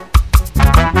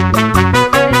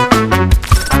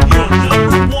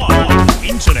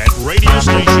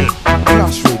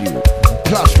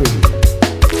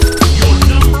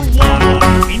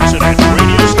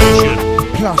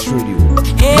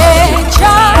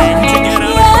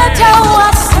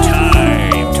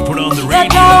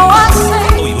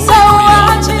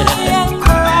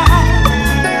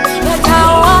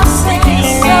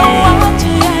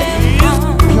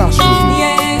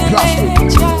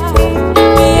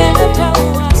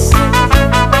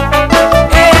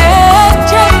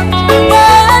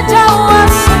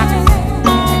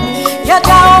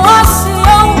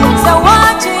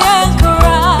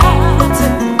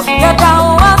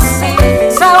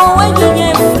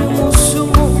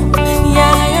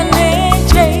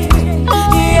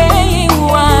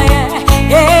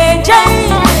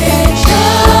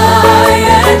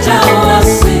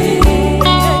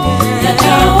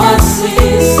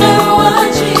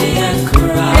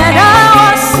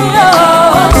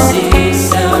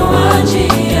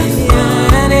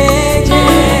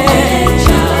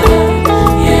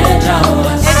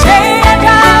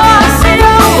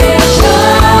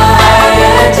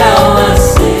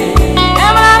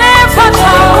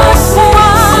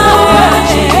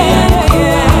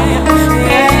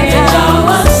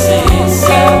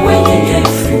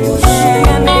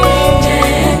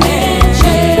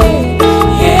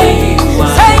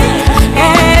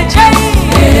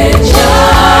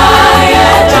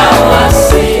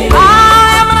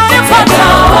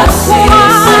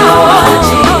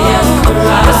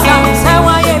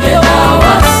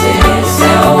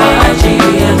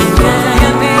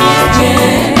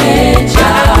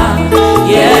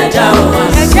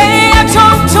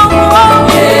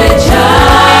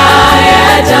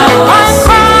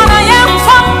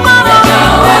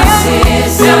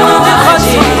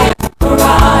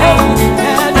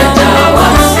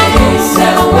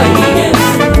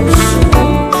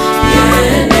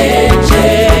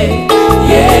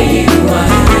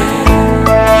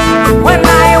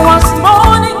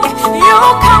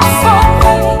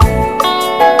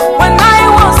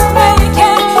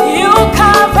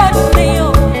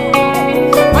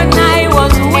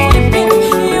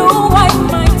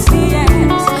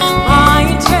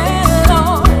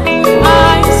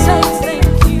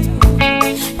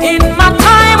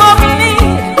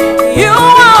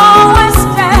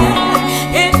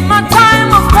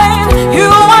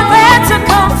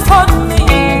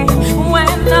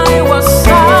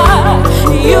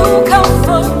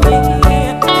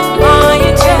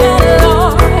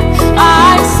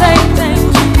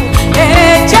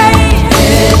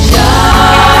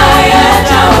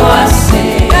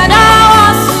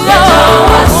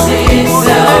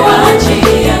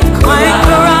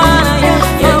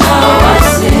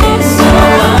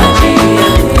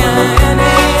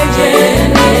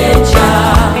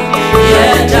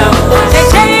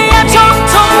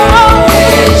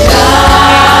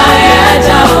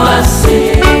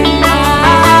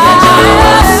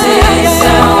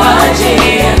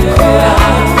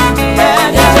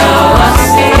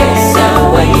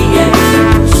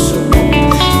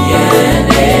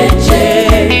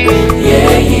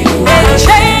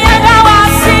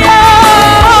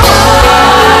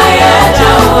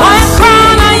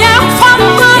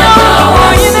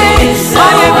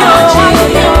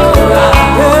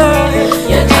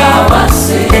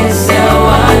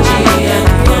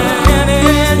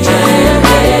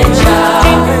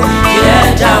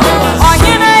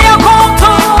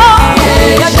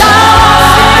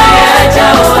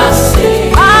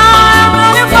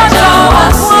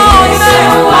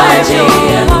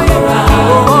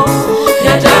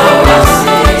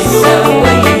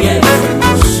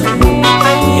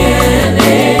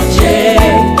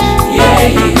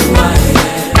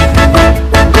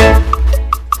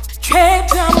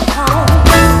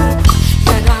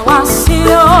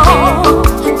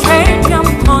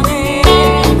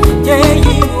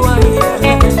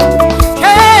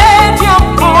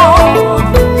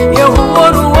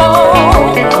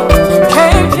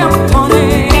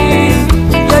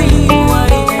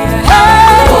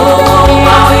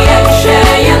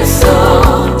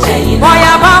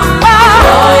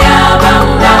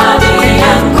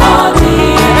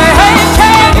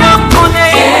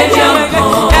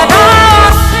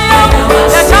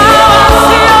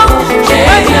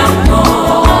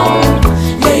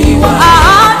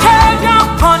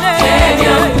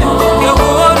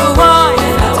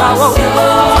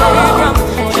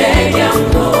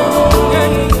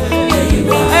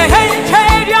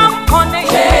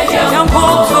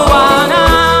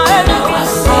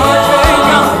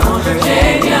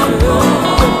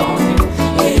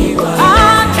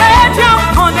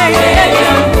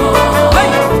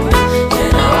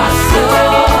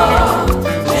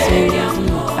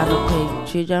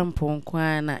example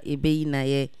kwana ebe na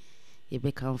ye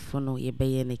ebe kamfo no ebe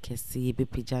ye ne kese ebe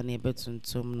pija na ebe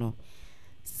tuntum no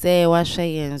say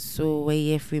wahwe yen so we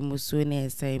ye free muso na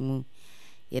esai mu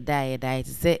ye die it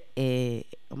say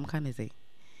can say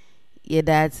ye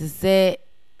that say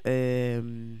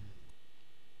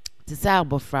to say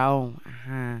abofra o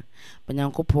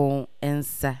banyankopon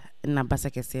ensa na basa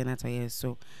kese na to ye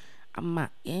so ama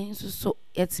yen so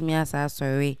yetimi asa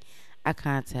sorry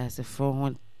akant as for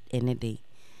one any day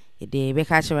the be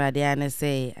catch radio and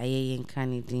say aye in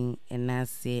Canada and I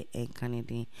say in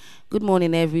Canada. Good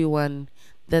morning everyone.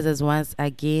 This is once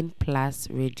again Plus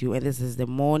Radio and this is the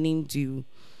morning dew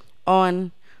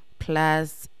on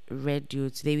Plus Radio.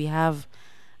 Today we have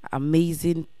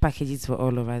amazing packages for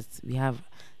all of us. We have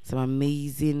some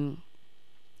amazing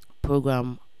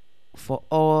program for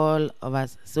all of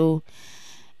us. So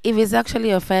if it's actually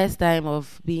your first time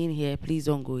of being here, please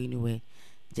don't go anywhere.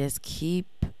 Just keep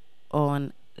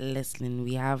on listening.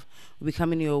 We'll be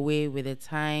coming your way with the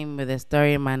time, with the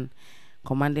story man,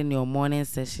 commanding your morning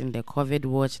session, the COVID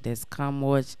watch, the scam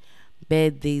watch,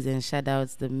 birthdays and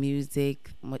shoutouts, the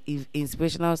music,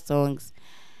 inspirational songs,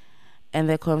 and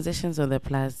the conversations on the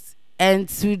Plus. And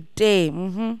today,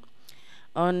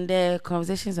 on the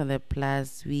conversations on the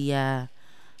Plus, we are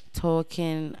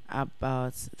talking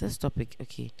about this topic.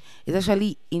 Okay, it's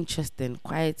actually interesting,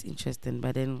 quite interesting,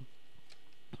 but then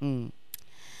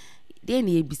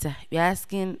we're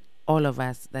asking all of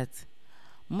us that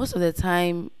most of the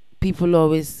time people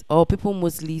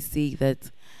mostly say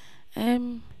that a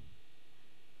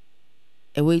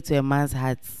way to a man's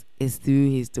heart is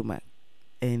through his stomach,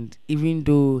 and even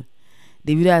though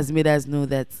the video has made us know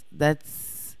that that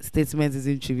statement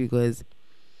isn't true because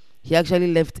he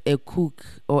actually left a cook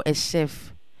or a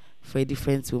chef for a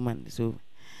different woman. So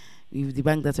we've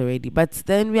debunked that already. But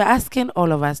then we are asking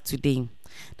all of us today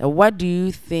that what do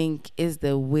you think is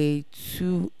the way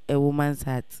to a woman's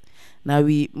heart? Now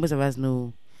most of us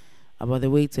know about the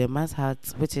way to a man's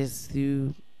heart, which is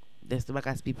through the stomach,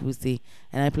 as people say,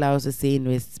 and people are also saying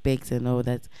respect and all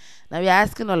that. Now we are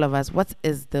asking all of us, what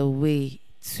is the way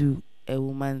to a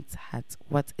woman's heart?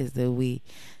 What is the way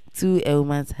to a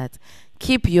woman's heart?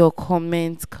 Keep your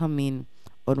comments coming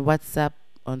on WhatsApp,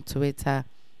 on Twitter.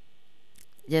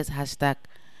 Just hashtag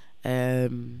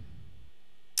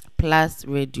Plus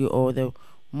Radio or the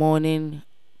morning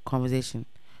conversation.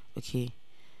 Okay,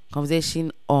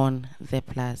 conversation on the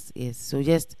Plus. Yes, so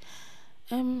just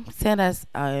send us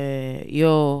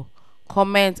your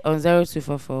comment on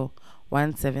 0244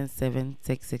 177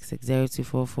 666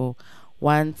 0244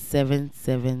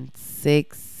 177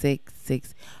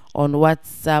 666 on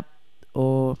WhatsApp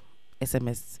or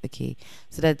SMS. Okay,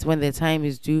 so that when the time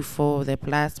is due for the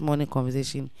Plus morning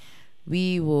conversation,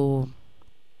 we will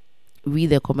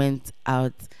read the comment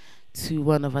out to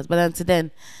one of us. But until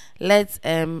then, let's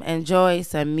enjoy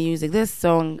some music. This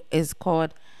song is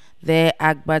called The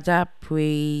Agbaja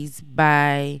Praise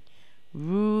by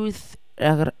Ruth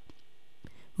Raffet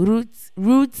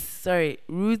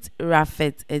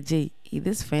Ej.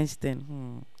 This French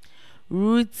thing.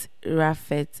 Ruth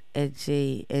Raffet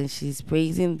Ej, and she's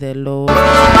praising the Lord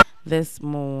this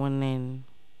morning.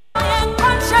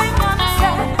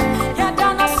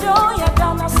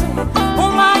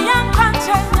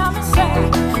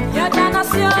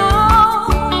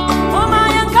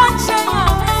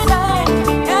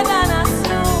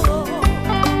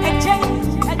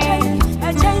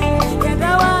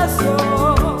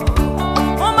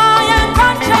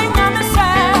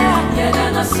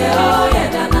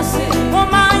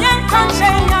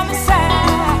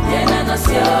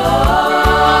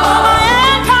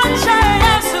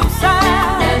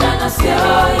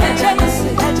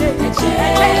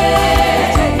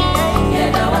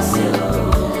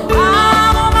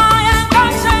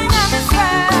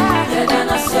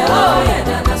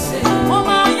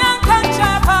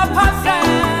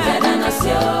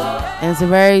 And so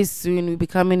very soon we'll be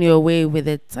coming your way with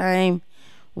the time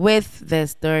with the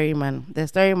story man. The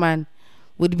story man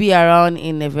would be around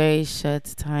in a very short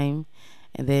time,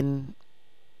 and then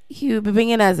he will be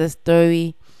bringing us a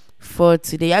story for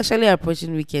today. Actually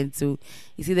approaching weekend, so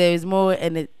you see there is more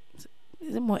energy.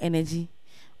 Is it more energy?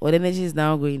 Or the energy is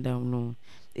now going down? No,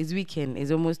 it's weekend.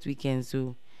 It's almost weekend,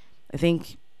 so I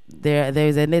think there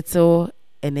is a little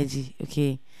energy.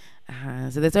 Okay,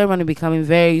 so the story man will be coming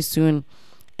very soon,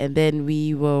 and then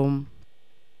we will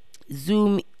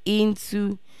zoom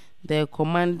into the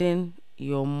commanding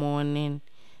your morning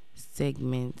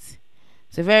segment.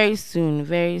 So very soon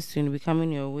we're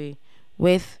coming your way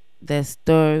with the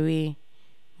story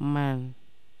man.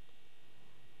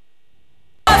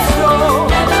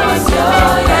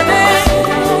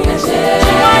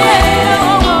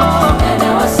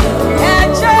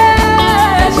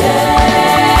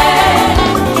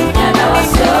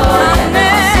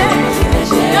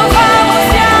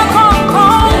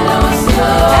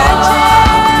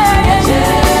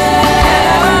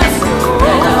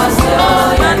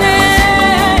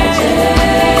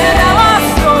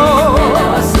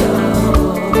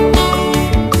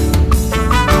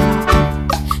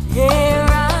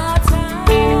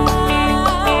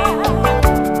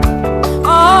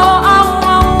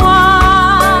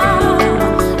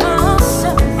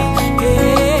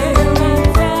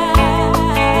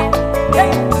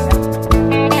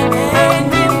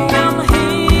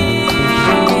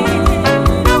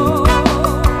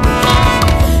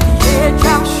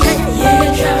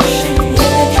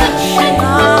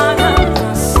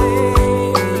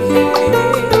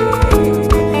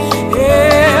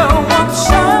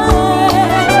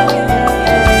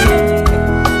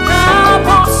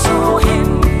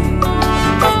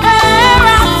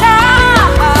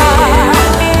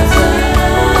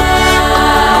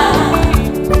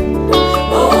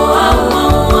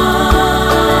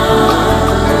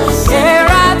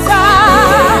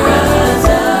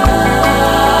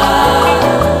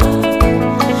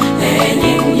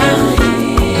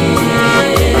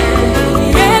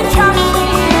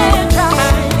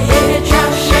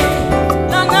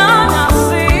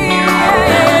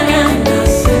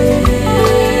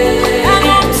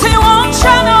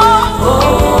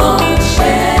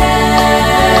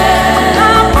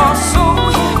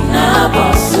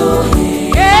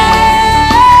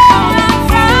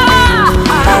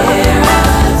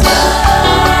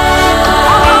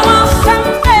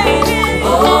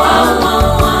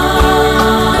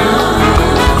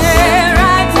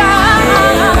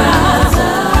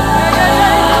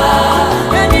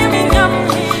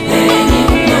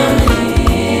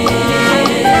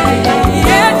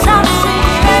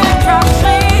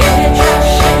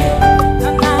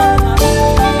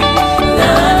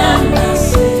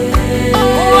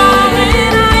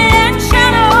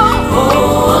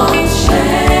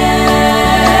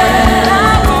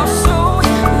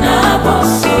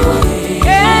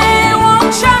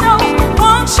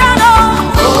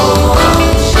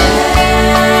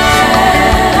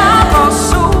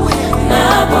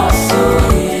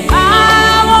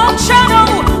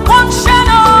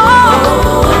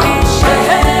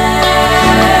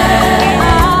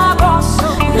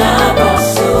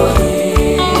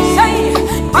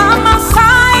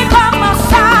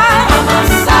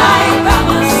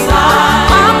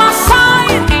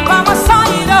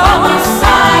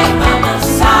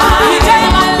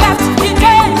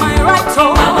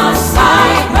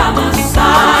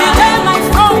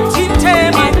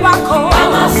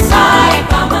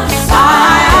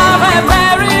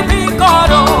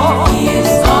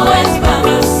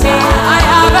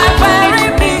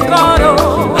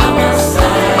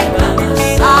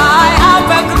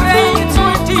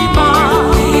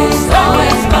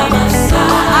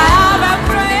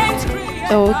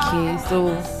 Okay,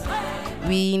 so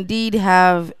we indeed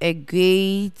have a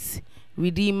great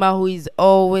Redeemer who is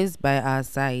always by our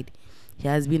side. He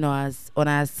has been on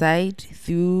our side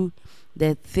through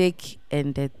the thick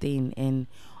and the thin. And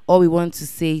all we want to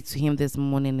say to him this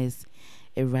morning is,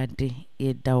 Erade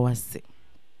Edawase.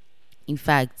 In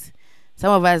fact,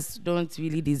 some of us don't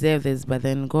really deserve this, but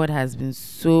then God has been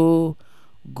so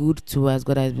good to us.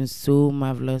 God has been so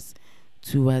marvelous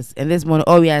to us. And this morning,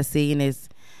 all we are saying is,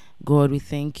 God, we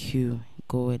thank you.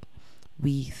 God,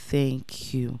 we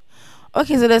thank you.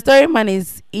 Okay, so the story man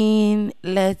is in.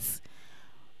 Let's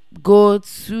go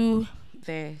to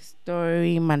the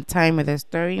story man. Time with the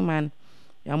story man.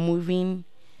 We are moving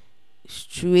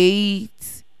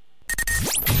straight.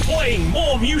 Playing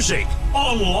more music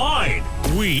online.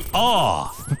 We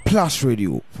are Plus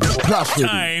Radio. Plus Radio.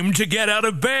 Time to get out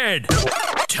of bed.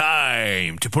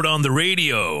 Time to put on the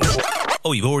radio.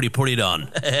 Oh, you've already put it on.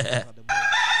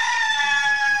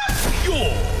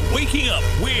 You're waking up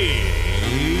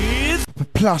with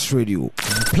Plus Radio.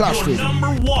 Plus your Radio. number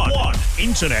one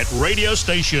internet radio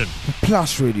station.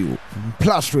 Plus Radio.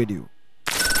 Plus Radio.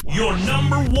 Your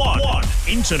number one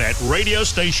internet radio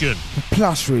station.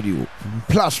 Plus Radio.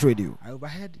 Plus Radio. I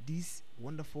overheard these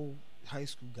wonderful high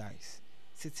school guys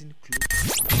sitting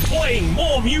close. Playing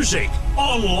more music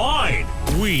online.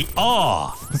 We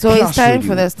are So it's time Radio.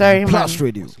 for the story man. Plus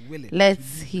Radio.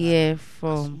 Let's hear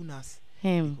from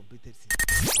him.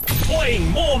 playing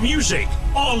more music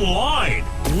online.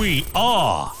 We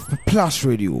are Plus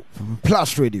Radio.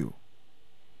 Plus Radio.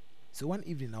 So one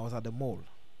evening I was at the mall,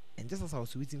 and just as I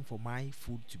was waiting for my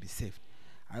food to be served,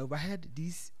 I overheard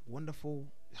these wonderful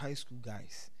high school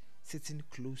guys sitting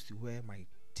close to where my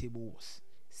table was,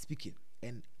 speaking.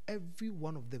 And every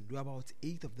one of them, there were about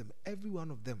 8 of them, every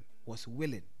one of them was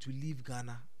willing to leave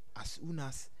Ghana as soon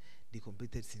as they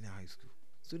completed senior high school.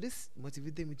 So this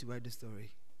motivated me to write the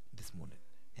story this morning.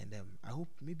 And I hope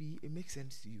maybe it makes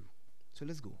sense to you. So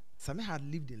let's go. Sami had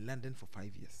lived in London for 5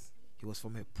 years. He was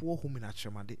from a poor home in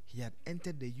Atramade. He had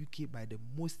entered the UK by the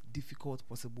most difficult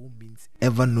possible means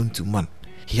ever known to man.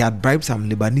 He had bribed some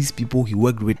Lebanese people he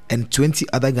worked with and 20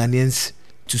 other Ghanaians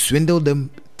to swindle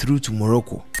them through to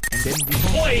Morocco. And then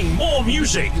playing more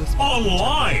music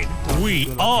online.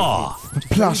 We are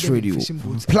Plus Radio.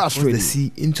 Plus Radio. The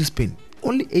sea into Spain.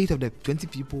 Only 8 of the 20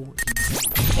 people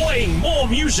playing more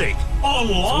music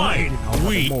online.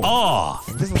 We are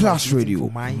Plus Radio.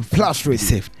 Plus Radio.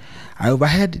 Saved. I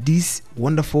overheard these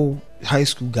wonderful high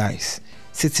school guys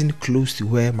sitting close to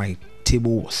where my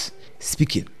table was,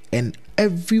 speaking. And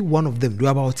every one of them, there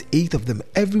were about 8 of them,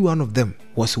 every one of them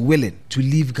was willing to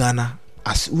leave Ghana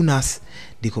as soon as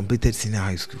they completed senior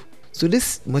high school. So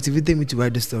this motivated me to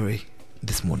write the story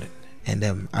this morning.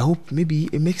 And I hope maybe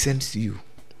it makes sense to you.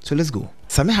 So let's go.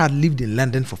 Sami had lived in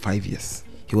London for 5 years.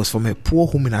 He was from a poor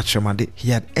home in Atramade.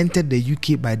 He had entered the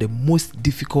UK by the most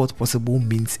difficult possible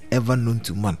means ever known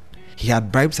to man. He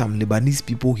had bribed some Lebanese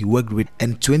people he worked with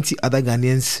and 20 other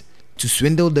Ghanaians to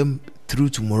swindle them through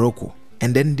to Morocco.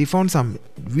 And then they found some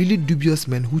really dubious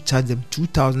men who charged them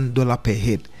 $2,000 per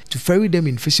head to ferry them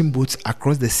in fishing boats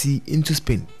across the sea into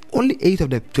Spain. Only 8 of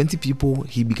the 20 people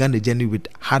he began the journey with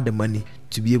had the money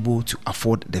to be able to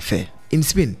afford the fare. In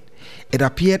Spain, it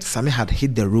appeared Sami had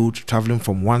hit the road traveling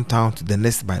from one town to the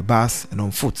next by bus and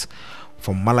on foot,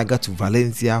 from Malaga to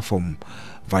Valencia, from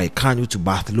Vallecano to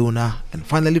Barcelona, and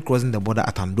finally crossing the border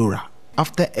at Andorra.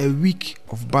 After a week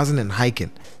of buzzing and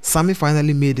hiking, Sami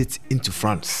finally made it into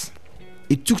France.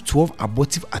 It took 12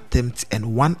 abortive attempts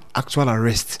and 1 actual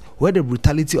arrest, where the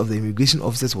brutality of the immigration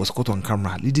officers was caught on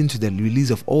camera, leading to the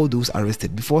release of all those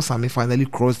arrested before Sami finally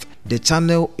crossed the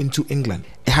channel into England.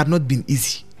 It had not been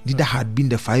easy. Neither had been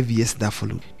the 5 years that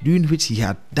followed, during which he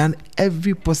had done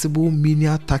every possible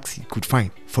menial task he could find,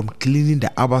 from cleaning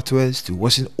the abattoirs to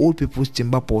washing old people's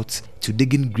chamber pots to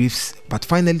digging graves. But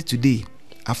finally today,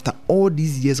 after all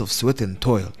these years of sweat and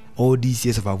toil, all these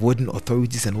years of avoiding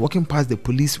authorities and walking past the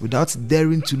police without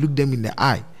daring to look them in the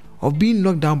eye, of being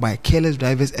knocked down by careless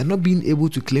drivers and not being able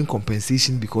to claim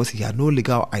compensation because he had no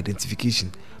legal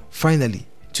identification, finally,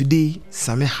 today,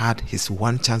 Sami had his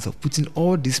one chance of putting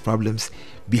all these problems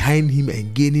behind him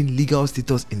and gaining legal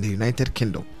status in the United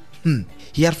Kingdom.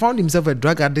 He had found himself a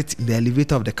drug addict in the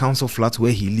elevator of the council flat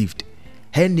where he lived.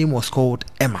 Her name was called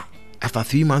Emma. After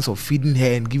 3 months of feeding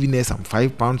her and giving her some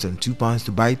 £5 and £2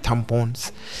 to buy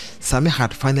tampons, Sami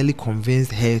had finally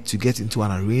convinced her to get into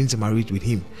an arranged marriage with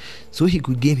him so he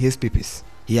could gain his papers.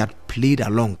 He had played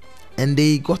along and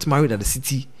they got married at the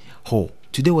city hall.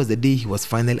 Today was the day he was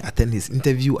finally attending his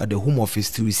interview at the Home Office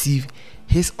to receive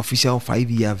his official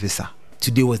 5-year visa.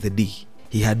 Today was the day.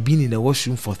 He had been in the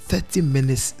washroom for 30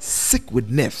 minutes, sick with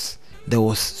nerves, There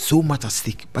was so much at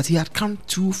stake, but he had come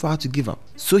too far to give up.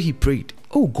 So he prayed,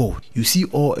 "Oh God, you see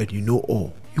all and you know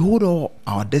all. You hold all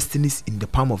our destinies in the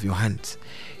palm of your hands.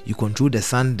 You control the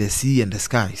sun, the sea, and the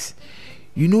skies.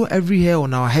 You know every hair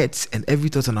on our heads and every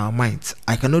thought on our minds.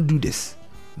 I cannot do this,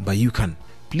 but you can.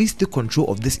 Please take control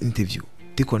of this interview.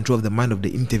 Take control of the mind of the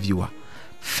interviewer.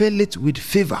 Fill it with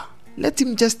favor. Let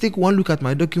him just take one look at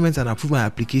my documents and approve my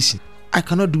application. I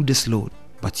cannot do this, Lord,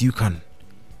 but you can.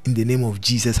 In the name of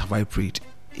Jesus have I prayed.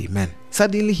 Amen."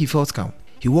 Suddenly he felt calm.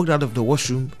 He walked out of the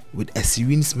washroom with a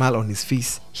serene smile on his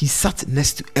face. He sat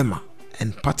next to Emma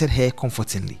and patted her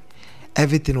comfortingly.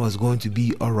 Everything was going to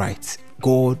be alright.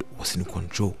 God was in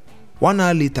control. 1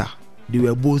 hour later, they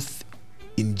were both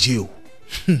in jail.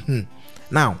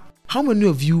 Now, how many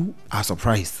of you are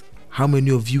surprised? How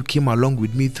many of you came along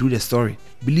with me through the story,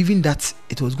 believing that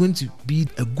it was going to be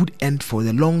a good end for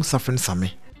the long-suffering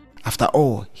Sammy? After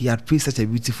all, he had prayed such a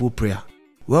beautiful prayer.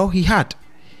 Well, he had.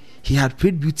 He had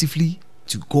prayed beautifully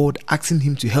to God, asking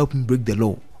him to help him break the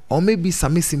law. Or maybe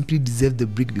Sammy simply deserved the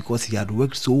break because he had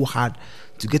worked so hard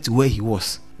to get to where he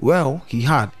was. Well, he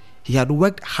had. He had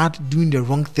worked hard doing the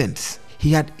wrong things.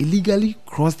 He had illegally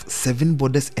crossed 7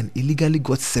 borders and illegally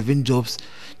got 7 jobs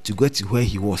to get to where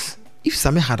he was. If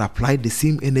Sammy had applied the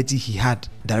same energy he had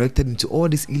directed into all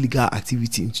this illegal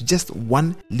activity into just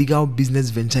one legal business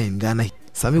venture in Ghana,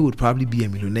 Sammy would probably be a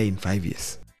millionaire in 5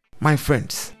 years. My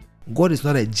friends, God is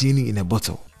not a genie in a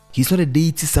bottle. He's not a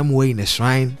deity somewhere in a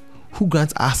shrine who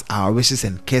grants us our wishes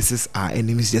and curses our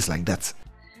enemies just like that.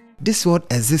 This world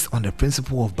exists on the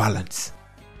principle of balance.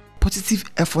 Positive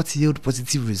efforts yield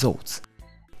positive results,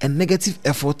 and negative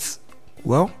efforts,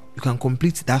 well, you can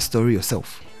complete that story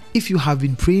yourself. If you have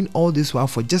been praying all this while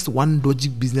for just one dodgy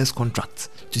business contract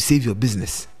to save your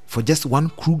business, for just one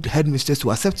crooked headmistress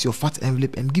to accept your fat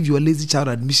envelope and give you a lazy child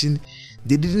admission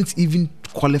they didn't even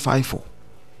qualify for,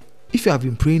 if you have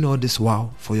been praying all this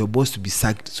while for your boss to be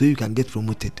sacked so you can get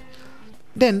promoted,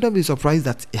 then don't be surprised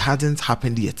that it hasn't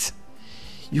happened yet.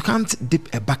 You can't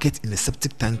dip a bucket in a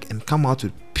septic tank and come out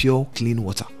with pure, clean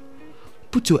water.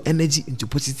 Put your energy into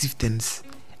positive things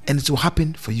and it will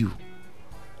happen for you.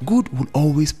 Good will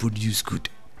always produce good.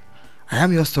 I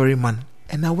am your story man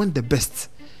and I want the best.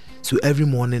 So every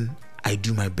morning I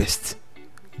do my best.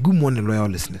 Good morning, loyal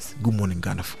listeners. Good morning,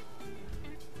 Ghana.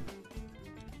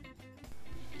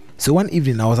 So one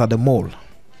evening I was at the mall,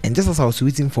 and just as I was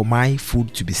waiting for my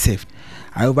food to be served,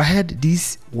 I overheard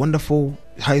these wonderful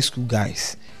high school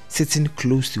guys sitting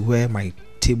close to where my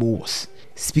table was,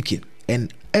 speaking.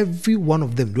 And every one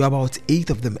of them, there were about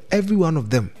 8 of them, every one of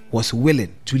them was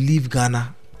willing to leave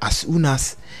Ghana as soon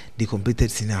as they completed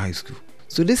senior high school.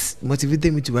 So this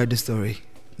motivated me to write the story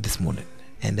this morning.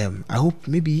 And I hope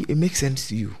maybe it makes sense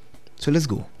to you. So let's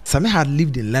go. Sammy had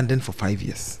lived in London for 5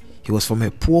 years. He was from a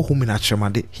poor home in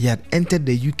Atramade. He had entered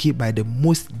the UK by the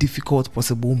most difficult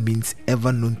possible means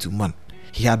ever known to man.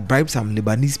 He had bribed some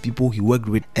Lebanese people he worked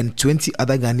with and 20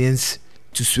 other Ghanaians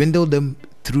to swindle them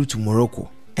through to Morocco.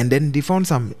 And then they found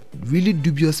some really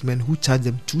dubious men who charged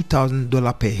them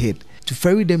 $2,000 per head to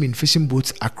ferry them in fishing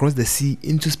boats across the sea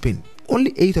into Spain.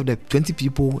 Only 8 of the 20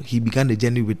 people he began the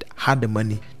journey with had the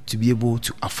money to be able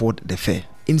to afford the fare.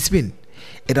 In Spain,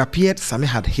 it appeared Sammy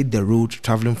had hit the road,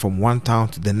 traveling from one town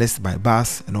to the next by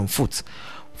bus and on foot,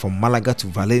 from Malaga to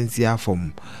Valencia,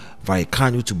 from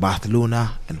Vallecano to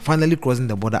Barcelona, and finally crossing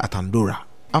the border at Andorra.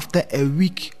 After a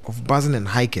week of buzzing and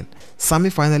hiking, Sammy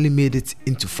finally made it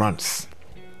into France.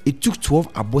 It took 12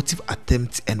 abortive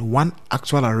attempts and 1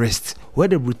 actual arrest, where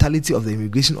the brutality of the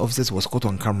immigration officers was caught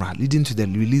on camera, leading to the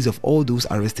release of all those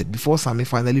arrested before Sammy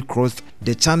finally crossed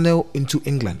the channel into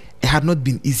England. It had not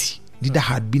been easy. Neither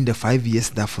had been the 5 years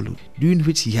that followed, during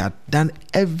which he had done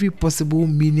every possible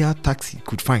menial task he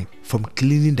could find, from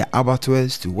cleaning the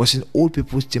abattoirs to washing old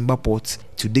people's chamber pots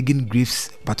to digging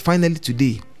graves. But finally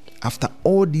today, after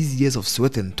all these years of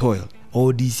sweat and toil,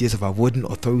 all these years of avoiding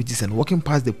authorities and walking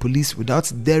past the police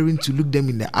without daring to look them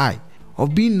in the eye,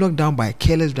 of being knocked down by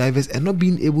careless drivers and not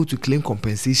being able to claim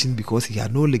compensation because he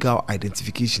had no legal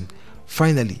identification,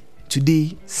 finally,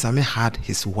 today, Sammy had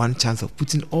his one chance of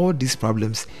putting all these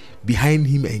problems behind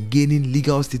him and gaining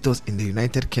legal status in the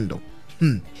United Kingdom.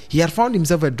 He had found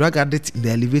himself a drug addict in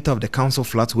the elevator of the council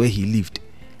flat where he lived.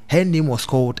 Her name was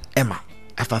called Emma.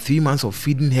 After 3 months of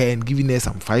feeding her and giving her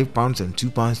some £5 and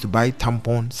 £2 to buy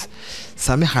tampons,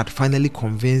 Sammy had finally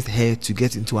convinced her to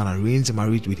get into an arranged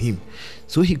marriage with him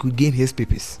so he could gain his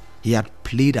papers. He had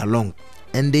played along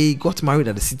and they got married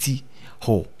at the city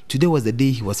hall. Today was the day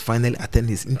he was finally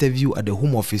attending his interview at the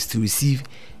Home Office to receive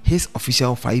his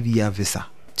official 5-year visa.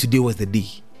 Today was the day.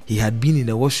 He had been in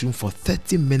the washroom for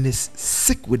 30 minutes,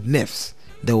 sick with nerves,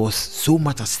 There was so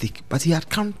much at stake, but he had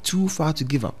come too far to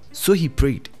give up. So he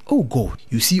prayed, "Oh God,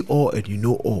 you see all and you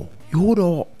know all. You hold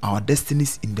all our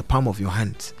destinies in the palm of your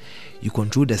hands. You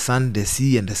control the sun, the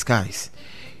sea, and the skies.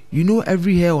 You know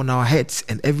every hair on our heads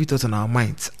and every thought on our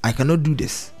minds. I cannot do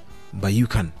this, but you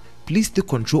can. Please take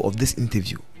control of this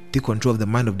interview. Take control of the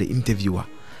mind of the interviewer.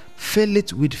 Fill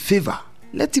it with favor.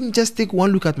 Let him just take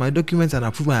one look at my documents and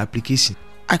approve my application.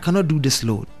 I cannot do this,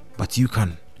 Lord, but you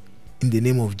can. In the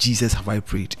name of Jesus have I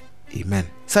prayed. Amen."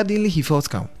 Suddenly he felt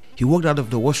calm. He walked out of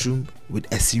the washroom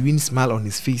with a serene smile on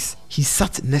his face. He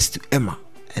sat next to Emma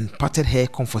and patted her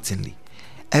comfortingly.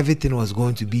 Everything was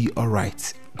going to be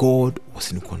alright. God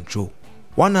was in control.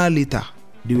 1 hour later,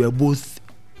 they were both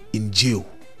in jail.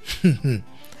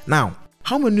 Now,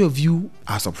 how many of you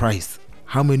are surprised?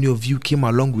 How many of you came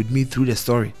along with me through the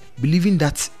story, believing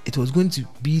that it was going to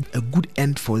be a good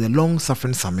end for the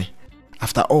long-suffering Sammy?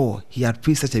 After all, he had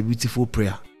prayed such a beautiful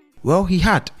prayer. Well, he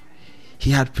had.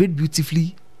 He had prayed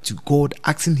beautifully to God,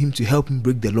 asking him to help him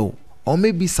break the law. Or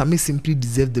maybe Sammy simply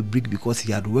deserved the break because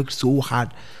he had worked so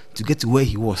hard to get to where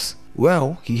he was.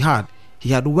 Well, he had. He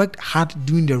had worked hard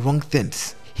doing the wrong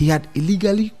things. He had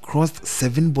illegally crossed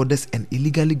 7 borders and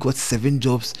illegally got 7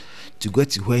 jobs to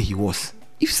get to where he was.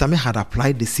 If Sammy had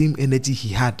applied the same energy he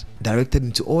had directed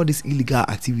into all this illegal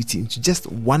activity into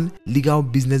just one legal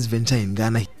business venture in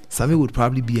Ghana, Sammy would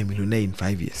probably be a millionaire in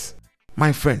 5 years.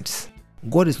 My friends,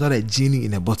 God is not a genie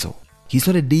in a bottle. He's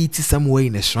not a deity somewhere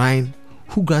in a shrine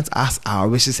who grants us our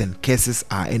wishes and curses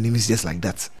our enemies just like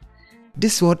that.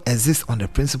 This world exists on the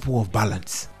principle of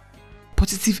balance.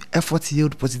 Positive efforts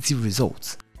yield positive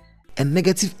results, and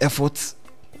negative efforts,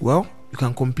 well, you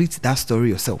can complete that story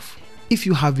yourself. If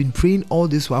you have been praying all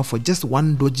this while for just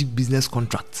one dodgy business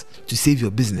contract to save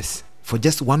your business, for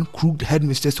just one crooked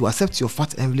headmistress to accept your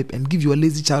fat envelope and give you a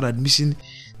lazy child admission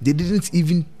they didn't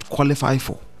even qualify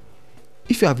for,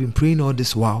 if you have been praying all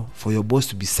this while for your boss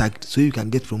to be sacked so you can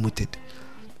get promoted,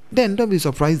 then don't be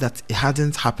surprised that it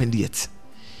hasn't happened yet.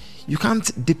 You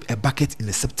can't dip a bucket in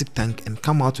a septic tank and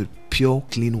come out with pure,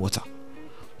 clean water.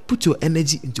 Put your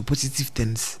energy into positive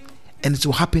things and it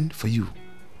will happen for you.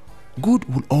 Good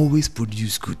will always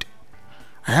produce good.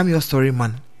 I am your story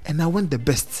man and I want the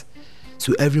best.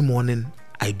 So every morning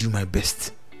I do my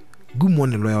best. Good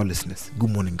morning, loyal listeners. Good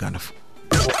morning, Ghana.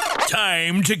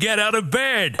 Time to get out of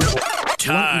bed.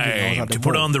 Time to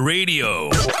put on the radio.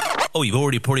 Oh, you've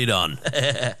already put it on.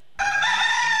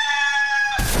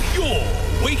 You're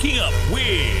waking up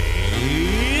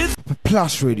with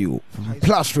Plus Radio.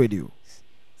 Plus Radio.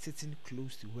 Sitting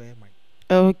close to where my...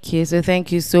 Okay, so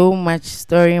thank you so much,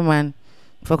 Storyman,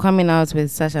 for coming out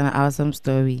with such an awesome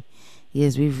story.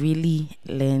 Yes, we've really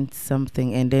learned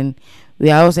something. And then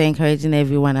we are also encouraging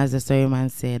everyone, as the Storyman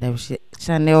said, that we should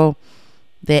channel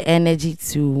the energy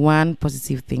to one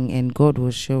positive thing and God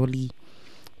will surely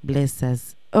bless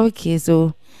us. Okay,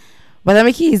 so Brother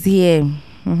Mickey is here.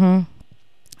 So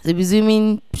be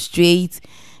zooming straight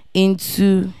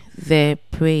into the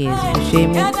prayers.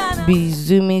 Be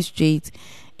zooming straight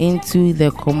into the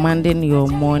Commanding Your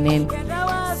Morning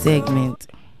segment.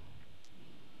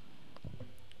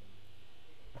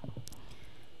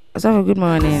 So good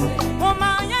morning.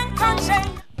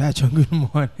 Pacho, good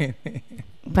morning.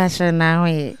 Pastor now.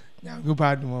 Good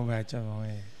morning, Pacho.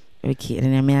 Okay,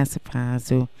 then I'm answer.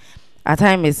 So our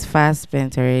time is fast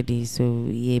spent already. So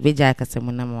yeah, be jaka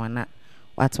semuna mwana.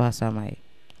 What was am I?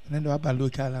 Nendo aba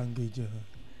local language.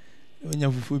 Onya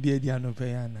fufu bi edi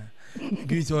anopeyana.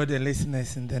 Greet all the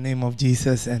listeners in the name of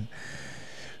Jesus, and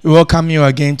we welcome you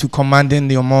again to Commanding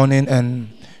Your Morning, and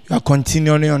we are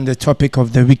continuing on the topic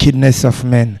of the wickedness of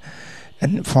men.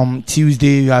 And from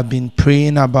Tuesday, we have been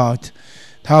praying about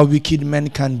how wicked men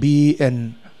can be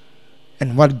and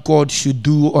what God should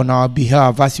do on our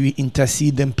behalf as we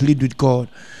intercede and plead with God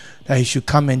that He should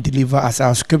come and deliver us.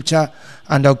 Our scripture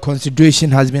and our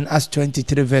consideration has been Acts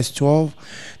 23 verse 12.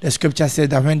 The scripture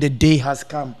said that when the day has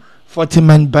come, 40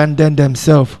 men abandoned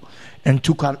themselves and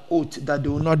took an oath that they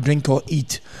will not drink or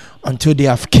eat until they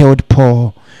have killed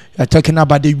Paul. We are talking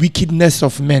about the wickedness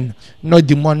of men, not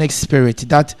demonic spirit.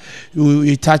 That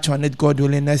we touch on it, God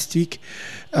willing, next week.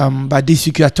 But this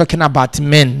week we are talking about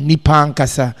men, Nipa and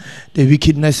Kasa, the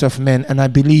wickedness of men. And I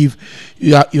believe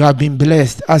you have been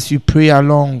blessed as you pray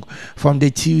along from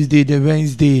the Tuesday, the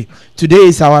Wednesday. Today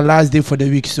is our last day for the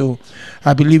week, so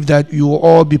I believe that you will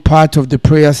all be part of the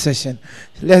prayer session.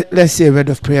 Let's say a word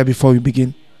of prayer before we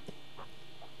begin.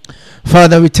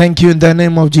 Father, we thank you in the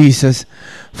name of Jesus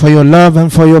for your love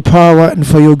and for your power and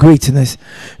for your greatness.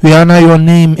 We honor your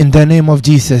name in the name of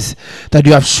Jesus, that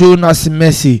you have shown us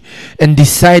mercy and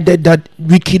decided that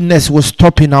wickedness will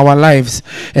stop in our lives,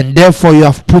 and therefore you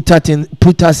have put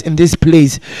us in this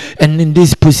place and in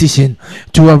this position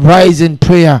to arise in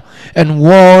prayer and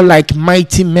war like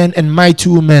mighty men and mighty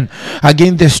women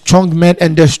against the strong men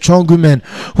and the strong women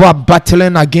who are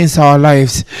battling against our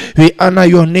lives. We honor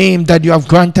your name that you have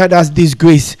granted us this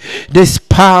grace, this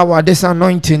power, this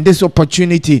anointing, this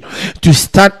opportunity to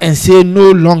start and say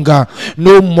no longer,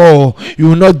 no more. You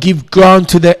will not give ground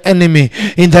to the enemy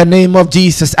in the name of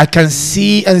Jesus. I can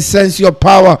see and sense your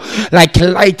power like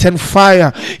light and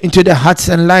fire into the hearts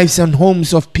and lives and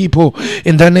homes of people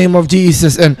in the name of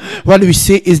Jesus. And what we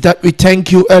say is that we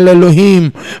thank you, El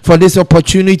Elohim, for this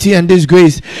opportunity and this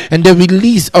grace and the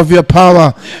release of your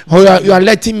power. You are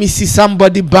letting me see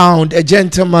somebody bound, a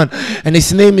gentleman, and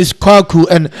his name is Kwaku,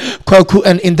 and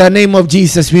in the name of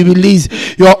Jesus we release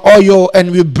your oil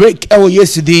and we break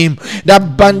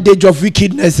that bandage of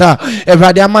wickedness,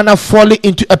 falling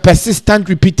into a persistent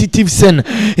repetitive sin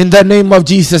in the name of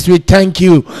Jesus. We thank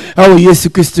you,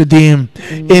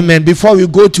 amen. Before we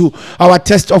go to our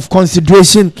test of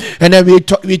consideration, and then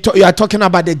we are talking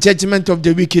about the judgment of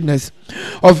the wickedness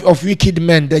of wicked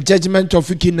men, the judgment of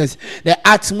wickedness, the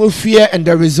atmosphere and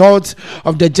the results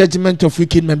of the judgment of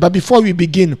wicked men. But before we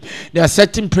begin, there are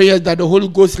certain prayers that the Holy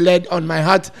Ghost led on my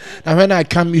heart, and when I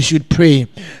come you should pray.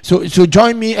 So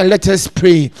join me and let us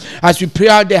pray. As we pray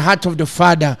out the heart of the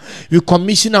Father, we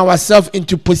commission ourselves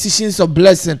into positions of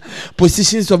blessing,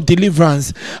 positions of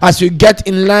deliverance, as we get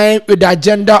in line with the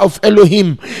agenda of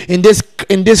Elohim in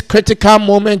this critical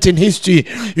moment in history.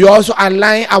 We also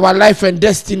align our life and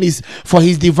destinies for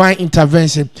his divine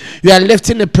intervention. We are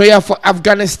lifting a prayer for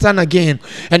Afghanistan again,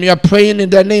 and we are praying in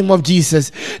the name of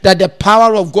Jesus that the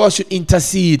power of God should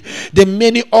intercede. The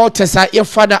many altars that your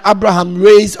father Abraham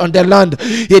raised on the land,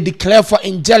 he declared for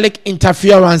angelic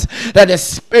interference, that the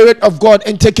Spirit of God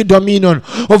take dominion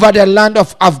over the land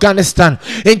of Afghanistan,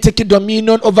 and take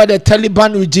dominion over the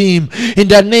Taliban regime in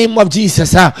the name of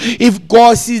Jesus. If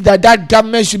God sees that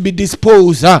government should be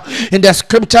disposed, in the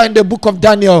scripture in the book of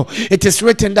Daniel, it is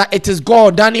written that it is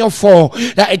God, Daniel 4,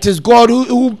 that it is God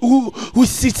who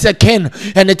sits a king,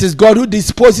 and it is God who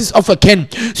disposes of a king.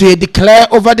 So he declared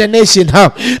over the nation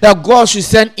that God should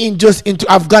send angels into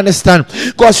Afghanistan.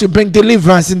 God should bring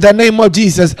deliverance in the name of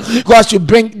Jesus. God should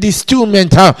bring the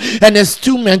stillment and the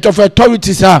stillment of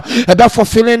authorities about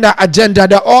fulfilling the agenda.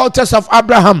 The altars of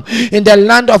Abraham in the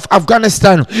land of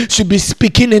Afghanistan should be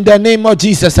speaking in the name of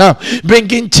Jesus,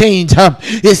 bringing change.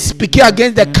 He's speaking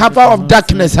against the cover of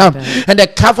darkness and the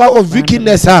cover of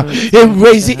wickedness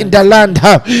raising in the land,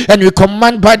 and we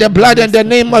command by the blood and the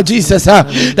name of Jesus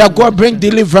that God bring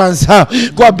deliverance,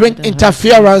 God bring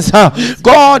interference,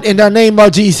 God in the name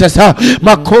of Jesus. We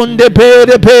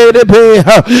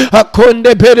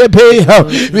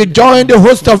join the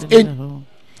host of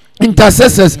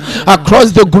intercessors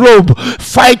across the globe,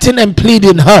 fighting and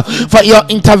pleading for your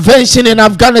intervention in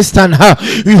Afghanistan.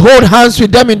 We hold hands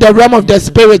with them in the realm of the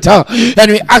spirit,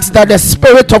 and we ask that the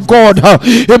Spirit of God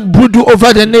brood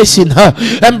over the nation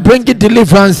and bring it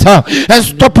deliverance and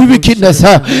stop wickedness,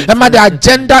 and may the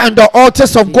agenda and the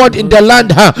altars of God in the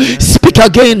land speak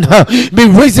again, be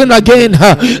risen again.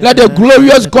 Let the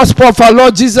glorious gospel of our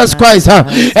Lord Jesus Christ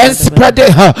and spread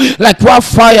it like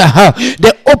wildfire.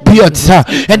 The opiates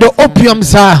and the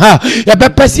opiums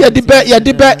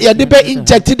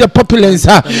injected the populace,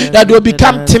 that they will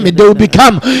become timid, they will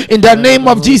become in the name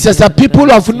of Jesus a people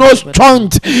of no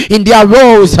strength in their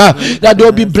roles, that they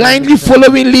will be blindly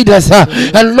following leaders.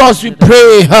 And Lord, we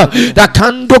pray that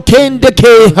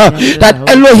that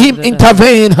Elohim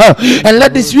intervene and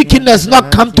let this wickedness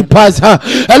not come to pass.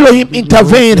 Elohim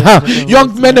intervene.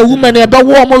 Young men and women about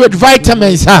warm with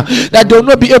vitamins that they will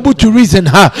not be able to reason,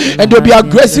 and they will be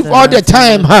aggressive all the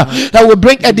time, that will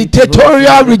bring a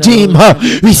dictatorial regime.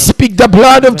 We speak the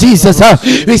blood of Jesus,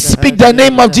 we speak the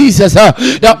name of Jesus,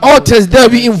 the altars there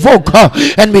we invoke,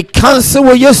 and we cancel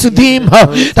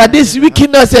that this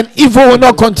wickedness and evil will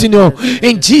not continue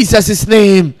in Jesus'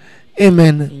 name.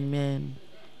 Amen.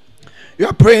 You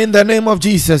are praying in the name of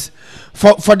Jesus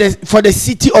for the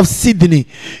city of Sydney.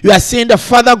 You are saying the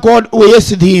Father God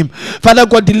him. Father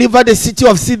God, deliver the city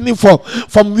of Sydney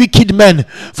from wicked men,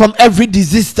 from every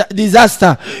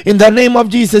disaster. In the name of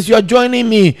Jesus, you are joining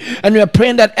me, and we are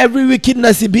praying that every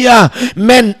wickedness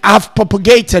men have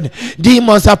propagated,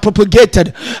 demons have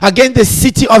propagated against the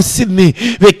city of Sydney.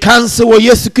 We cancel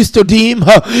Yesu Christo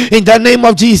in the name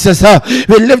of Jesus.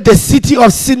 We lift the city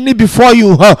of Sydney before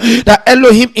you, that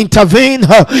Elohim intervene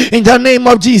in the name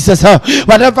of Jesus.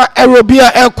 Whatever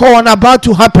aerobia echo on about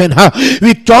to happen,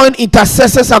 we join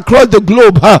intercessors across the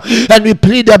globe, and we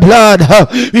plead the blood.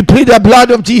 We plead the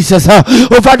blood of Jesus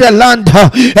over the land,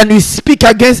 and we speak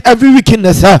against every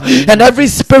wickedness and every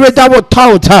spirit that will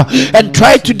tout and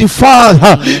try to defile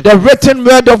the written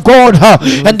word of God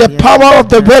and the power of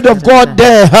the word of God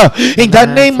there. In the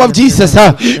name of Jesus,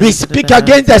 we speak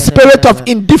against the spirit of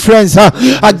indifference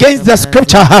against the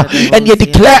scripture, and you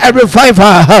declare a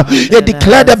revival. You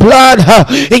declare the blood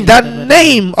in the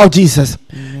name of Jesus.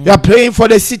 We are praying for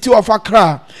the city of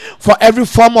Accra, for every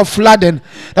form of flooding.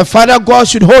 The Father God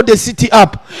should hold the city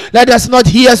up. Let us not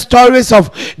hear stories of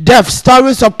death,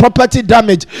 stories of property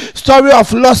damage, story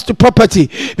of loss to property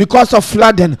because of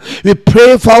flooding. We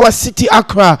pray for our city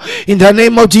Accra in the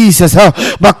name of Jesus.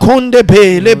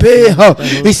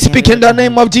 We speak in the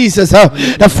name of Jesus.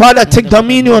 The Father take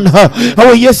dominion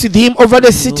over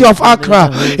the city of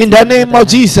Accra in the name of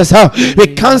Jesus.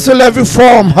 We cancel every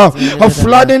form of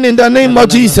flooding in the name of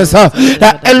Jesus.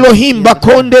 That Elohim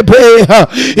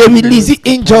release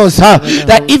angels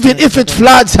that even if it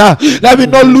floods, let we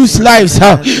not lose lives,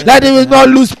 let we not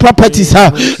lose properties,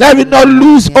 let we not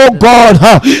lose, oh God,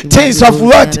 things of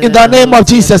worth in the name of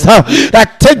Jesus.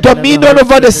 That take dominion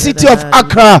over the city of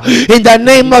Accra in the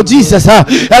name of Jesus.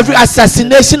 Every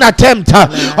assassination attempt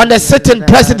on the certain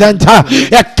president,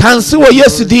 cancel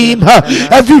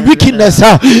every wickedness,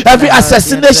 every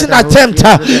assassination attempt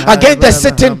against the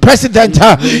certain president,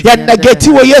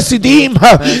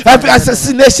 every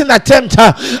assassination attempt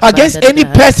against any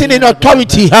person in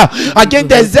authority, against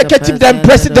the executive and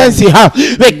presidency,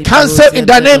 we cancel in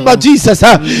the name of Jesus.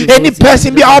 Any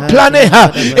person be our planet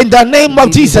in the name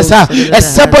of Jesus, a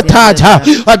sabotage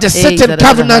of the certain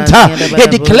covenant, we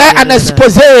declare an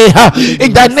expose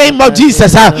in the name of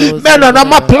Jesus. Men on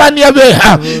our planet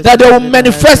that they will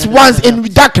manifest once in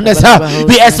darkness,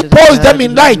 we expose them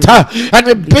in light and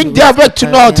we bring their work to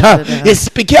naught.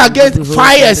 Speaking against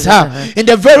fires in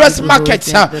the various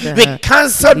markets, we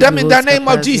cancel them in the name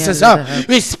of Jesus.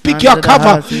 We speak your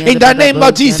cover in the name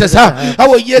of Jesus.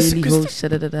 Our yes,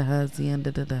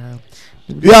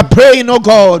 we are praying, oh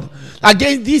God,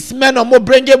 against these men or more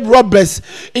bringing robbers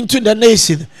into the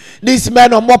nation. These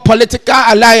men or more political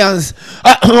alliance,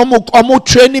 or more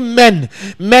training men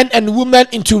and women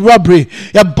into robbery.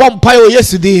 A bumpire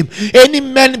yesterday. Any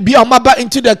men be a mother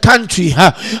into the country.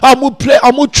 Or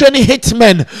more training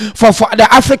hitmen for the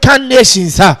African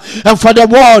nations and for the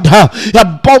world. A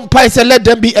bumpire say let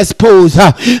them be exposed.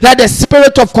 Let the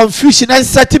spirit of confusion and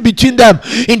settle between them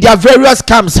in their various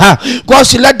camps. God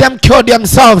should let them kill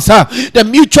themselves. The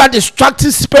mutual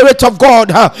destructive spirit of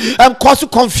God and cause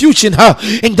confusion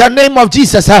in the name of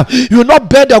Jesus. You will not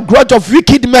bear the grudge of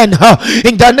wicked men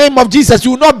in the name of Jesus.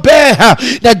 You will not bear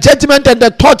the judgment and the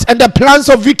thoughts and the plans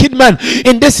of wicked men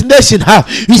in this nation.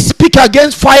 We speak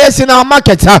against fires in our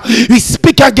markets. We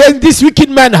speak against these wicked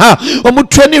men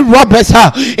training robbers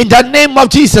in the name of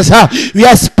Jesus. We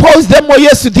expose them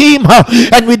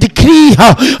and we decree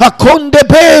that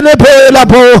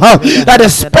the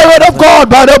spirit of God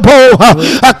by the bow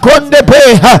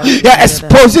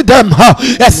exposing them,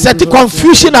 setting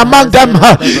confusion among them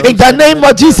in the name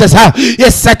of Jesus.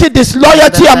 Setting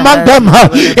disloyalty among them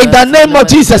in the name of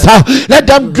Jesus. Let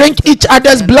them drink each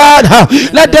other's blood.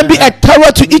 Let them be a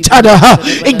terror to each other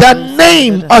in the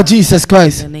name of Jesus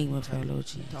Christ.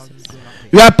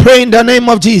 We are praying in the name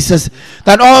of Jesus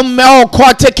that all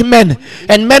aquatic men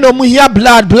and men who hear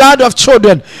blood of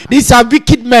children, these are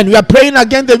wicked men. We are praying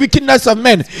against the wickedness of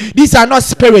men. These are not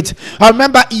spirits. I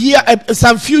remember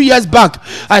some few years back,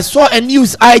 I saw a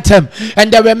news item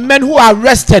and there were men who were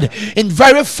arrested in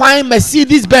very fine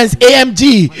Mercedes-Benz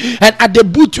AMG, and at the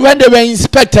boot when they were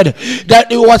inspected,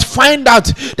 that it was found out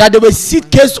that there were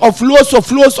suitcases of loads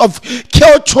of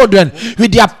killed children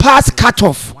with their parts cut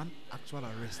off.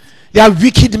 They are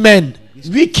wicked men.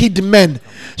 Wicked men.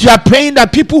 You are praying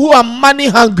that people who are money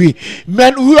hungry,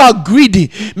 men who are greedy,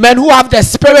 men who have the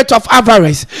spirit of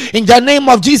avarice, in the name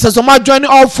of Jesus, joining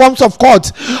all forms of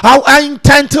cults, are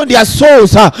intending their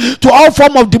souls to all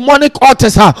forms of demonic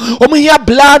altars. Here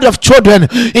blood of children.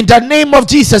 In the name of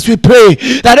Jesus, we pray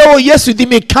that we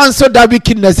may cancel that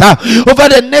wickedness over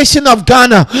the nation of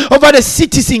Ghana, over the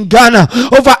cities in Ghana,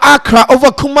 over Accra, over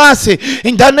Kumasi.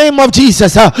 In the name of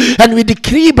Jesus, and we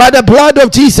decree by the blood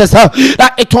of Jesus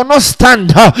that it will not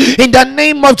stand in the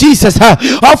name of Jesus.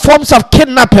 All forms of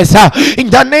kidnappers in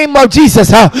the name of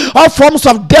Jesus. All forms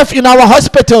of death in our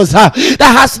hospitals that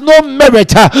has no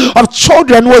merit of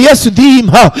children were yes to deem.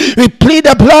 We plead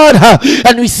the blood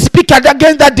and we speak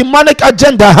against that demonic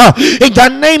agenda in the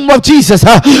name of Jesus.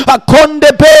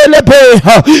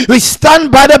 We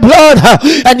stand by the blood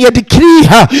and you decree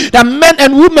that men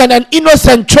and women and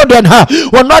innocent children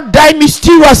will not die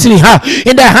mysteriously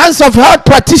in the hands of health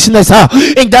practitioners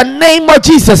in the name of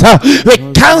Jesus.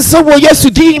 We cancel yes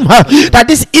to deem that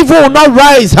this evil will not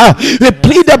rise. We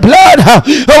plead the blood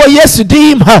yes to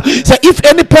deem. So if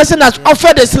any person has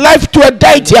offered his life to a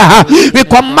deity, we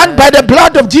command by the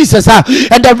blood of Jesus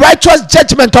and the righteous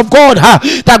judgment of God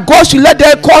that God should let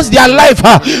them cause their life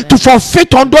to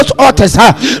forfeit on those altars,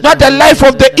 not the life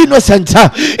of the innocent,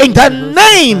 in the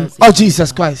name of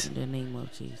Jesus Christ. In the name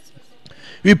of Jesus.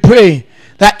 We pray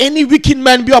that any wicked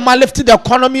man be lifted the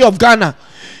economy of Ghana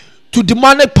to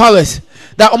demonic powers,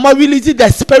 that release the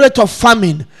spirit of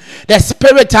famine, the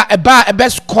spirit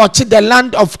about scorching the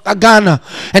land of Ghana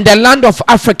and the land of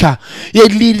Africa. You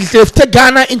lifted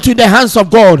Ghana into the hands of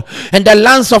God, and the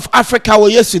lands of Africa were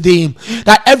yesterday.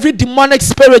 That every demonic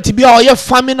spirit be our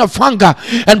famine of hunger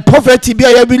and poverty be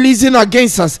releasing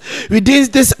against us within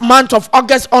this month of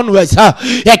August onwards.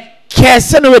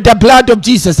 Cursing with the blood of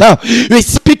Jesus. We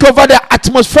speak over the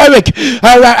atmospheric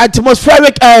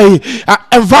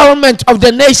environment of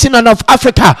the nation and of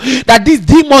Africa, that these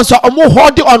demons are more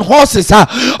holding on horses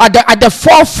at the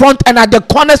forefront and at the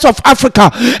corners of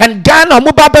Africa. And Ghana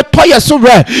with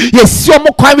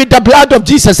the blood of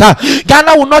Jesus.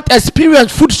 Ghana will not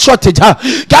experience food shortage.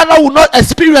 Ghana will not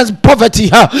experience poverty.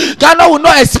 Ghana will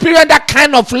not experience that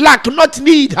kind of lack, not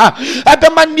need.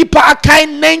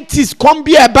 90s come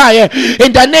by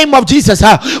in the name of Jesus.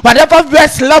 Whatever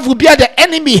verse love will be the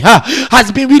enemy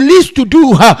has been released to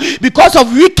do because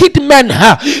of wicked men,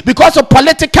 because of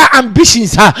political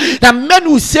ambitions, that men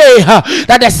will say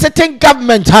that a certain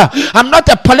government, I'm not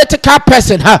a political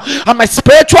person, I'm a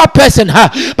spiritual person,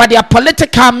 but they are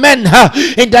political men.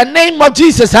 In the name of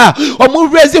Jesus, we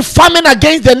raise the famine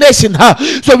against the nation.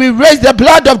 So we raise the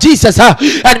blood of Jesus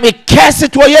and we curse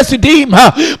it yesterday.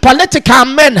 Political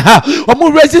men, we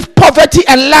raise poverty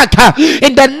and lack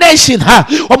in the nation.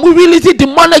 When we release the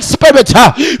demonic spirit,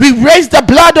 we raise the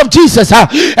blood of Jesus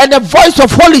and the voice of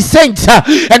holy saints,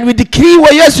 and we decree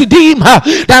yesterday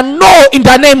that no, in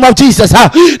the name of Jesus,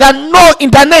 that no,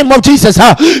 in the name of Jesus,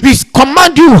 we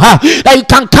command you that you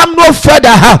can come no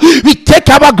further. We take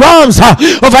our grounds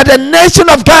over the nation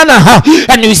of Ghana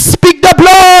and we speak the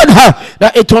blood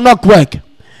that it will not work.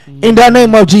 In the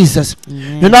name of Jesus.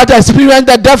 You not experience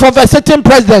the death of a certain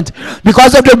president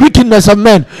because of the wickedness of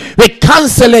men. We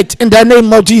cancel it in the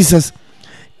name of Jesus.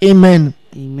 Amen.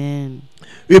 Amen.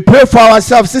 We pray for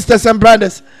ourselves, sisters and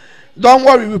brothers. Don't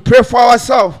worry, we pray for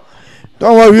ourselves.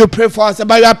 Don't worry, we pray for ourselves.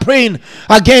 But we are praying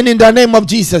again in the name of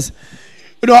Jesus.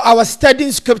 You know, I was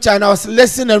studying scripture and I was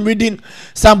listening and reading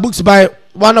some books by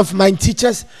one of my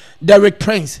teachers, Derek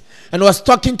Prince, and was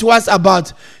talking to us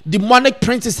about demonic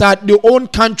princes at their own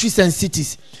countries and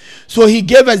cities. So he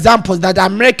gave examples that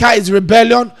America is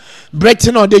rebellion,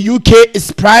 Britain or the UK is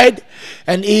pride,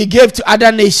 and he gave to other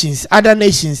nations.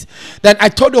 Then I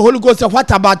told the Holy Ghost,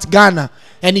 what about Ghana?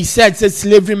 And he said, it's a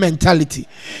slavery mentality.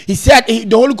 He said, the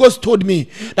Holy Ghost told me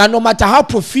that no matter how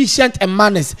proficient a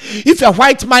man is, if a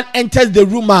white man enters the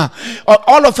room,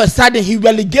 all of a sudden he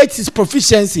relegates his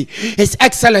proficiency, his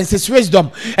excellence, his wisdom,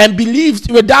 and believes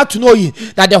without knowing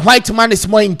that the white man is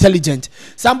more intelligent.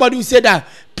 Somebody will say that,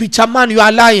 preacher man, you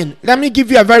are lying. Let me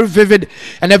give you a very vivid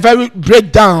and a very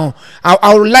breakdown.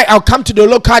 I'll come to the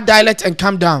local dialect and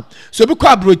come down. So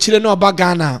because I know about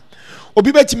Ghana,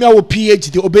 obi betimi awo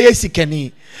PhD obeye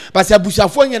sikani but say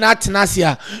busafo nyina atenase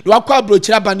a do akwa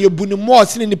brochira ba na ebu ni mo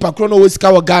sine nipa kro no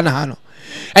wosika wo Ghana ha no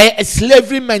a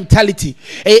slavery mentality,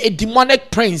 a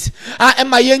demonic prince.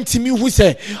 Am I ntimi hu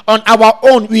say on our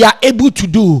own we are able to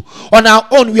do, on our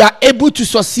own we are able to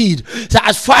succeed. So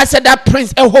as far as that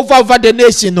prince hover over the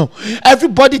nation, no,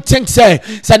 everybody thinks say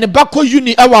ne bako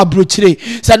uni e wa brochire,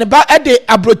 say ne ba e de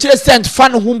abrochire sent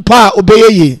fan humpa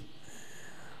obeye.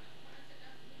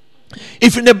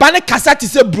 If in the banner cassette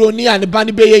is a brony and the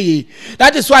banny bay,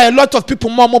 that is why a lot of people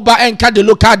more mobile and the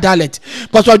local dialect.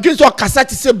 But what you saw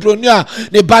cassette is a brony,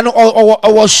 the banner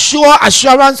or sure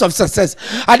assurance of success.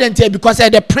 I didn't tell because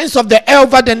the prince of the air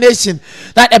over the nation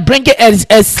that bring it as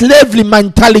a slavery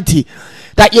mentality.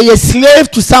 That you're a slave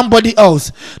to somebody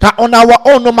else. That on our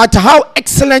own, no matter how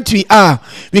excellent we are,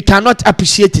 we cannot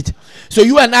appreciate it. So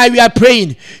you and I, we are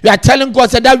praying. We are telling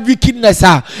God that wickedness,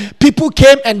 people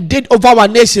came and did over our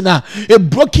nation. It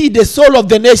broke the soul of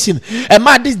the nation. And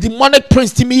man, this demonic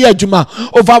prince Juma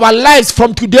over our lives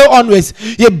from today onwards.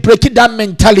 You break it that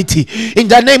mentality. In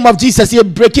the name of Jesus, you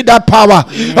break it that power.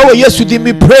 Oh yes, we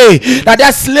pray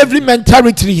that slavery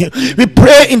mentality. We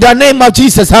pray in the name of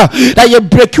Jesus that you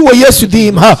break you. Yes,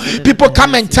 people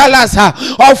come and tell us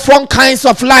all different kinds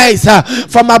of lies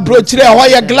from abroad today.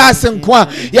 Oil glass and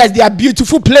yes, there are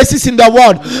beautiful places in the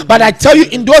world, but I tell you,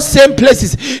 in those same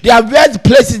places, there are weird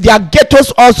places, there are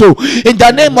ghettos also. In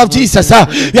the name of Jesus,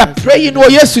 we are praying, oh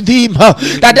yes, to him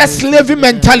that slavery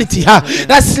mentality,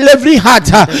 that slavery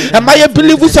heart, and my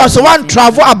believers also want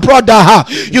travel abroad.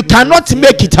 You cannot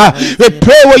make it. We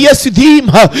pray, oh yes, to him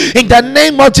in the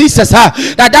name of Jesus,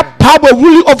 that power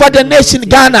ruling over the nation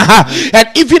Ghana and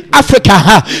even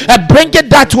Africa, bring it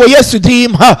that way, yes, to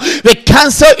him. We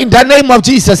cancel in the name of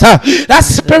Jesus that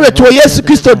spirit, oh yes,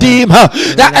 Christ,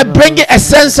 that bring a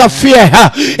sense of fear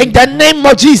in the name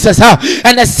of Jesus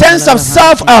and a sense of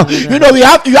self. You know, you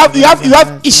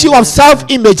have issue of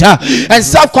self-image and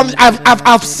self.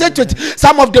 I've said with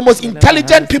some of the most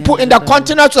intelligent people in the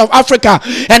continent of Africa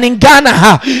and in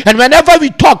Ghana, and whenever we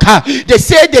talk, they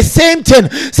say the same thing.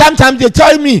 Sometimes they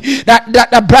tell me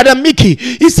that brother Mickey,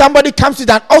 if somebody comes with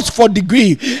an Oxford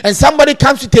degree and somebody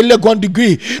comes with a Legon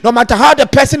degree, no matter how the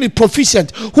person is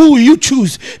proficient, who will you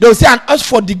choose? They will say an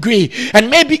Oxford degree, and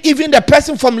maybe even the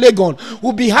person from Legon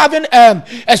will be having an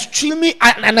extreme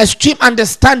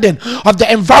understanding of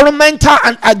the environmental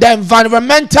and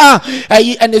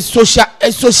and the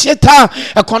societal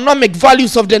economic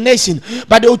values of the nation,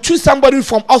 but they will choose somebody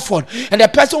from Oxford, and the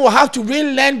person will have to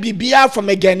really learn BBR from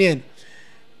a Ghanaian.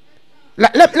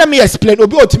 Let me explain.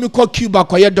 Obi otimi call Cuba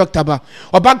call doctor ba.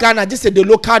 Oba Ghana just say the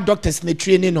local doctors in the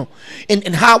training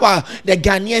in how the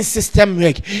Ghanaian system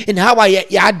work, in how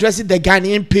you address the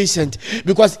Ghanaian patient,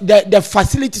 because the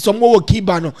facilities of more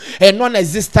Cuba are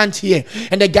non-existent here,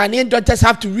 and the Ghanaian doctors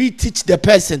have to reteach the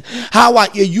person how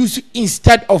you use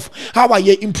instead of how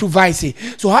you improvising.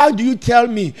 So how do you tell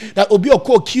me that Obi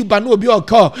call Cuba no Obi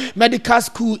call medical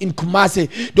school in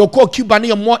Kumasi, they'll call Cuba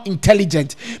no more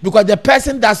intelligent, because the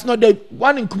person that's not the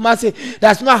one in Kumasi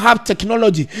does not have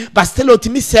technology, but still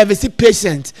ultimately service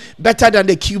patient better than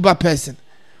the Cuba person.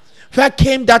 Where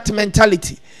came that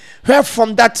mentality? Where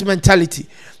from that mentality?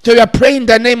 So we are praying in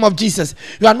the name of Jesus.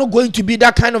 You are not going to be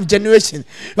that kind of generation.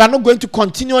 You are not going to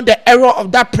continue on the error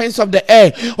of that prince of the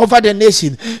air over the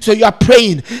nation. So you are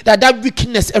praying that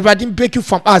wickedness didn't break you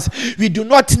from us. We do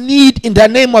not need, in the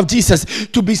name of Jesus,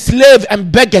 to be slaves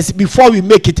and beggars before we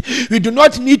make it. We do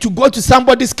not need to go to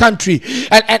somebody's country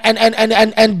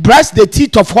and brush the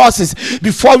teeth of horses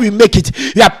before we make it.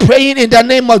 We are praying in the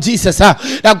name of Jesus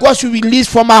that God should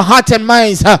release from our heart and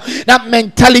minds that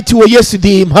mentality we used to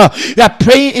him. We are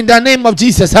praying in the name of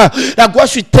Jesus that God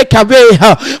should take away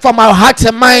from our hearts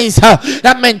and minds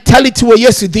that mentality we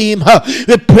used to him.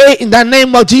 We pray in the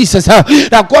name of Jesus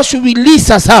that God should release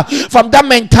us from that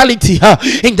mentality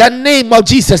in the name of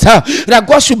Jesus, that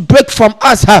God should break from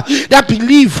us that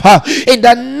belief in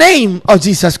the name of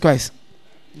Jesus Christ.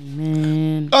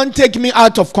 Amen. Don't take me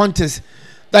out of context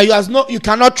that you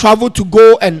cannot travel to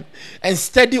go and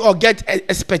study or get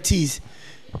expertise.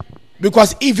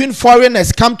 Because even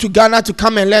foreigners come to Ghana to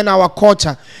come and learn our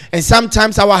culture and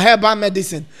sometimes our herbal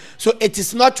medicine. So it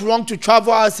is not wrong to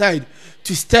travel outside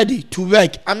to study, to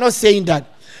work. I'm not saying that.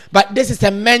 But this is a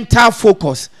mental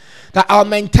focus. That our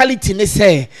mentality,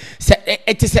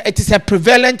 it is a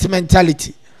prevalent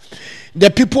mentality.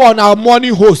 The people on our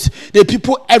morning host, the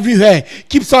people everywhere,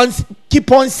 keep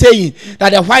on saying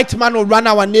that the white man will run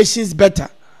our nations better.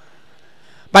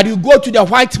 But you go to the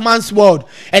white man's world,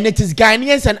 and it is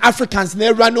Ghanaians and Africans,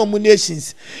 they run our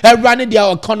nations, they run their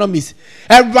economies,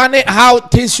 they run how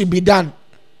things should be done.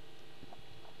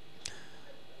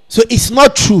 So it's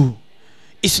not true.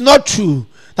 It's not true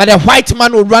that a white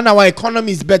man will run our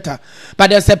economies better. But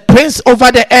there's a prince over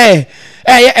the air,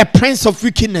 a prince of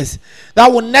wickedness,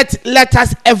 that will not let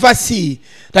us ever see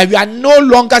that we are no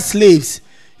longer slaves.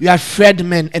 We are freed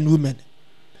men and women.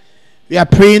 We are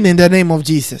praying in the name of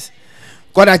Jesus.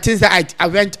 God, I think that I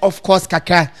went off course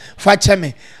kakra for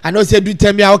me. I know say do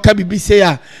tell me how can be say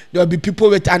there will be people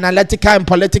with analytical and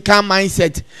political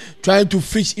mindset trying to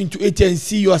fish into it and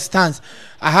see your stance.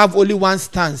 I have only one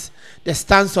stance, the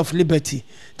stance of liberty,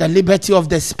 the liberty of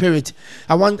the spirit.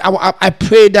 I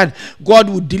pray that God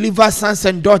will deliver sons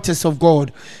and daughters of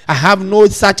God. I have no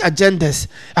such agendas.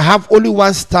 I have only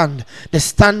one stand, the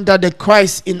stand that the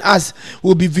Christ in us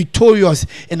will be victorious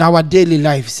in our daily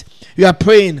lives. We are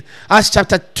praying. Acts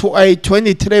chapter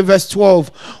 23 verse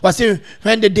 12. Was saying,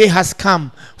 when the day has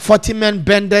come, 40 men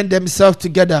bended themselves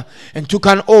together and took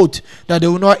an oath that they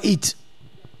will not eat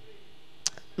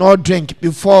nor drink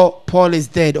before Paul is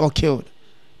dead or killed.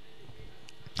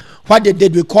 What they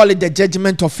did, we call it the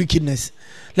judgment of wickedness.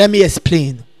 Let me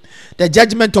explain. The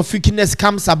judgment of wickedness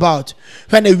comes about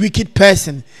when a wicked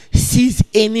person sees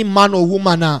any man or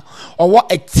woman or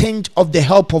what a tinge of the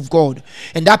help of God,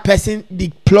 and that person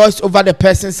deploys over the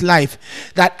person's life,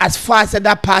 that as far as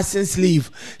that person's live,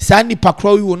 Sandy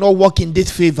Pakrowi will not walk in this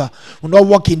favor, will not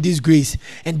walk in this grace,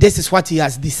 and this is what he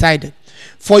has decided.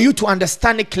 For you to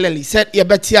understand it clearly, said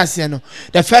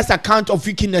the first account of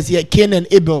wickedness here, Cain and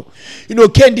Abel. You know,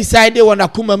 Cain decided when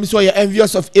Akuma so you're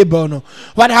envious of Abel. No,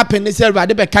 what happened? He said,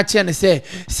 "Rather be catching and say,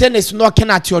 sin is knocking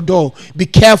at your door. Be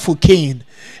careful, Cain."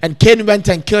 And Cain went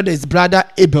and killed his brother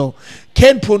Abel.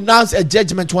 Cain pronounced a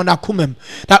judgment on Akumem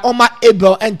that Oma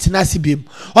Abel and Tenacibim,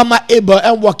 Oma Abel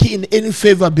and walking in any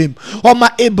favor beam,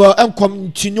 Oma Abel and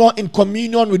continue in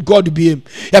communion with God beam.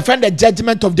 Your friend, the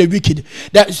judgment of the wicked.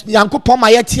 That Yanko Poma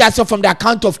Yetiaso from the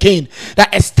account of Cain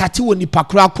that a statue when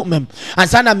Nipakra Kumem and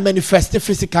Sana manifested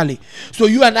physically. So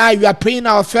you and I, we are praying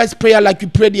our first prayer like we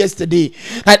prayed yesterday.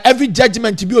 That every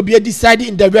judgment to be decided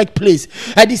in the right place.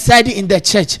 I decided in the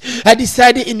church. I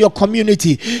decided in your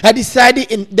community. I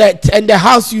decided in the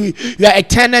house you are a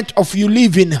tenant of, you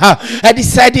live in. I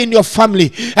decided in your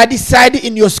family. I decided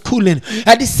in your schooling.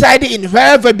 I decided in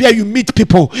wherever you meet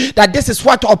people that this is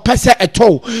what a person at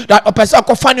all. That a person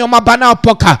can find your banana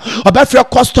poker or before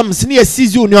customs near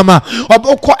season yama or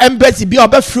boko embassy be or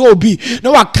before be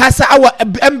no a casa our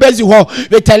embassy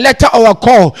with a letter or a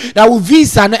call that will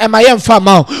visa and MIM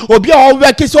farmer or be all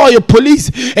working so your police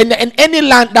in any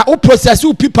land that will process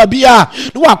you people be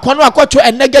no a to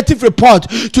a negative report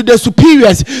to the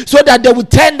superiors so that they will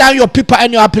turn down your paper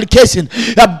and your application.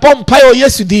 That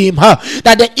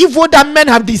the evil that men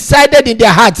have decided in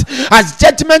their hearts as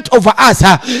judgment over us,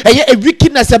 a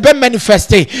wickedness have been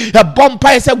manifested. The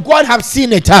bumpire said God have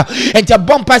seen it, and the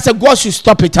bumpire said God should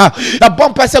stop it. The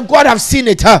bumpire said God have seen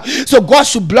it, so God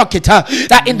should block it.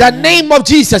 That in the name of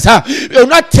Jesus, we will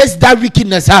not taste that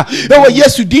wickedness.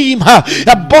 Yes, you deem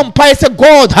the bumpire said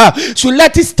God should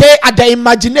let it stay at the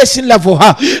imagination level.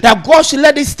 That God should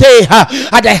let it stay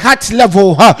at the heart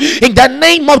level. In the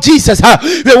name of Jesus,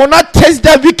 we will not taste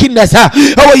that wickedness.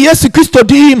 Oh yes, Christo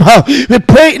deem. We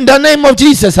pray in the name of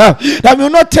Jesus that we will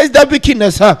not taste that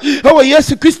wickedness. Oh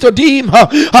yes, Christo deem.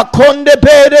 Akonde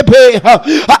berebe,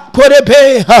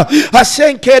 akorebe,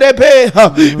 asenkerebe.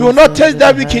 We will not taste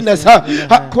that wickedness.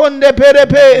 Akonde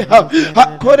berebe,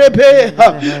 akorebe,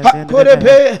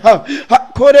 akorebe,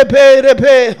 akorebe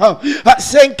rebe,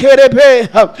 asenkerebe,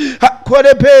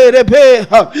 akorebe rebe,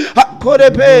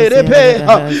 akorebe rebe,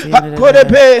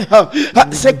 akorebe,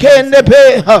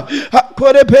 asekendebe,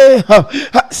 akorebe,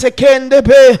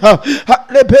 asekendebe,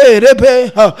 akorebe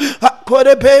rebe,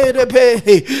 akorebe rebe,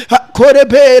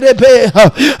 akorebe rebe,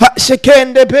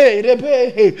 asekendebe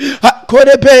rebe,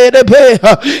 akorebe rebe.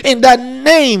 In the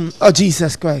name of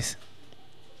Jesus Christ.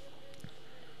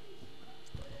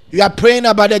 You are praying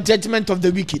about the judgment of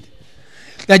the wicked.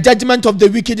 The judgment of the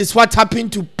wicked is what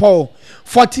happened to Paul.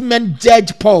 40 men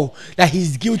judge Paul that he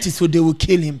is guilty, so they will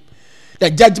kill him. The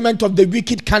judgment of the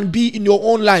wicked can be in your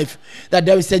own life. That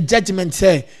there is a judgment,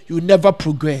 say, you will never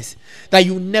progress. That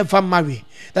you will never marry.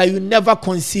 That you will never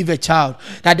conceive a child.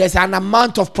 That there's an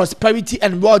amount of prosperity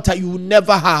and wealth that you will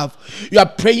never have. You are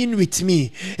praying with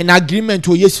me in agreement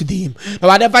with yesterday.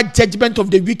 Whatever judgment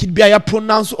of the wicked be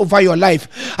pronounced over your life,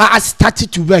 I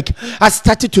started to work. I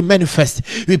started to manifest.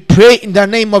 We pray in the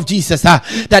name of Jesus that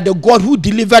the God who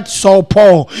delivered Saul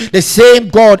Paul, the same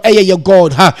God, your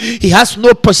God, he has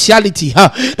no partiality.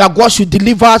 That God should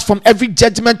deliver us from every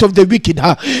judgment of the wicked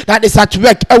that is at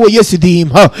work. Yesterday,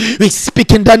 we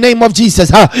speak in the name of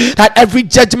Jesus. That every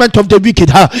judgment of the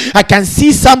wicked, I can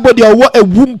see somebody or a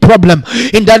womb problem.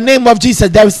 In the name of Jesus,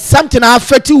 there is something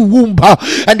affecting womb,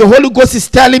 and the Holy Ghost is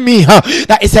telling me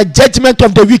that it's a judgment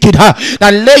of the wicked.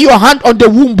 That lay your hand on the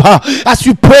womb as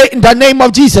we pray in the name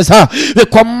of Jesus. We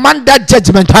command that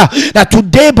judgment that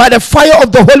today by the fire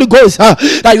of the Holy Ghost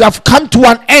that you have come to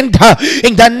an end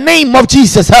in the name of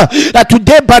Jesus. That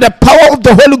today by the power of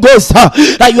the Holy Ghost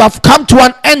that you have come to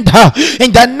an end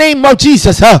in the name of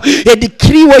Jesus. A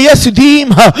decree where yes to deem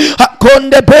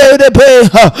konde berebe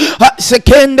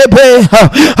sekende be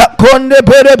konde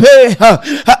berebe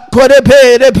konde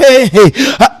berebe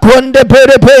konde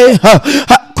berebe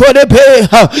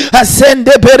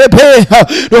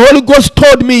The Holy Ghost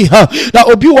told me that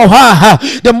Obi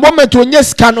the moment when you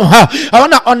scan I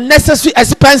want unnecessary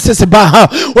expenses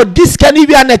about or this can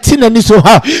even an etin and so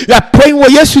you are praying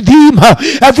with yes to him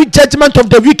every judgment of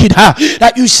the wicked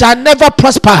that you shall never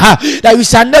prosper that you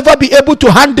shall never be able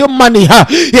to handle money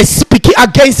is speaking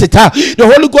against it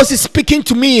the Holy Ghost is speaking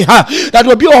to me that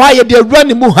will be the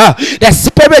running the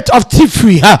spirit of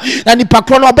thievery and in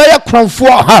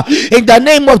the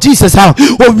name of Jesus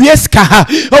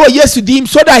yes to him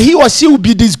so that he or she will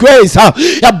be disgraced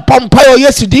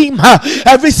yes to him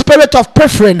every spirit of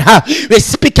preference we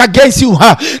speak against you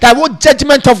that what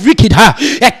judgment of wicked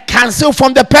cancel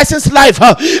from the person's life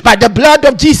by the blood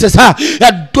of Jesus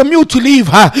to me to leave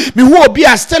me will be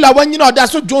a still when you know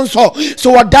that's what John saw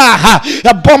so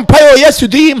yes to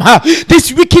him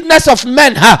this wickedness of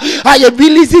men I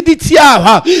release it here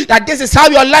that this is how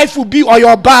your life will be or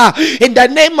your bar in the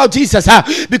name of Jesus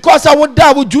because I would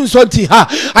die with June something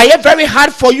I am very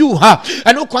hard for you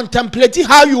and who contemplate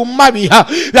how you marry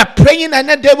we are praying and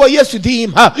then they were yes to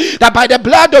him that by the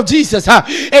blood of Jesus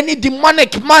any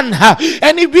demonic man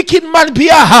any wicked man be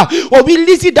or we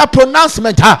release that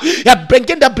pronouncement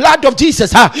bringing the blood of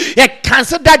Jesus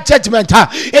cancel that judgment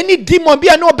any demon be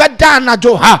no better than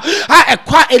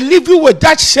I leave you with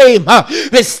that shame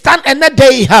we stand another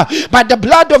day by the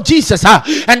blood of Jesus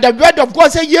and the word of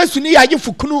God say yes to me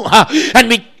and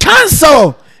we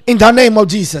cancel in the name of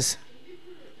Jesus.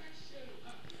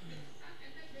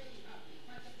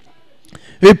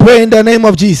 We pray in the name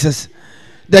of Jesus.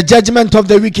 The judgment of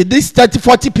the wicked. These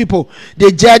 30-40 people,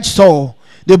 they judged Saul.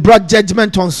 They brought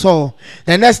judgment on Saul.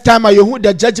 The next time I heard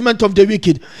the judgment of the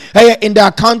wicked in the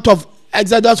account of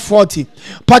Exodus 40,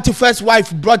 Potiphar's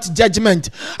wife brought judgment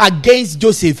against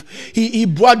Joseph. He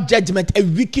brought judgment, a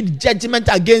wicked judgment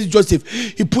against Joseph.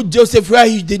 He put Joseph where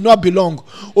he did not belong.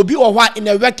 Obi or in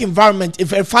a work environment,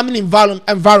 if a family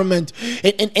environment,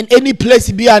 in any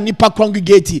place be a nipa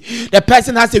congregate, the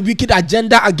person has a wicked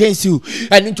agenda against you,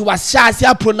 and into a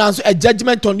shall pronounce a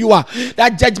judgment on you.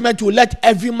 That judgment will let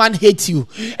every man hate you.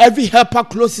 Every helper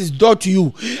close his door to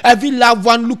you. Every loved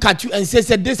one look at you and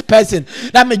say this person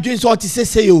that may doing so.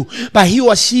 Say you, but he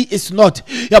or she is not.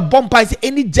 Your bumper is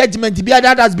any judgment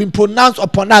that has been pronounced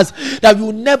upon us that we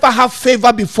will never have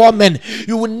favor before men.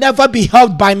 You will never be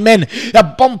held by men. Your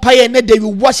bumper and they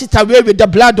will wash it away with the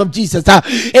blood of Jesus.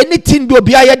 Anything will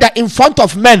be that in front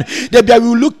of men, they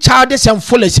will look childish and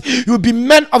foolish. You will be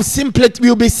men of simpleton. You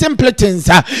will be simpletons.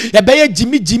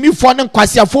 Jimmy for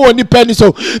any penny.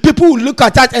 So people will look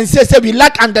at that and say we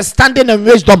lack understanding and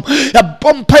wisdom. Your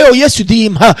bumper yes to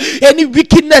him. Any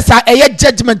wickedness a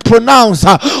judgment pronounced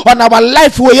on our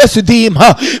life we yes to him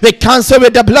we cancel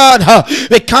with the blood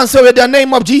we cancel with the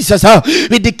name of Jesus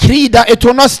we decree that it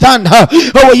will not stand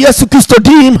oh yes Christ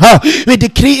him we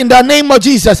decree in the name of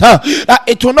Jesus that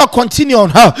it will not continue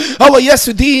on oh yes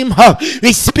to him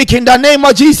we speak in the name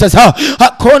of Jesus that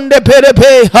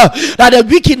the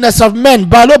wickedness of men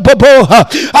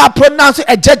I pronounce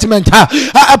a judgment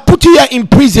I put you in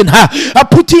prison I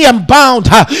put you in bound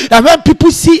that when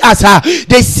people see us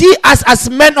they see us as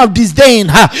men of disdain,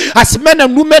 as men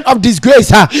and women of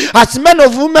disgrace, as men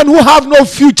of women who have no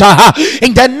future,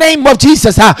 in the name of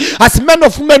Jesus, as men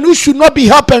of women who should not be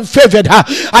helped and favored,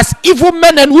 as evil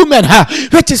men and women,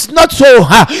 which is not so,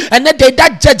 and then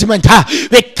that judgment,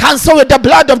 we cancel with the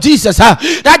blood of Jesus,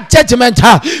 that judgment,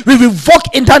 we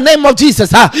revoke in the name of Jesus,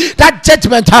 that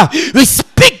judgment, we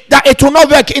speak that it will not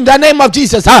work in the name of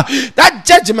Jesus, that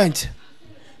judgment,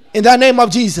 in the name of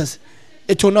Jesus,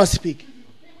 it will not speak.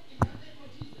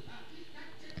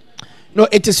 No,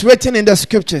 it is written in the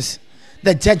scriptures,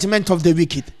 the judgment of the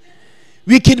wicked.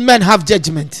 Wicked men have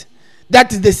judgment.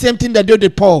 That is the same thing that they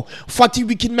did Paul. 40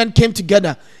 wicked men came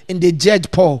together and they judged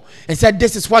Paul and said,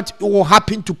 this is what will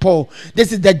happen to Paul.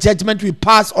 This is the judgment we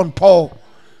pass on Paul.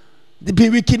 The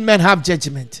wicked men have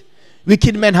judgment.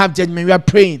 Wicked men have judgment. We are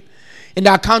praying. In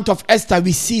the account of Esther,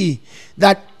 we see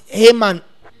that Haman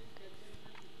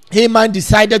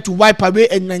decided to wipe away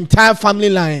an entire family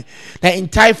line, the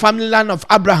entire family line of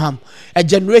Abraham, a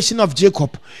generation of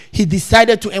Jacob. He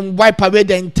decided to wipe away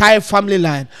the entire family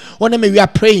line. We are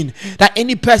praying that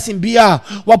any person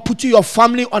will put your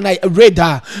family on a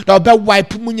radar that will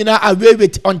wipe away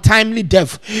with untimely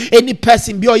death. Any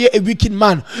person be a wicked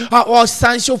man or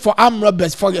essential for armed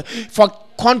robbers, for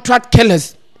contract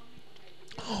killers,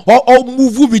 or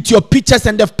move with your pictures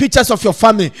and the pictures of your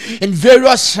family in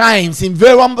various shrines, in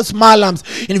various malams,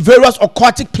 in various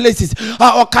occultic places.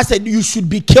 Or said you should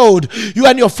be killed. You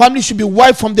and your family should be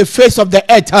wiped from the face of the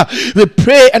earth. We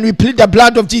pray and we plead the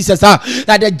blood of Jesus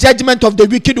that the judgment of the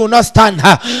wicked will not stand.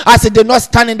 As it did not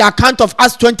stand in the account of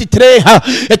Acts 23,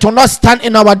 it will not stand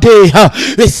in our day.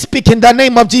 We speak in the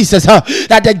name of Jesus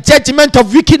that the judgment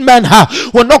of wicked men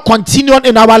will not continue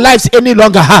in our lives any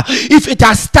longer. If it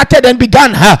has started and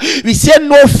begun, we say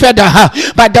no further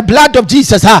by the blood of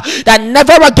Jesus that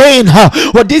never again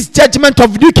will this judgment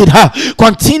of wicked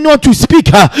continue to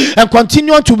speak and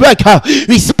continue to work.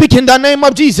 We speak in the name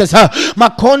of Jesus.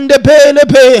 Makonde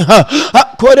belebe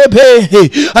akorebe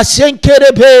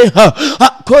asenkerebe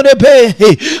akorebe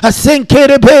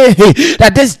asenkerebe,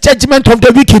 that this judgment of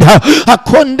the wicked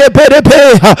akonde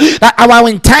belebe, that our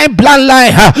entire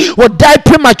bloodline will die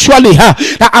prematurely,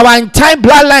 that our entire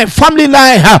bloodline, family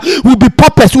line will be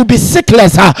pauperous, will be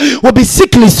sickless, will be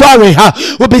sickly,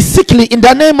 will be sickly in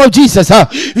the name of Jesus.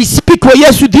 We speak for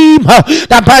Yesudim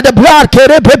that by the blood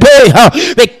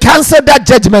we cancel that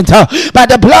judgment by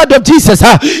the blood of Jesus.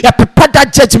 Prepare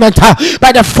that judgment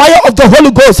by the fire of the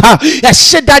Holy Ghost.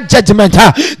 Shed that judgment.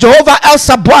 Jehovah El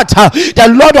Sabbath, the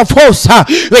Lord of hosts,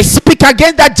 we speak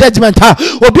against that judgment.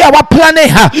 Will be our planning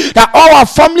that all our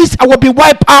families will be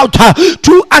wiped out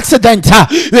through accident.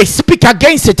 We speak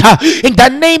against it in the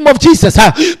name of Jesus.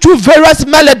 Through various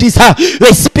melodies,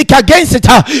 we speak against it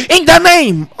in the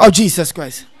name of Jesus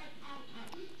Christ.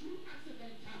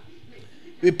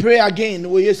 We pray again,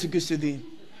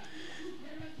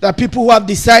 that people who have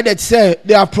decided, say,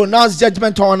 they have pronounced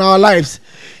judgment on our lives,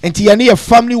 and a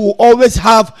family will always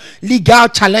have legal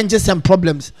challenges and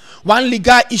problems. One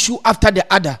legal issue after the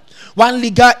other. One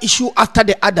legal issue after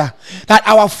the other. That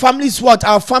our family's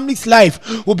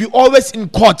life will be always in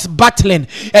courts, battling,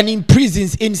 and in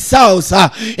prisons, in cells,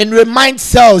 in remand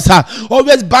cells,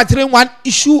 always battling one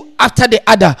issue after the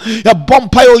other.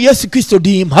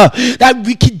 That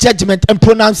wicked judgment and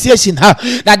pronunciation,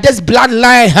 that this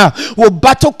bloodline will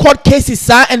battle court cases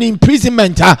and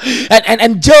imprisonment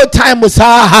and jail time,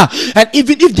 and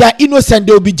even if they are innocent,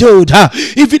 they will be jailed.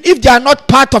 Even if they are not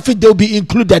part of it, they will be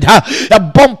included.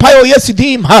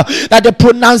 That the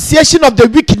pronunciation of the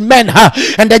wicked men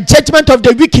and the judgment of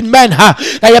the wicked men,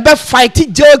 that you better fight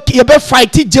it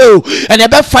jail, and you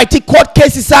better fight it court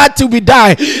cases till we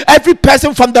die. Every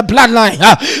person from the bloodline,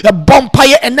 the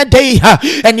bonfire and the day,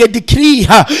 and you decree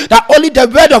that only the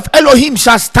word of Elohim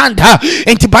shall stand.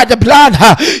 And by the blood,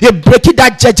 you break it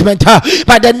that judgment.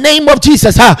 By the name of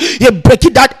Jesus, you break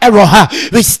it that error.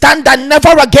 We stand that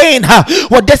never again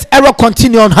will this error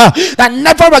continue on. That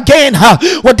never again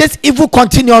will this evil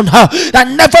continue on. That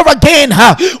never again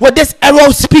will this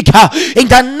error speak. In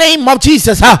the name of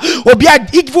Jesus, will be an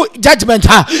evil judgment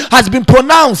has been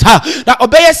pronounced. That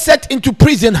Obey set into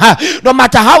prison. No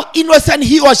matter how innocent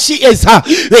he or she is,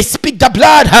 we speak the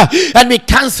blood and we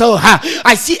cancel.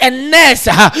 I see a nurse.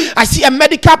 I see a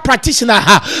medical practitioner.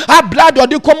 Blood or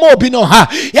the comobino.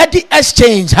 Yet the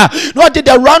exchange. Not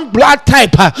the wrong blood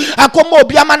type. A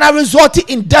comobiamana resulting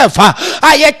in death.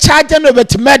 I charge them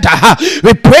with murder.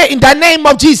 We pray in the name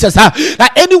of Jesus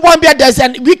that anyone where there's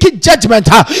a wicked judgment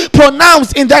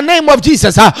pronounced in the name of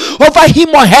Jesus over him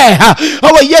or her,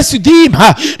 over Yesudim,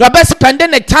 Rabbi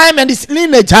spending the time and his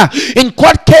lineage in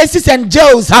court cases and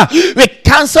jails, we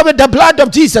cancel with the blood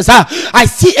of Jesus. I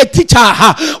see a teacher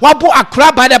Wabu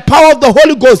Akra by the power of the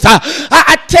Holy Ghost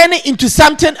turning into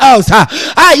something else.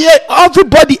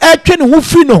 Everybody who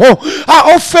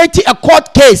face a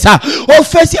court case, or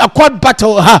face a court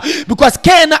battle, because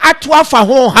Ken Atwa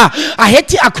Faho, I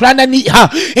hate Akranani.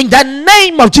 In the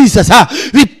name of Jesus,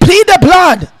 we plead the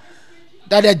blood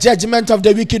that the judgment of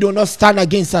the wicked will not stand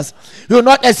against us. We will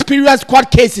not experience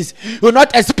court cases. We will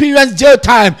not experience jail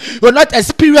time. We will not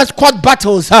experience court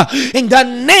battles. In the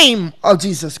name of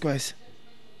Jesus Christ.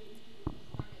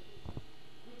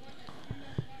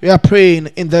 We are praying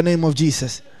in the name of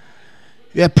Jesus.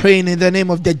 We are praying in the name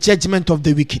of the judgment of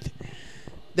the wicked.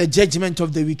 The judgment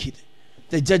of the wicked.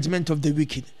 The judgment of the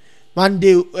wicked. One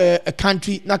day, a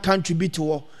country, not country be to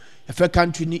war. A fair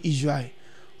country in Israel.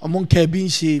 Among being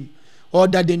shame. Or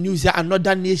that the news that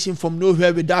another nation from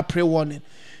nowhere without pre-warning.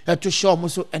 To show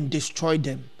also and destroy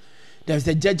them. There's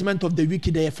the judgment of the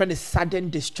wicked. Their friend is sudden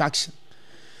destruction.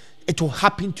 It will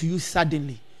happen to you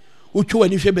suddenly.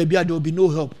 When you say baby, there will be no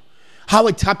help. How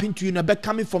it happened to you, now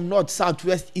coming from north, south,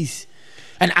 west, east.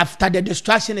 And after the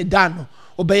destruction is done,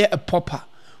 obey a pauper,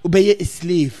 obey a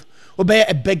slave, obey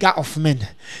a beggar of men.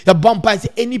 The bumper is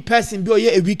any person be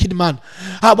a wicked man.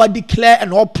 How about declare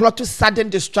and all plot to sudden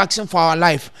destruction for our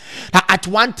life. At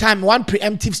one time, one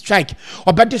preemptive strike,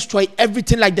 or better destroy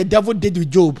everything like the devil did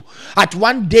with Job. At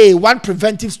one day, one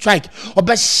preventive strike, or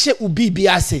better shit will be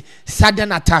biase,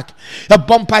 sudden attack. The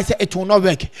bumper is it will not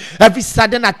work. Every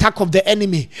sudden attack of the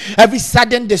enemy, every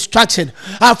sudden destruction,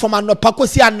 from an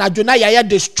opacosi and Najuna Yaya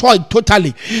destroyed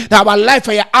totally. Now our life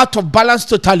are out of balance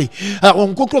totally.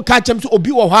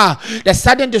 The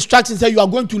sudden destruction say you are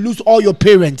going to lose all your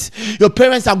parents. Your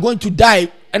parents are going to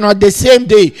die. And on the same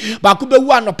day,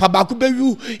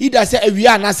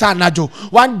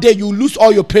 one day you lose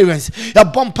all your parents.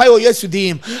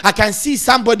 I can see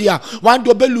somebody one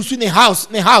day losing a house,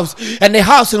 and the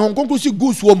house and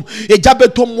goose womb.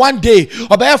 One day,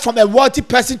 or from a wealthy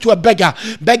person to a beggar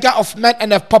of men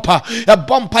and a pauper. A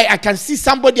bumpy, I can see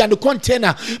somebody and the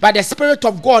container by the Spirit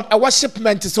of God, a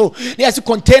worshipment. So there's a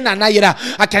container.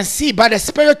 I can see by the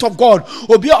Spirit of God,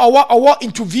 or be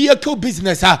into vehicle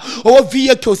business, or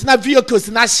vehicles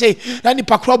na she na ni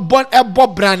pakro bon ebo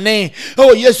brane.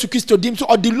 Oh Yesu Christo dim so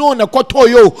odilon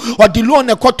ekotoyo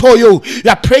we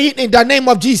are praying in the name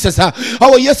of Jesus.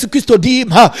 Oh Yesu Christo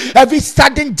dim every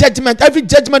sudden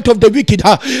judgment of the wicked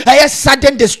a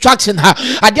sudden destruction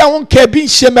adia won ke bi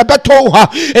nhye mebeto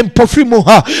empofimu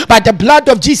by the blood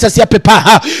of Jesus ya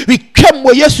pepa we came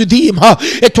with Yesu dim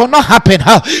it will not happen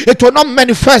it will not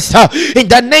manifest in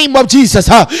the name of Jesus.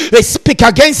 We speak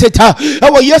against it.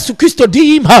 Oh Yesu Christo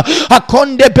dim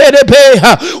akonde berebe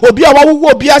obi awu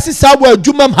obi asisa wa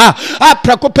adwumam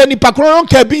aprakopani pakron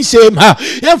ka bi nsem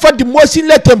yemfa demotion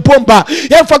letter pomba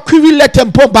yemfa query letter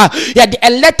pomba ya the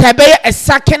letter be a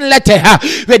second letter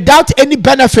without any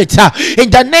benefit in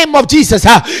the name of Jesus.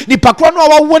 Ni pakron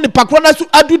wa ni pakron so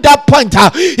adu that point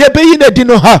ye be yin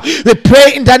adino we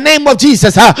pray in the name of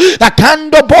Jesus that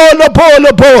kando bolo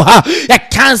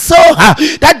cancel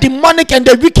that demonic and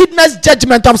the wickedness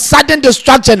judgment of sudden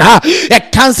destruction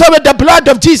cancel with the blood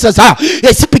of Jesus.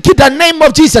 Speak in the name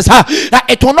of Jesus that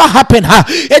it will not happen.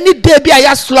 Any day be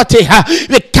I slaughter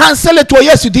we cancel it to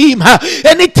yes dim.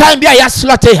 Anytime be I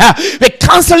slaughter we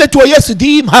cancel it to yes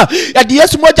dim. That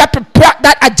yes moja prepare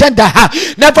that agenda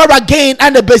never again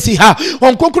and the basi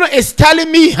on Kokoro is telling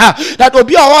me that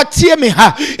obi o tie me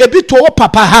e bi to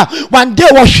papa one day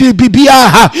what should be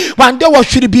one day what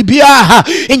should be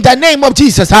in the name of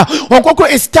Jesus. On Kokoro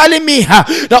is telling me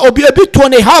that obi a bit to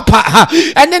ne help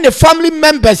and then the family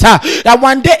members that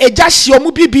one day a just your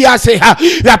mubi say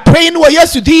we are praying with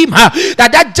yes to him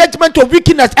that judgment of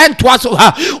wickedness end to us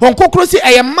on Kokoro say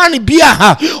a man be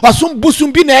or some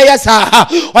busum be yes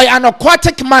or an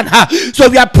aquatic man so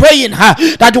we are praying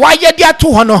that why you there to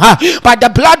honor by the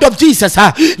blood of Jesus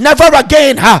never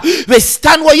again we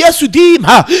stand with yes to him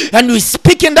and we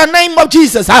speak in the name of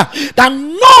Jesus that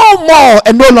no more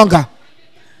and no longer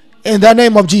in the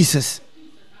name of Jesus.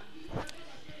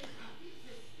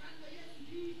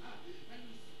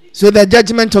 So the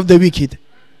judgment of the wicked.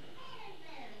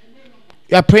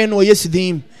 You are praying oh yes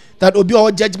that will be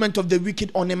all judgment of the wicked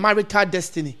on a marital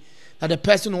destiny. That the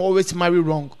person will always marry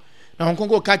wrong. Now I'm going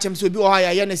to catch him so be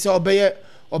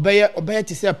obey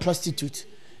to say a prostitute,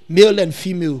 male and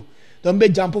female. Don't be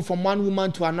jumping from one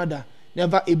woman to another,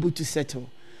 never able to settle.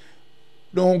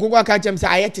 Don't go catch him say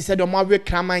I had to say the marry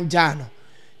craman jano.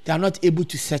 They are not able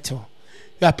to settle.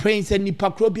 You are praying say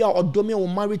nipakrobia or domi or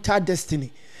marital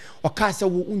destiny. Or cast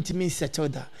will ultimately settle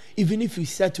that. Even if you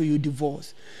settle, you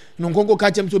divorce. And Uncle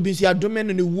catch him to be your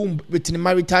domain in the womb with the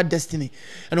marital destiny.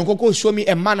 And Uncle show me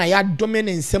a man I had domain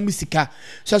in Semusika.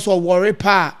 Just for worry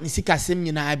pa, Nisika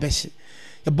Semina Ibeshi.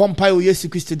 The bomb pie will yes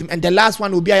to them. And the last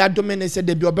one will be I had domain and said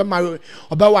they be about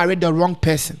worry the wrong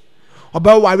person.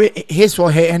 About worry his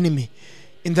or her enemy.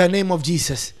 In the name of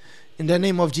Jesus. In the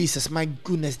name of Jesus. My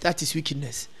goodness, that is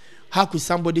wickedness. How could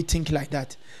somebody think like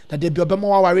that? That they be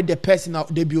more worried the person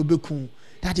out they be obekun.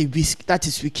 That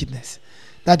is wickedness.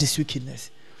 That is wickedness.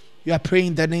 You are praying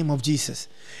in the name of Jesus.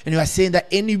 And you are saying that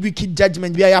any wicked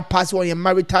judgment be a pass on your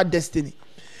marital destiny.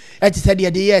 It said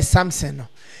the year Samson.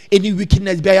 Any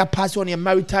wickedness be a pass on your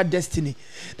marital destiny.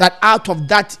 That out of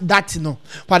that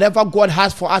whatever God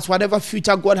has for us, whatever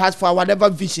future God has for us, whatever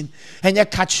vision, and you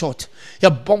cut short.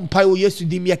 Your bumpy will used to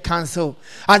dim your cancel.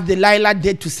 As Delilah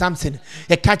did to Samson.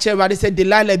 A catcher rather said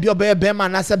Delilah be obey bem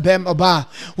and as a bem oba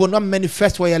will not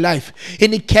manifest for your life.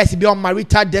 Any case be on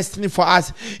marital destiny for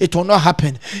us, it will not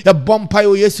happen. Your bumpy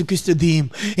will used to kiss to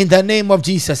dim in the name of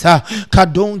Jesus.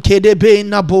 Kadon kedebe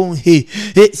na bon he.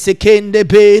 It's sekende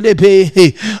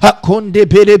be akonde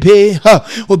be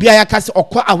obi ayaka se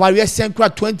okwa aware senkra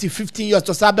 20-15 years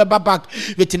to sabe back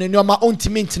within no ma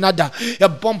ontiment nada ya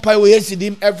bompa we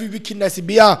yesudim every wickedness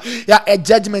be ya a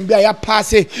judgment be ya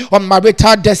pass on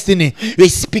marital destiny. We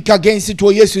speak against it to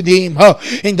yesudim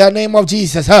in the name of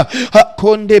Jesus.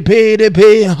 Konde be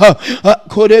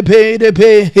kode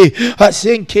be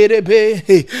senkere be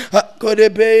kode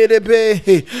be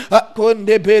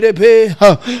konde be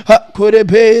kode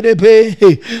be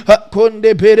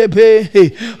konde be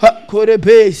kode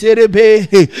be serebe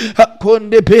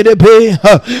konde be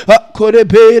kode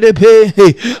be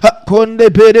konde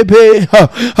be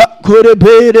kode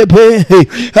be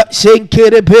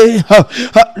senkere be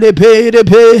le be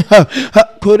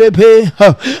kode be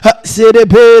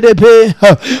serebe le be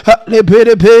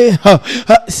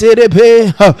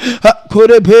serebe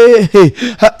kode be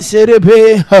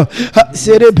serebe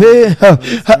serebe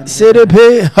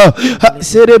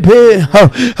serebe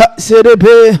serebe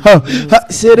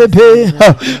serebe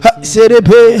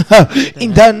serebe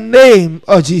in the name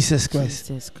of Jesus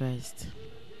Christ.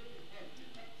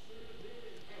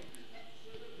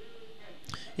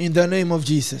 In the name of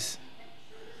Jesus.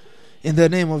 In the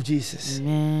name of Jesus.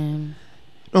 Amen.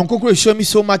 Unkoko show me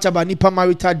so much about nipa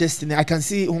marital destiny. I can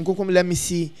see Unkoko let me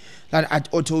see that at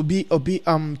obi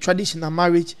traditional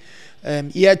marriage.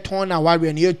 Year turn a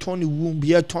warrior, year turn the womb,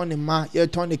 year turn the ma, year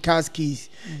turn the car's keys,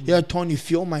 year turn the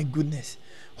fear. Oh my goodness.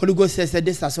 Holy Ghost says that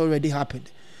this has already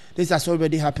happened. This has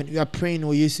already happened. We are praying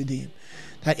yesterday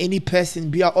that any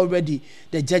person be already,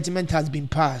 the judgment has been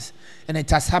passed and it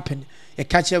has happened. A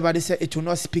catch everybody said it will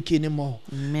not speak anymore.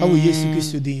 How will you speak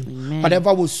to them?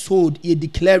 Whatever was sold, you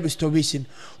declare restoration.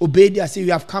 Obey the say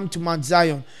you have come to Mount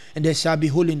Zion and there shall be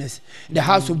holiness. The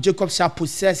house of Jacob shall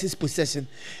possess his possession,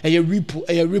 a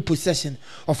repossession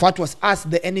of what was us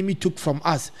the enemy took from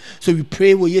us. So we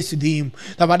pray with yesterday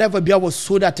that whatever beer was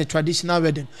sold at a traditional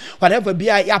wedding, whatever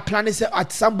beer you are planning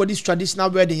at somebody's traditional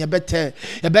wedding, you better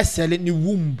sell it in the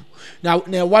womb. Now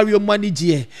warrior money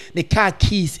the car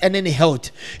keys and any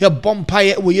health your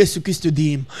bumpire will Jesus Christ to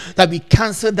them that we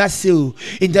cancel that sale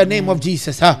in the name of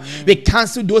Jesus. We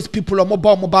cancel those people on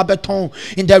mobile beton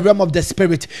in the realm of the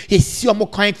spirit. He see more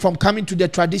from coming to the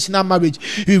traditional marriage.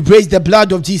 We raise the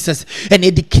blood of Jesus and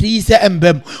it decrease the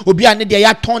emblem. Obi ane they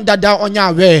ya turn that down on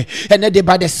your way and then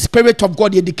by the spirit of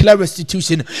God you declare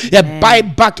restitution. You buy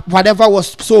back whatever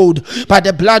was sold by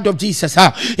the blood of Jesus.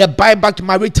 You buy back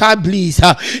marital bliss.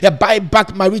 You buy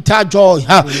back marital joy.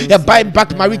 You buy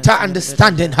back marital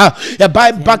understanding. You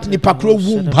buy back nipakro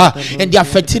womb and their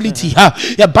fertility.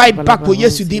 You buy back for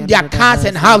yes within their cars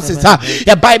and houses.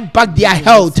 You buy back their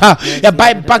health. You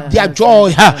buy back their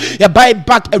joy. You buy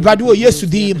back a radio yes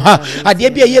within. And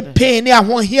there be a pain here.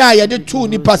 One here. You do two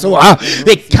nipas.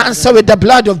 We cancel with the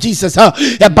blood of Jesus.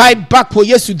 You buy back for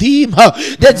yes within.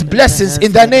 That's blessings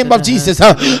in the name of Jesus.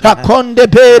 Konde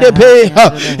be.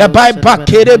 You buy back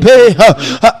be.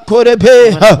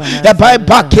 Korebe, ya buy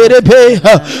back Kerebe,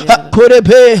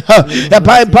 Korebe, ya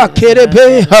buy back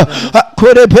Kerebe,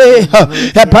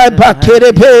 Korebe, ya buy back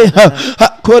Kerebe,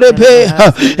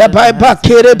 Korebe, ya buy back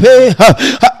Kerebe,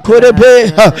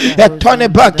 Korebe, ya turn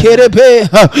it back Kerebe,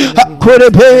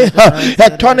 Korebe, ya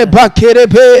turn it back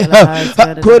Kerebe,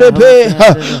 Korebe,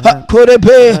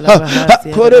 Korebe,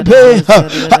 Korebe,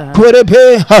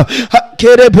 Korebe,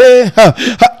 Kerebe,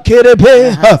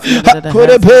 Kerebe,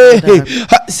 Korebe,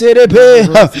 Serebe,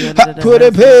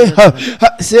 Korebe,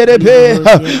 Serebe,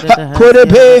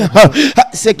 Korebe,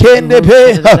 Sekendebe,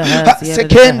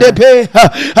 Sekendebe,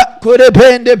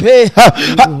 Korebendebe,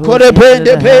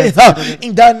 Korebendebe,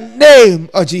 in the name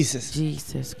of Jesus.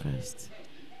 Jesus Christ.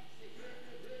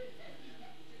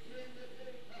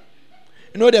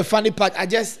 You know the funny part,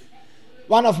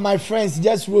 one of my friends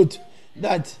just wrote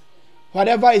that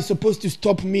whatever is supposed to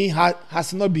stop me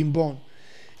has not been born.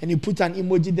 And you put an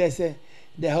emoji there, say,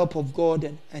 the help of God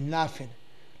and laughing.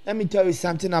 Let me tell you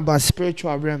something about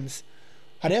spiritual realms.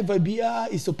 Whatever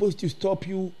is supposed to stop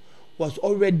you was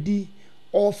already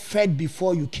all fed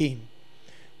before you came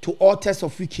to altars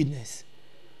of wickedness.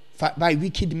 By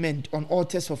wicked men on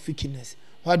altars of wickedness.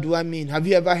 What do I mean? Have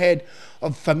you ever heard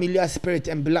of familiar spirit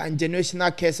and blood and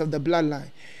generational curse of the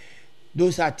bloodline?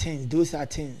 Those are things.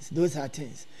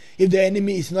 If the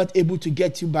enemy is not able to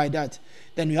get you by that,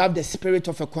 then you have the spirit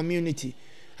of a community.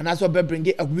 And that's what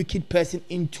bringing a wicked person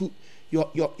into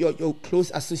your close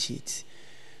associates.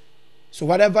 So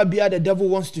whatever the devil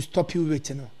wants to stop you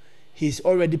with, he's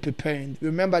already preparing.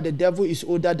 Remember, the devil is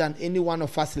older than any one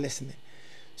of us listening.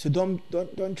 So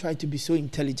don't try to be so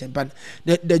intelligent. But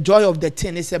the joy of the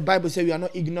thing is the Bible says we are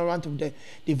not ignorant of the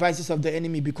devices of the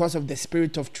enemy because of the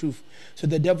spirit of truth. So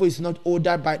the devil is not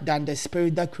older than the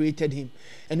spirit that created him.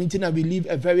 And until we live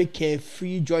a very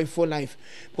carefree, joyful life,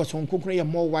 because we are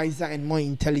more wiser and more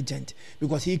intelligent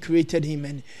because he created him,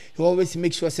 and he always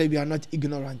makes sure that we are not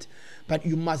ignorant. But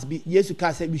you must be, Jesus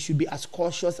Christ said we should be as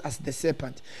cautious as the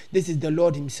serpent. This is the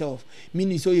Lord himself.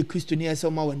 Meaning so you Christian here so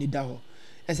when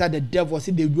and so the devil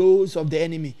see the roles of the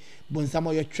enemy. But some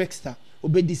of your trickster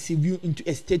obey deceive you into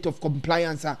a state of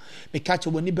compliance. They catch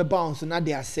you when you be bound. So now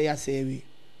they are say.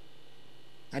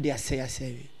 Now they are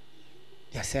say.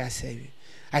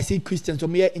 I see Christians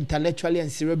who are intellectually and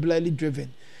cerebrally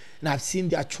driven, and I've seen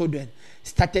their children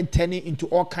started turning into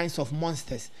all kinds of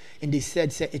monsters, and they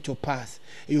said it will pass.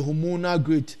 A hormonal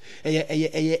growth,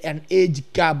 an age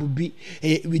gap will be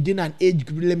within an age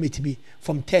limit be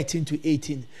from 13 to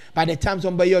 18. By the time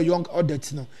somebody are young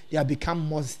adults now, they have become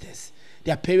monsters.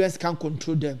 Their parents can't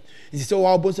control them. And they say,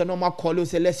 "Oh, both a normal call.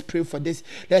 Say, let's pray for this.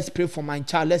 Let's pray for my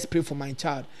child. Let's pray for my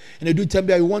child." And they do tell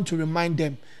me, I want to remind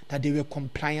them that they were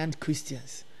compliant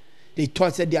Christians. They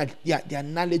thought that their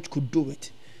knowledge could do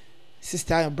it.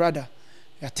 Sister and brother,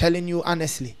 we are telling you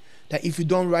honestly that if you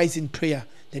don't rise in prayer,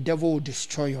 the devil will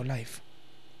destroy your life.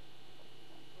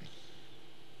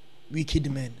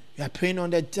 Wicked men. We are praying on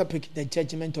the topic, the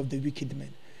judgment of the wicked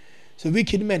men. So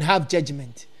wicked men have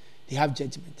judgment. They have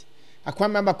judgment. I can't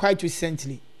remember quite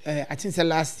recently. I think it's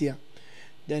last year.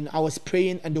 Then I was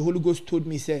praying and the Holy Ghost told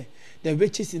me, say, the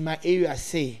riches in my area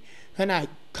say, when I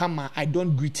come, I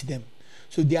don't greet them.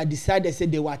 So they are decided, say,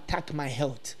 they will attack my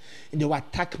health and they will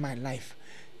attack my life.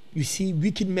 You see,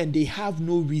 wicked men, they have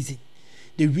no reason.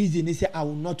 The reason is that I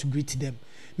will not greet them.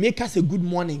 Make us a good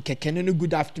morning, kekeno, no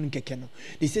good afternoon, kekeno.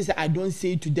 They say I don't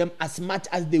say to them as much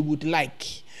as they would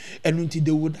like, and until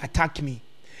they would attack me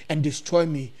and destroy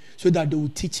me, so that they will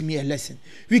teach me a lesson.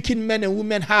 Wicked men and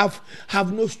women have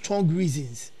no strong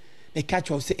reasons. They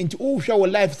catch us say, into our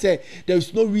life say there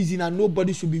is no reason and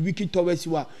nobody should be wicked towards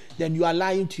you. Then you are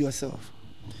lying to yourself.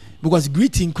 Because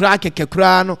greeting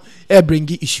no bring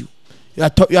issue. You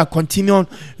are continuing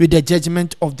with the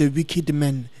judgment of the wicked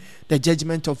men, the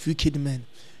judgment of wicked men.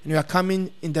 And you are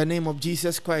coming in the name of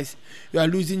Jesus Christ. You are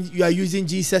using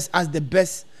Jesus as the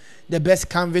best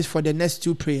canvas for the next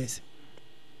two prayers.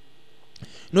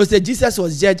 No, say Jesus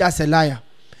was judged as a liar.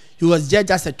 He was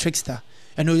judged as a trickster.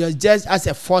 And he was judged as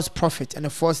a false prophet and a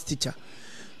false teacher.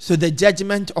 So the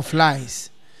judgment of lies.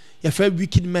 Your friend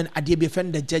wicked men are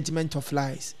the judgment of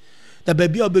lies. The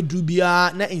baby obedru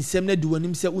bia na insem na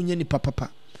duwanim se unye ni papa.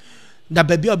 The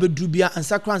baby obedru bia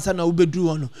ansa kransa na obedru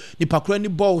ono. Ni pakura ni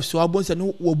ball so abonse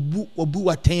no wobu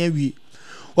waten awie.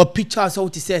 Or pictures how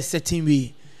to say a certain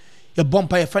way. Your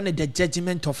bumper your friend the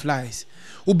judgment of lies.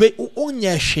 Ube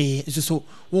onye hwe so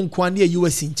wonkwa ne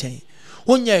US nchen.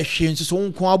 Onye hwe so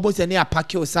wonkwa abonse ne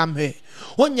apake o somewhere.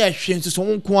 Onye hwe so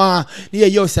wonkwa ne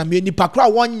ye osamie ni pakra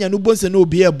wonya no bonse no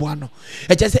obi eboa no.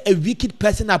 It just a wicked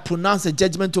person that pronounce a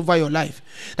judgment over your life.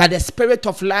 That the spirit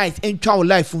of lies enter your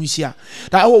life unshia.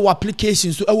 That our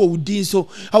applications so our within so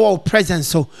our presence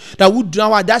so that would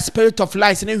drown that spirit of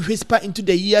lies and then whisper into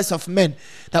the ears of men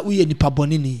that we ni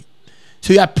pabonini.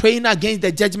 So you are praying against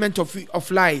the judgment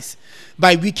of lies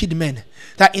by wicked men.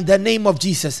 That in the name of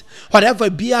Jesus, whatever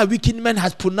be a wicked man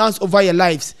has pronounced over your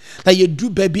lives, that you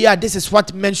do, baby, this is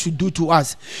what men should do to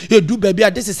us. You do, baby,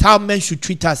 this is how men should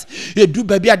treat us. You do,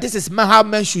 baby, this is how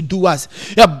men should do us.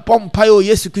 That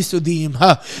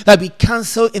we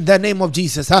cancel in the name of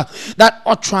Jesus. That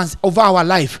utterance over our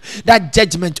life, that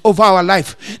judgment over our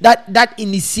life, that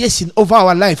initiation over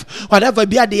our life, whatever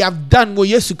be they have done with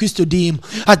Jesus Christ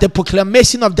at the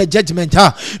proclamation of the judgment,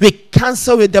 we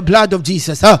cancel with the blood of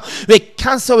Jesus. We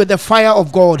cancel with the fire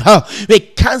of God. We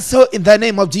cancel in the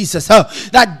name of Jesus.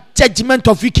 That judgment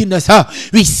of wickedness.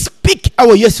 We speak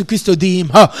our Jesus Christ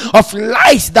of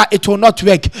lies that it will not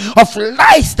work. Of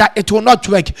lies that it will not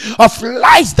work. Of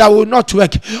lies that will not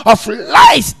work. Of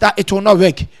lies that it will not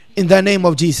work. In the name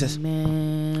of Jesus.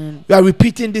 Amen. We are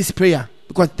repeating this prayer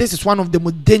because this is one of the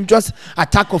most dangerous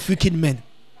attack of wicked men.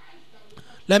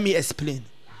 Let me explain.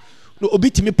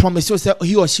 Obitimi promise you say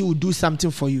he or she will do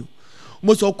something for you.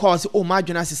 Most of course, my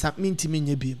goodness is something to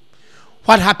me.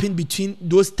 What happened between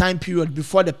those time periods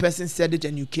before the person said it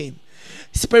and you came?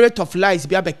 Spirit of lies,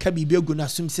 be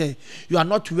say you are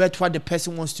not worth what the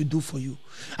person wants to do for you.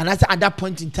 And at that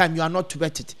point in time, you are not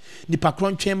worth it. And the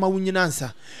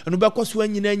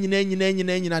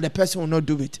person will not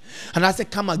do it. And I say,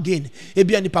 come again.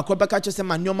 Because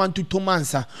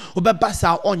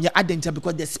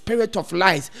the spirit of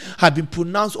lies have been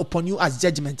pronounced upon you as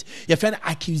judgment. You find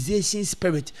accusation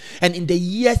spirit. And in the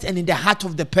ears and in the heart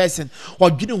of the person, or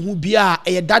who be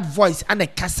that voice and a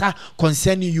casa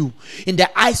concerning you. In the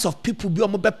eyes of people,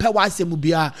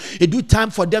 it do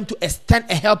time for them to extend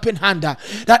a helping hand.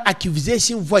 That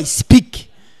accusation voice speak.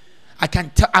 I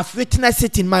can tell, I've witnessed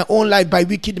it in my own life by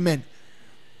wicked men.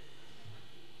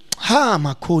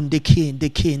 The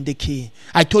key.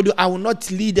 I told you I will not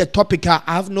lead a topic. I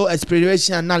have no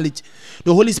experiential knowledge.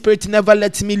 The Holy Spirit never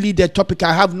lets me lead a topic.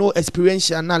 I have no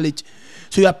experiential knowledge.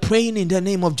 So you are praying in the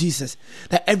name of Jesus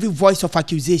that every voice of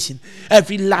accusation,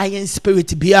 every lying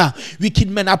spirit, wicked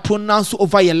men are pronounced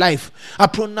over your life, are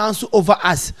pronounced over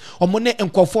us. Omone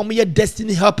and conform your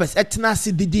destiny helpers, etna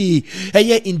CDD,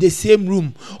 in the same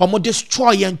room, or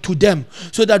destroy to them,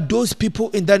 so that those people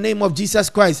in the name of Jesus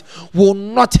Christ will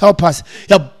not help us.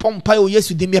 Ya bompa o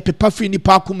Yesu di me pepa free ni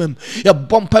pa kumem. Ya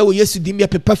bompa o Yesu di me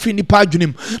pepa free ni pa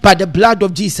junim. By the blood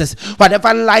of Jesus,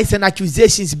 whatever lies and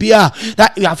accusations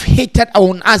that you have hated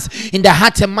on us in the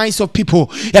hearts and minds of people,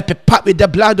 with the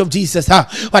blood of Jesus.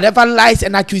 Whatever lies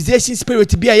and accusation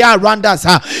spirit be around us,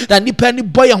 that ni penny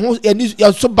boy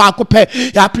your so back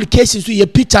your applications to your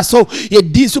picture, so your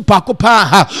deeds or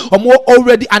more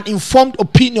already an informed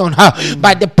opinion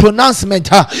by the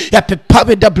pronouncement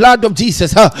with the blood of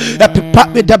Jesus.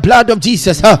 With the blood of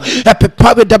Jesus.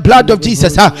 With the blood of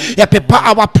Jesus.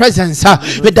 Our presence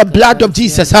with the blood of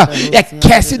Jesus.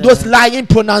 Curse those lying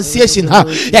pronunciation.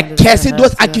 Curse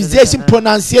those accusation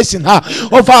pronunciation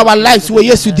over our lives. We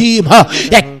used to deem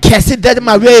curse them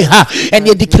away and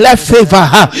you declare favor.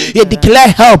 You declare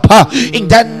help in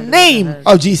the name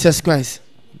of Jesus Christ.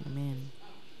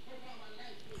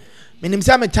 Amen.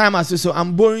 So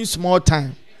I'm borrowing small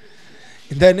time.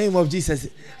 In the name of Jesus,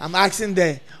 I'm asking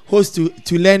the host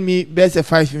to lend me best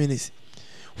 5 minutes.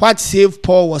 What saved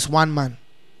Paul was one man,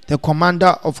 the commander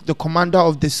of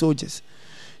the soldiers.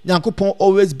 Nyankopon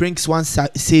always brings one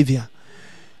savior.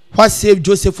 What saved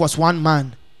Joseph was one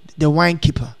man, the wine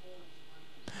keeper.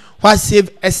 What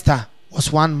saved Esther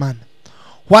was one man.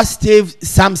 What saved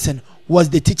Samson was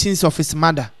the teachings of his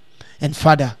mother and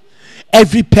father.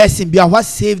 Every person, what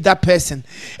saved that person,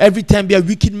 every time a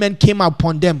wicked men came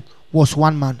upon them, was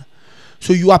one man.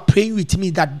 So you are praying with me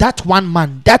that one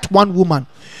man, that one woman,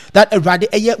 that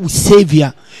a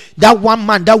savior, that one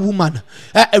man, that woman,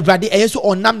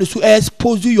 so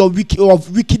expose you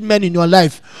of wicked men in your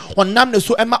life. So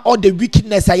all the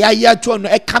wickedness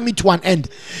coming to an end.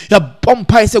 Your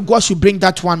bumpire say God should bring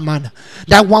that one man,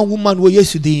 that one woman we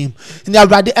used to him. And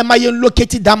already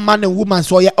located that man and woman,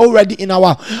 so you're already in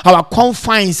our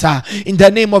confines in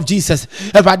the name of Jesus.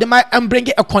 I'm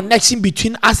bringing a connection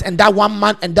between us and that one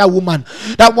man and that woman.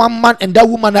 That one man and that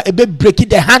woman are breaking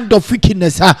the hand of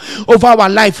wickedness over our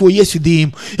life. For yes, to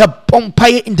him,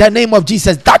 umpire in the name of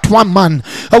Jesus. That one man,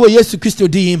 our yes, to Christ,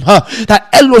 that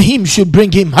Elohim should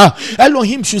bring him.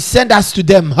 Elohim should send us to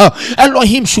them.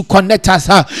 Elohim should connect us.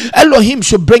 Elohim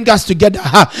should bring us together.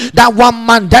 That one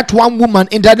man, that one woman,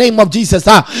 in the name of Jesus.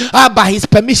 By his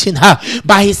permission,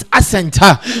 by his assent,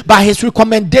 by his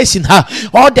recommendation,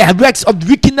 all the works of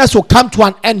wickedness will come to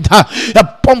an end.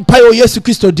 Umpire yes, to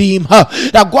Christ,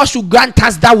 that God should grant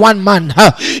us that one man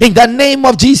in the name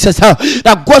of Jesus.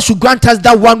 That God should grant us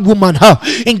that one woman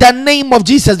in the name of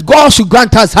Jesus. God should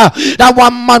grant us that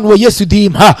one man we used to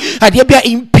him. And he be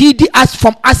impede us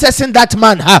from accessing that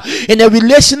man in a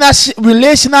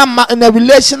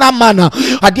relational manner.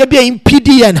 And he be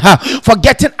impeding for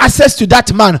getting access to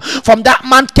that man. From that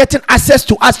man getting access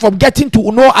to us, from getting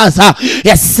to know us.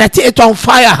 He set it on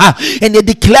fire and he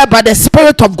declared by the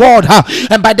Spirit of God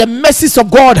and by the mercies of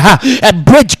God a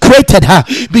bridge created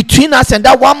between us and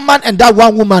that one man and that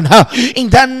one woman in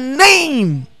the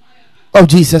name of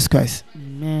Jesus Christ.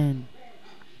 Amen.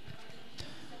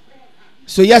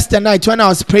 So yesterday night when I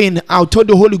was praying, I told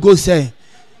the Holy Ghost, say,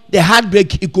 the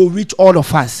heartbreak, it will reach all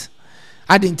of us.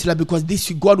 I didn't tell her because this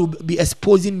God will be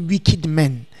exposing wicked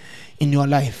men in your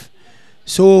life.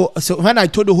 So when I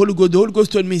told the Holy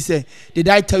Ghost told me, say, did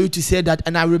I tell you to say that?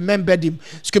 And I remembered him.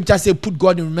 Scripture said, put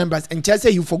God in remembrance. And just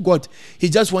say he forgot. He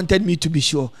just wanted me to be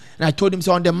sure. And I told him,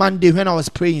 so on the Monday when I was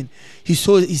praying, he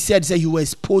said, you will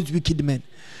expose wicked men.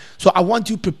 So I want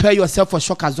you to prepare yourself for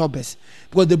shock absorbers.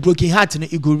 Because the broken heart,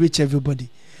 it will reach everybody.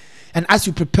 And as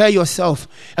you prepare yourself,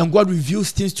 and God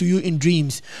reveals things to you in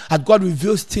dreams, as God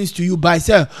reveals things to you by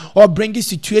or bringing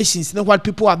situations, what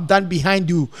people have done behind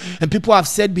you and people have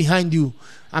said behind you,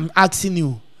 I'm asking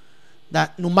you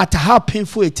that no matter how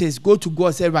painful it is, go to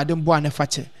God and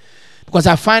say, because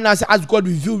I find out as God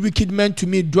revealed wicked men to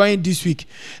me during this week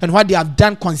and what they have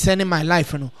done concerning my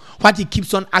life, what He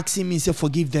keeps on asking me, say,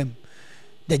 forgive them.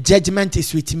 The judgment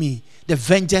is with me. The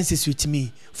vengeance is with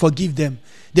me. Forgive them.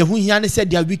 The Hunyane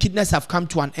said their wickedness have come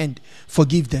to an end.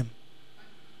 Forgive them.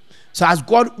 So as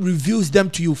God reveals them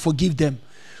to you, forgive them.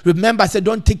 Remember, I said,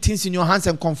 don't take things in your hands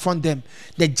and confront them.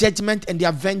 The judgment and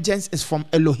their vengeance is from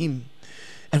Elohim.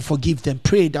 And forgive them.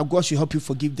 Pray that God should help you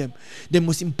forgive them. The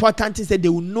most important is that they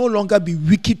will no longer be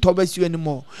wicked towards you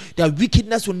anymore. Their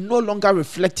wickedness will no longer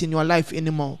reflect in your life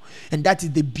anymore. And that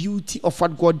is the beauty of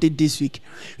what God did this week.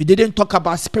 We didn't talk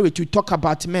about spirit, we talk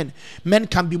about men. Men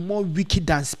can be more wicked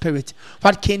than spirit.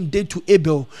 What Cain did to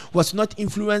Abel was not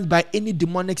influenced by any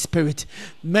demonic spirit.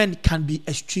 Men can be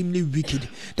extremely wicked.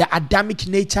 The Adamic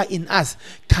nature in us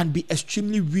can be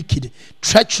extremely wicked,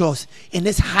 treacherous in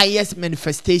its highest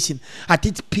manifestation, at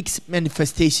its peak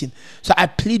manifestation. So I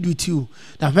plead with you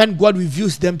that when God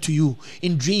reveals them to you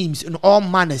in dreams, in all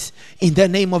manners, in the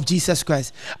name of Jesus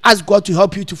Christ, ask God to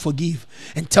help you to forgive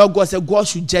and tell God that God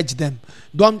should judge them.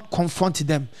 Don't confront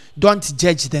them. Don't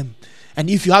judge them. And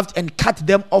if you have to, and cut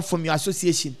them off from your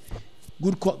association.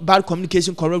 Bad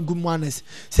communication, corrupt good manners.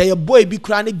 Say a boy be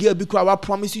crying, girl be crying. I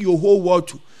promise you your whole world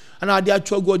to. And now they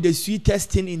actually got the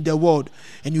sweetest thing in the world.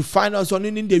 And you find out only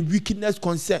in the wickedness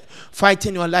concern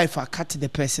fighting your life, I cut the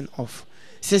person off.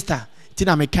 Sister,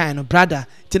 tina me kind, brother,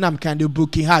 tina me kind, the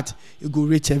broken heart, you go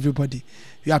reach everybody.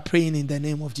 We are praying in the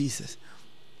name of Jesus.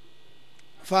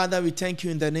 Father, we thank you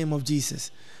in the name of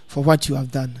Jesus for what you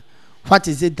have done. What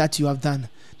is it that you have done?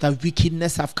 That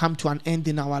wickedness have come to an end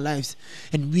in our lives,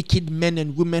 and wicked men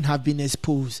and women have been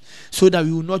exposed, so that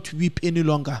we will not weep any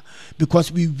longer,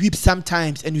 because we weep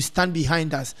sometimes and you stand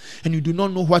behind us and you do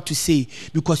not know what to say,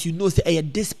 because you know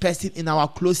this person in our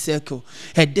close circle,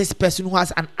 this person who has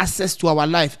an access to our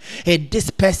life, this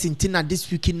person,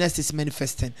 this wickedness is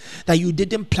manifesting, that you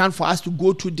didn't plan for us to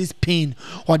go through this pain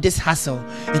or this hassle.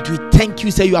 And we thank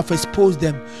you, say you have exposed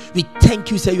them. We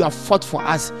thank you, say you have fought for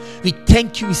us. We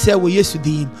thank you, say we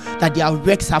yesterday that their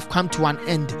works have come to an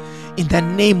end in the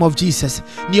name of Jesus.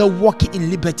 You're walking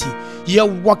in liberty, you're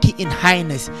walking in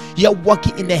highness, you're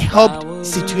walking in a helped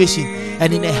situation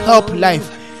and in a help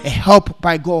life, a help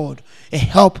by God, a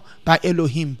help by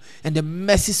Elohim, and the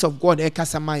mercies of God in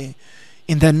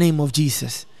the name of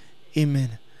Jesus.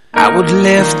 Amen. I would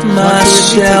lift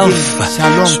myself.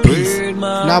 Shalom, peace,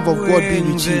 love of God be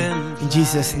with you in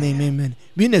Jesus' name. Amen.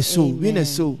 Win a soul, win a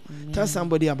soul. Tell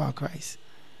somebody about Christ.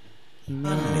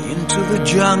 Into the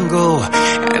jungle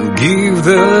and give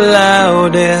the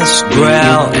loudest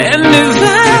growl. And if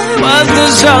I was the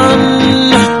sun,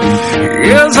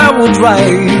 yes, I would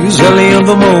rise early in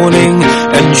the morning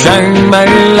and shine my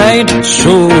light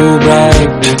so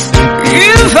bright.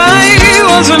 If I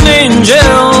was an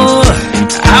angel,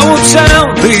 I would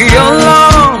sound the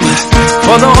alarm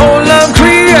for the whole of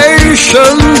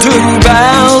creation to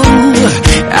bow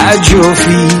at your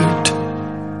feet.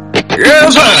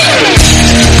 Yes, sir.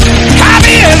 I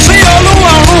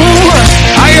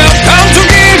have come to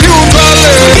give you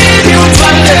praise,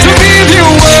 to give you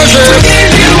worship.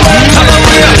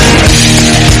 Hallelujah.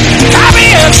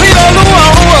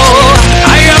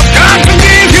 I have come to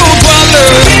give you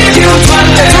praise,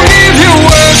 to give you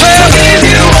worship.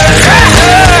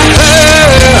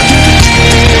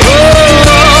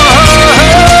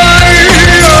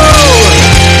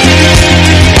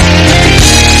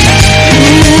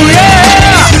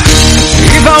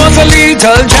 A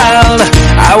little child,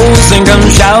 I would sing and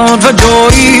shout for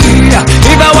joy.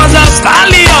 If I was a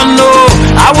stallion, no,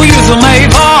 I would use my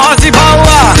force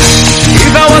power.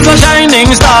 If I was a shining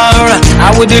star,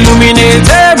 I would illuminate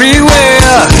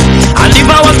everywhere. And if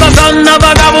I was the son of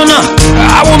a governor,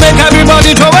 I would make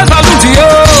everybody throw a salute to you.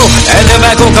 And if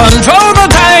I could control the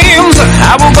times,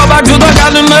 I would go back to the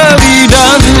Garden of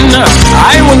Eden.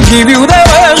 I would give you the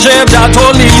worship that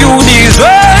only you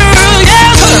deserve.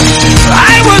 Yes,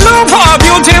 I will look for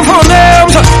beautiful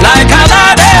names like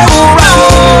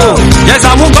Aladeura. Yes,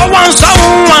 I will go on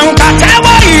someone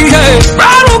Katewa,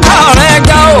 Branu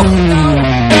Karego.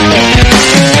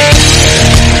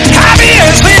 Happy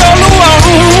is the only one.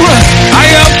 I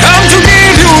have come to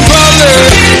give you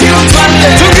praise,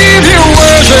 to give you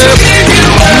worship.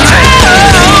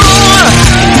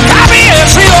 Happy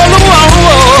is the only one.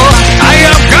 I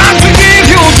have come to give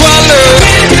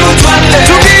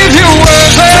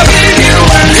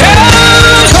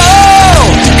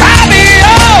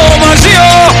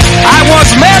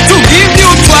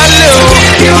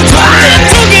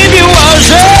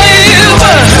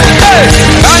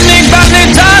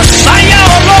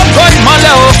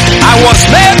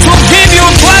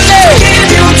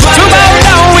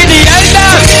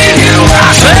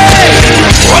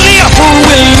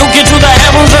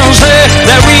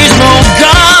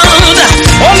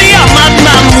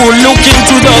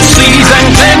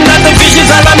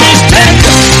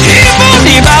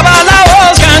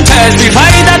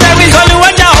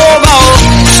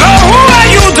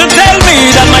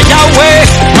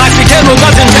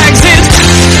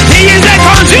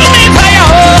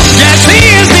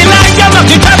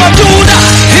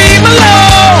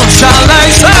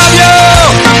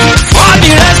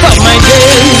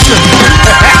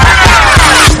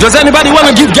Does anybody want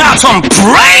to give God some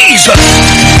praise?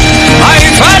 My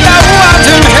Father who art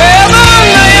in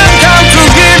heaven, I am come to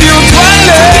give you praise.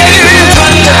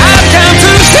 I've come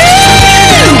to sing.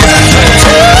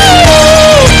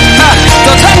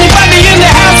 Does anybody in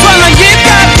the house want to give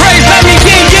God praise? Let me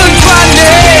give you praise.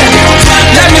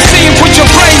 Let me see you put your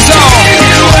praise on.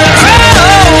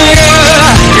 Oh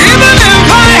yeah. Even if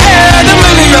I had a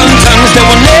million tongues, there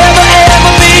will never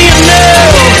ever be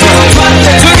enough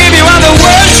to give you all the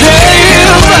worship.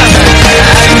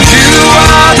 And you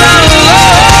are the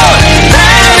Lord.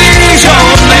 That is your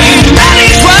name. That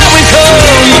is why we come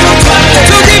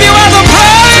to give you all the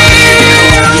praise.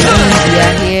 We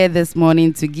are here this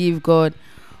morning to give God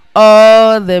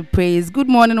all the praise. Good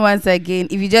morning once again.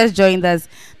 If you just joined us,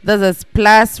 this is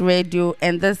Plus Radio,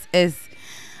 and this is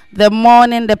the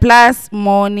Plus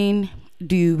Morning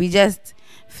Dew. We just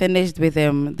finished with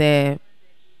the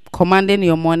Commanding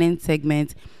Your Morning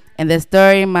segment, and the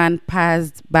story man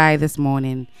passed by this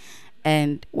morning.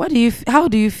 And how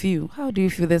do you feel? How do you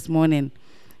feel this morning?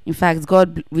 In fact,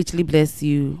 God richly bless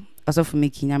you also for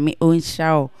making my own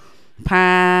show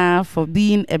for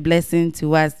being a blessing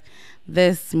to us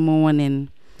this morning.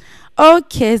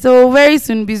 Okay, so very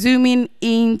soon be zooming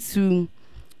into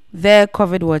our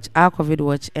COVID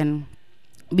watch, and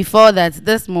before that,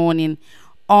 this morning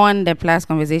on the Plus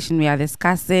Conversation, we are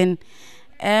discussing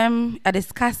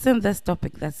this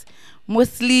topic that's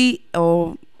mostly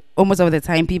or almost all the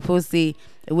time people say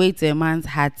the way to a man's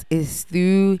heart is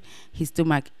through his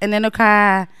stomach. And then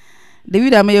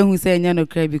David Ameyo who said no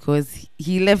cry because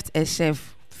he left a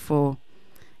chef for,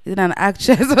 is it an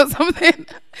actress or something?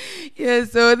 Yeah,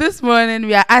 so this morning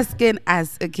we are asking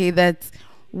us, okay, that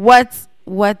what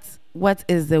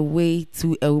is the way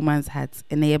to a woman's heart?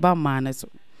 And about man, so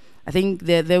I think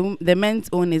the men's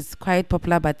own is quite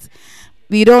popular, but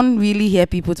we don't really hear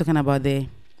people talking about the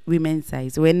women's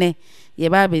side. So when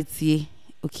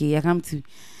okay, I come to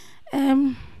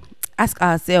ask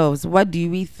ourselves, what do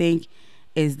we think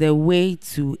is the way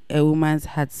to a woman's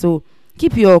heart? So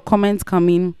keep your comments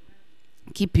coming,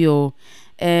 keep your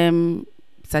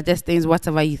suggestions,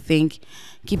 whatever you think,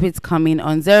 keep it coming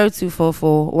on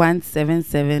 0244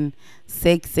 177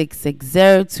 666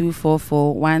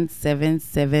 0244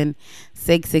 177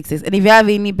 666. And if you have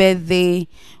any birthday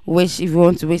wish, if you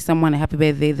want to wish someone a happy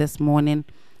birthday this morning,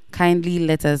 kindly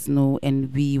let us know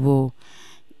and we will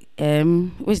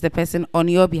wish the person on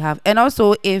your behalf. And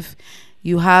also, if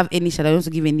you have any shout out, want to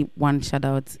give anyone shout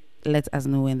out, let us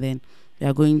know, and then we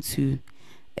are going to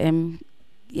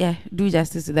do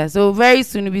justice to that. So very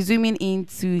soon we'll be zooming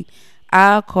into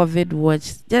our COVID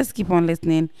watch. Just keep on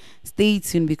listening, stay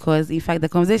tuned, because in fact the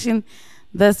conversation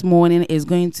this morning is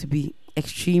going to be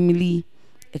extremely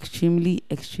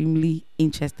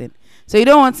interesting. So you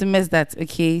don't want to miss that,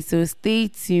 okay? So stay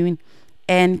tuned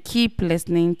and keep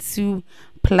listening to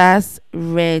Plus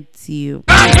Radio.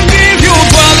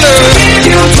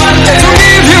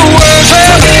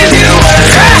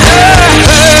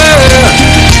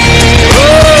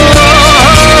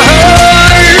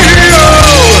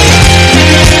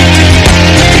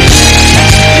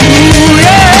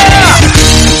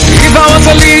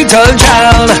 A little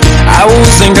child, I will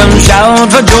sing and shout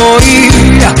for joy.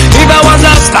 If I was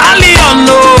a stallion,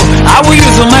 no, I would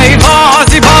use my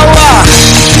force power.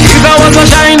 If I was a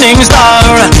shining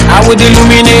star, I would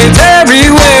illuminate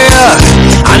everywhere.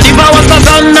 And if I was the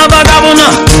son of a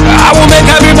governor, I would make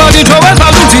everybody throw a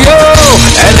salute to you.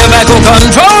 And if I could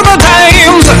control the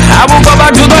times, I would go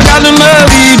back to the Garden of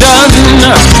Eden.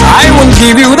 I would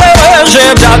give you the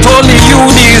worship that only you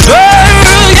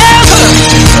deserve.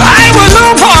 I will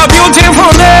look for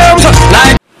beautiful names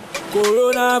like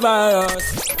coronavirus.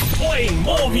 Playing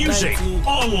more music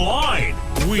online.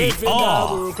 We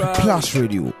are Plus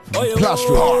Radio. Plus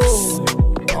Radio.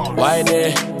 Why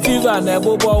ne fever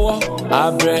nebo bowo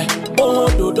abre oh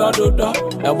do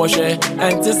eboshe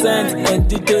anti-scent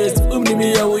anti-taste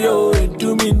umnimi yo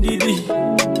entumi ndidi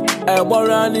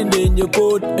eborani nenye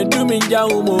code entumi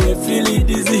njawumo e feel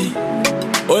dizzy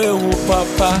oye hu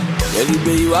papa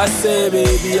yelibe you say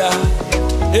baby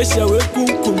esha we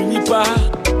kunkum nipa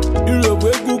Europe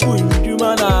we gugu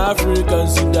induma na African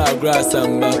suda grass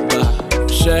and baba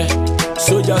she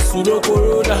soja suro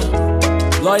corona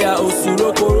lawyer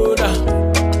osuro corona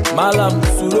malam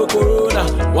suro corona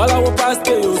wala wo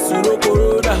pastor osuro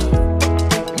corona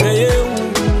meye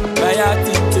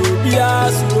bayati to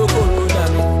bia suro corona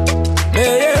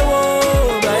meye wo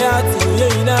bayati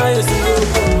yeina suro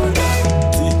corona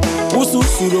usu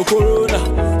suro corona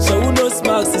so uno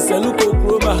smash seluko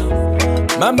chroma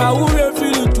mama who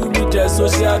feel to meet the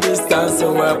social distance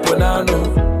and weaponano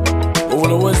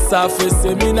All was surface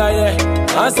seminaye.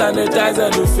 And sanitizer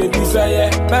no febi faye.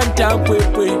 Mentan kwe.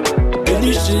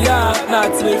 Delishia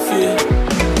not lefe.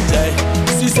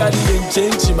 Sisa di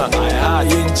yenchi ma.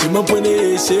 Yenchi mo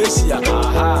pone sheshia.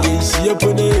 Yenchi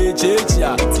pone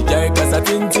chechia. Tijay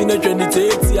kasatinti na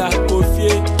 28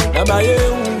 kofie. Na maye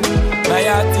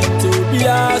Maya tinto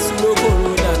biya sulo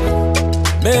corona.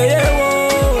 Meyewo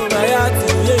maya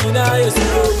tinye ina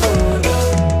yesulo corona.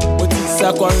 Moti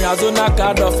sakon yazona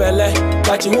kado fele.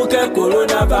 Kachi wuke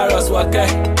coronavirus wake.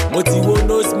 Moti wo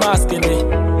nose mask ni.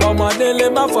 Wamanele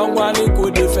mafangwani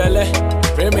kode fele.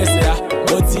 Premise ya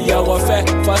moti ya wafe.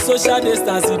 For social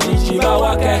distance di ma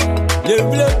wake.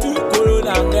 Lebile tu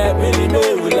corona nge meni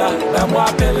meula. Na mwa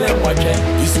pele mwache.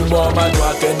 Isumo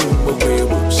manwa kenu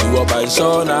mkwebo. Shiwa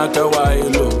baisho na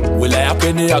kawailo. Wila ya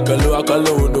penny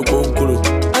akalo no konkulu.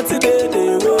 Anti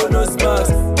de wo no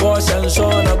spas. Wash and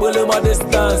show na bole ma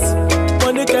distance.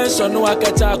 Money can show no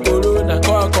akacha corona.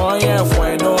 Koko yen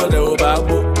fwen no de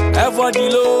obabo. Ever the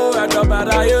low, and the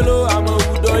bad yellow, I'm a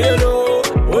udo yellow.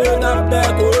 When I'm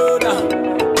back corona.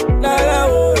 Nala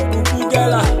o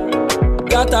kukugela.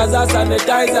 Gata za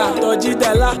sanitizer, toji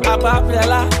dela,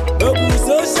 apapela. Obu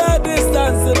social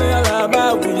distance, nela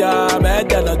mabuya,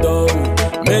 medana do.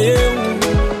 Meye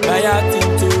maya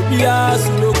tinto biya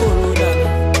sulo corona.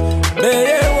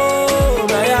 Meye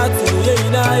maya tinto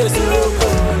ina yesulo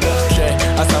corona.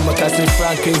 Asama kasi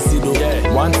Frankensido.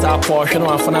 One tap portion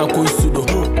of an uncle sudo.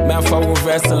 Man for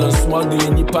vessel and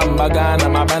smuggling nipa magana,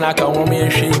 my banaka woman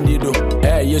shindido.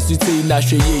 Eh, yes, you say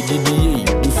Nashe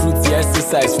DDA. The fruity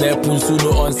exercise, Nepun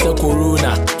suno on se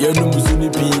corona. Yenumuzuni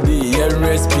PD,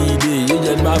 Yenres PD,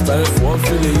 Yen Mafan for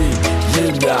Philly.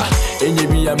 Yenda,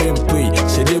 Enemy a mempe,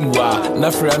 Shedimwa,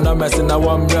 Nafra Namas and a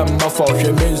one ram, Maffa,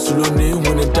 Shemen Sulone,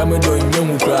 when a tamado in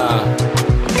Yamukra.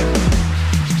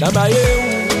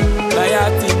 Nabaye. Maya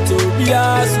tinto biya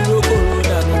sulo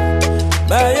corona.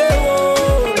 Maya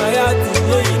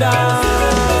tinto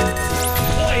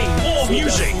Playing more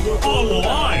music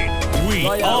online. We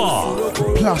are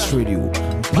Plus Radio.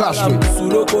 Plus Radio.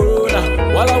 Sulo corona.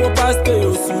 Wala wo paste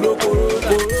yo sulo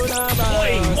corona.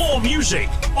 playing more music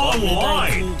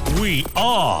online. We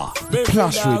are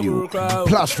Plus Radio.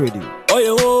 Plus Radio.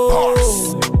 Oye wo.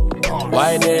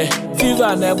 Why ne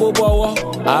fever ne bobo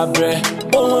abre.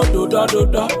 Oh do.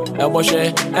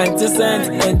 Eboshe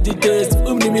anti-scent, anti-taste.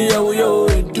 Umnimi yo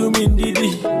do me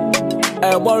didi.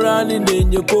 Eboran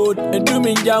in your code and do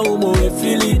me jaumo and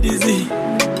feel it dizzy.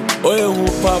 Oh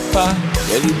papa,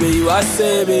 baby you I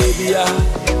say baby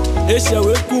Esha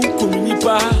we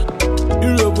kuminipa.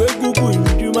 Europe we kuku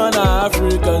human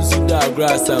African suda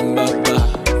grass and baba.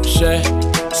 She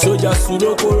soja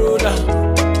sudo corona.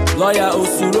 Lawyer o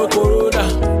sudo corona.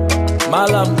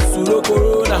 Malam suro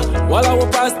corona, wala wo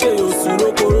paste yo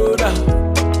suro corona.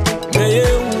 Meye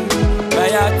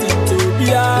maya tinto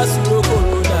biya suro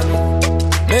corona no.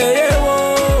 Meye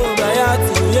maya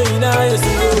tinto ina ye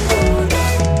suro corona.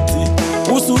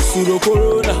 Usu suro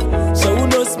corona, so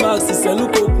uno smack si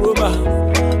seluko kroma.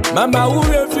 Mama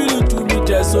ure feel to be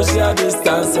the social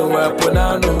distance and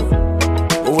weaponano.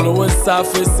 All was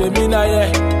surface seminaye,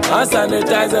 and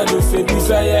sanitizer no febi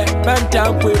faye.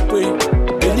 Mentan kwe.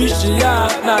 Delishia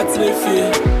not lefe.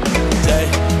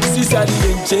 Sisa di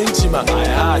yenchi ma.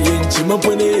 Yenchi mo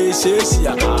pone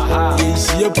sheshia.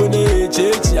 Yenchi pone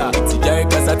chechia. Tijay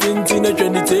kasatinti na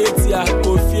 28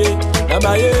 kofie. Na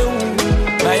maye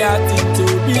maya tinto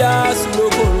biya sulo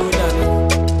corona.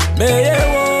 Meye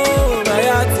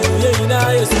maya tinye ina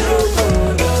yesulo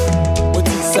corona.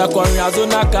 Moti sakon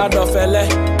yazona kado fele.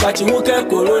 Kachi wuke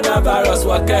coronavirus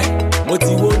wake.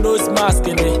 Moti wo nose mask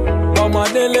ni.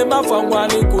 Wamanele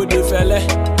mafangwani kode fele.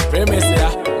 Premise ya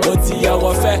moti ya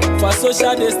wafe. For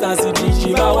social distance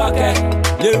di ma wake.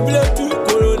 Lebile tu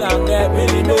corona nge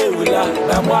meni meula.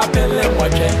 Na mwa pele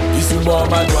mwache. Isumo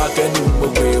manwa kenu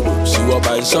mkwebo. Shiwa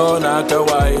baisho na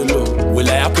kawailo.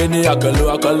 Wila ya penny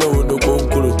akalo no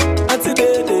konkulu. Anti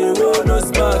de wo no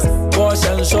spas. Wash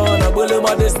and show na bole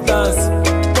ma distance.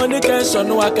 Money can show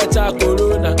no akacha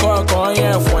corona. Koko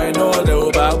yen fwen no de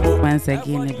obabo. Once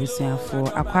again, ebusia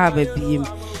for Akwaba BM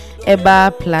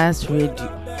Eba Plus Radio.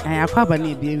 Akwaba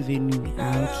ne bienvenue.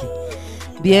 Okay.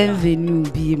 Bienvenue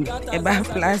BM Eba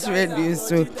Plus Radio.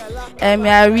 So we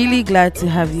are really glad to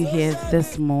have you here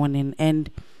this morning. And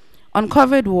on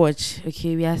Covered Watch,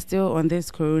 okay, we are still on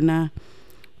this corona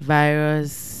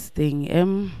virus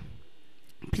thing.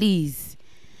 Please,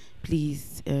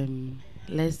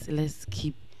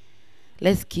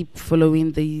 let's keep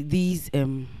following these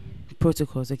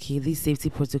protocols, okay, these safety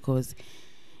protocols.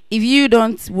 If you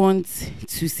don't want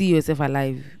to see yourself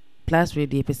alive, Plus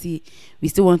Radio, we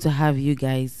still want to have you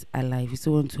guys alive. We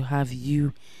still want to have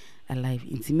you alive.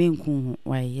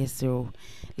 Why? Yes, so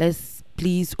let's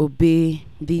please obey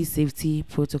these safety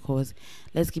protocols.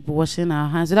 Let's keep washing our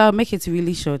hands. So that will make it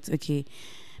really short. Okay,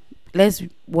 let's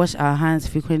wash our hands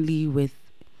frequently with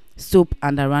soap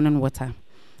and running water.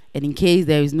 And in case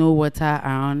there is no water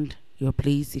around your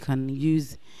place, you can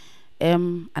use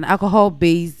an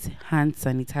alcohol-based hand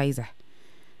sanitizer.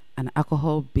 An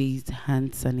alcohol-based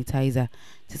hand sanitizer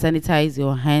to sanitize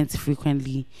your hands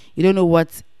frequently. You don't know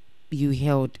what you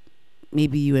held.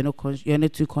 Maybe you're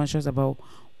not too conscious about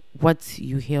what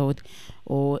you held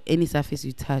or any surface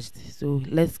you touched. So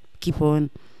let's keep on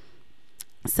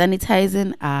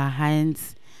sanitizing our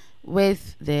hands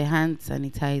with the hand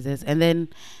sanitizers, and then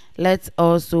let's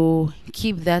also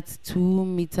keep that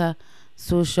 2-meter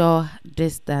social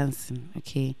distancing.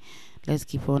 Okay, let's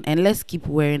keep on, and let's keep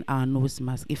wearing our nose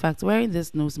mask. In fact, wearing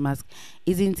this nose mask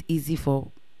isn't easy for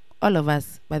all of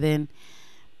us, but then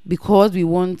because we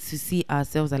want to see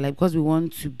ourselves alive, because we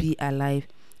want to be alive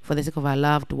for the sake of our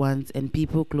loved ones and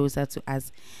people closer to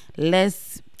us,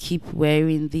 let's keep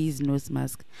wearing these nose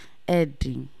masks.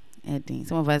 Some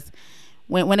of us,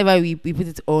 whenever we put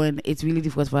it on, it's really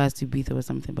difficult for us to breathe or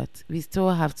something, but we still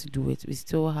have to do it. We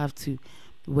still have to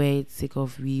wear it, sake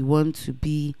of we want to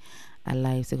be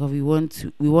alive, sake of we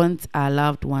want our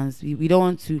loved ones. We don't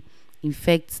want to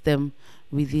infect them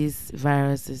with these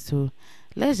viruses. So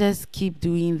let's just keep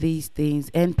doing these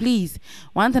things. And please,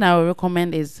 one thing I will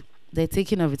recommend is the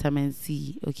taking of vitamin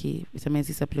C. Okay, vitamin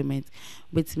C supplement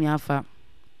with Miafa.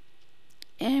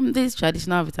 This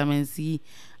traditional vitamin C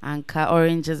and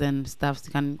oranges and stuff. So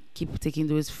you can keep taking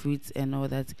those fruits and all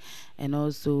that, and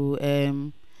also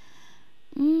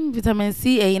vitamin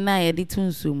C.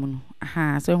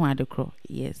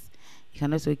 Yes, you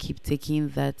can also keep taking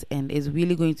that, and it's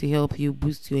really going to help you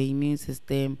boost your immune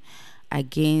system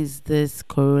against this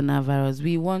coronavirus.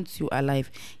 We want you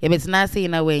alive. Yeah, but it's not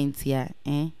saying away in here,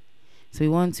 So we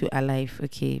want you alive.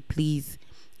 Okay, please.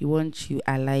 We want you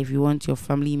alive. We want your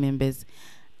family members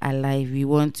alive. We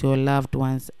want your loved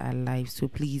ones alive. So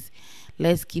please,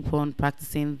 let's keep on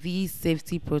practicing these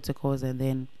safety protocols, and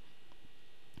then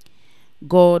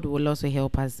God will also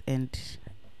help us. And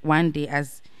one day,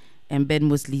 as Ben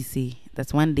mostly say,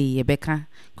 that's one day Rebecca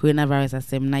coronavirus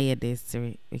as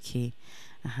okay.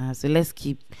 So let's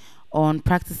keep on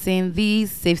practicing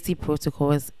these safety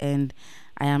protocols, and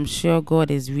I am sure God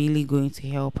is really going to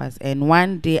help us. And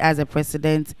one day, as a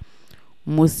president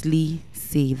mostly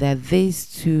say, that this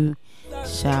too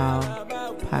shall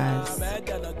pass.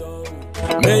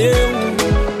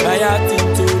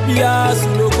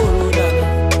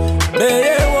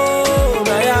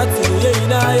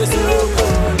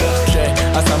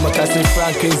 Kasi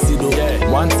Frankensido,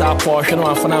 one tap portion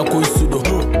of Franco Sudo.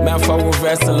 Man for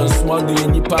vessel and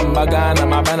smuggling you Pambagana,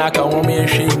 my banaka woman and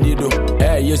shame nido.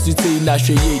 Eh, yes, you say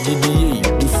Nashe, DBA,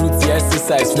 the fruity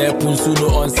exercise, Nepun Sudo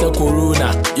on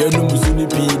Corona. You know Musuni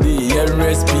PD, you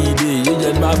rest PD, you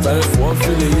get my friend for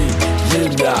Philly.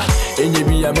 Jimda, and you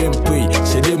be a main pay,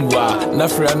 Shedimwa,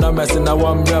 Nafra, no mess in a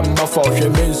one ram, my fault, she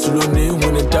means Sulone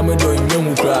when the Tamado in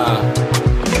Yumukra.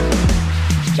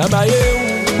 Nabaye.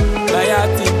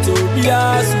 Mayati to be a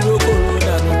suro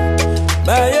corona.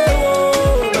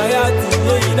 Mayati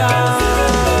leina.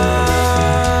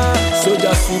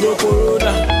 Soja suro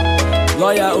corona.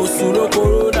 Lawyer o suro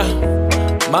corona.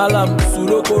 Malam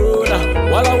suro corona.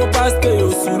 Wala wo paste o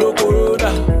suro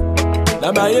corona.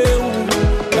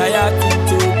 Mayati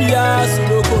to be a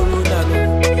suro corona.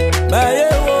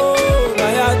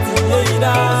 Mayati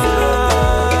leina.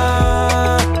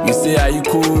 You say are you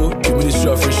cool?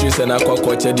 Ministry of Fisheries and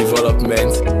Aquaculture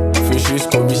Development, Fisheries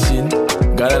Commission,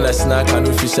 Ghana National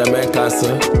Canoe Fishermen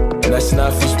Council,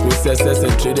 National Fish Processors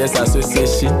and Traders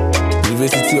Association,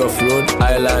 University of Rhode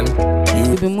Island.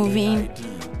 We'll be moving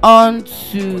on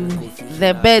to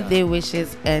the birthday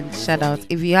wishes and shout outs.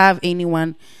 If you have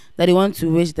anyone that you want to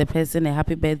wish the person a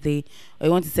happy birthday, or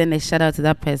you want to send a shout out to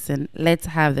that person, let's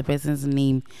have the person's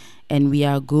name, and we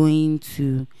are going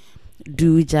to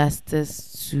do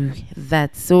justice to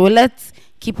that. So let's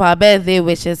keep our birthday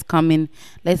wishes coming.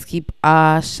 Let's keep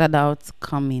our shout outs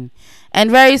coming.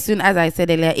 And very soon, as I said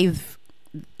earlier, if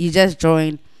you just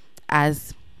joined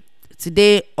us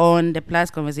today on the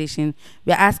Plus Conversation,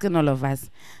 we're asking all of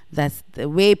us that the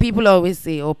way people always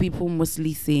say, or people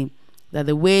mostly say, that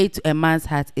the way to a man's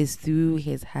heart is through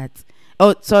his heart.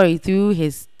 Through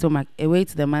his stomach. A way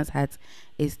to the man's heart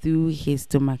is through his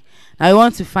stomach. Now I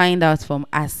want to find out from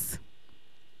us,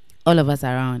 all of us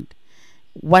around,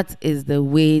 what is the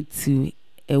way to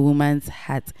a woman's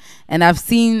heart. And I've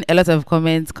seen a lot of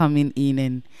comments coming in,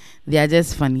 and they are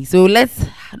just funny. So let's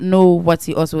know what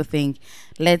you also think.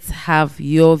 Let's have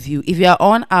your view. If you are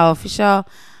on our official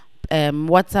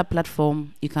WhatsApp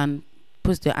platform. You can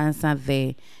post your answer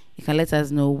there. You can let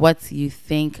us know what you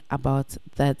think about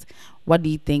that. What do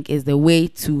you think is the way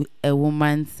to a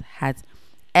woman's heart?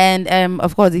 And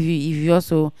of course, if you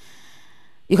also,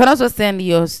 you can also send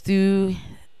yours to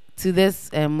this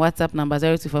WhatsApp number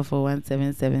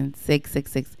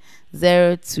 0244177666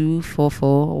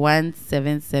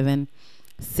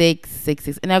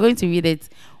 0244177666, and I'm going to read it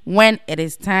when it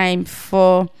is time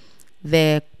for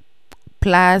the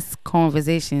plus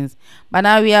conversations. But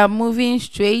now we are moving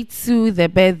straight to the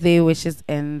birthday wishes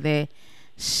and the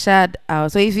shout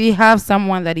out. So if you have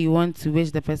someone that you want to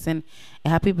wish the person a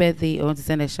happy birthday or want to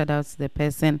send a shout out to the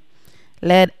person,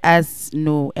 let us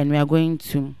know, and we are going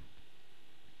to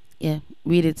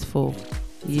read it for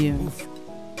you.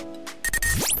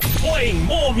 Playing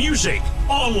more music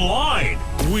online.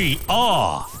 We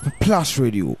are Plus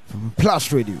Radio.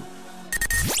 Plus Radio.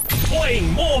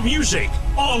 playing more music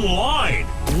online.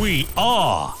 We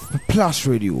are Plus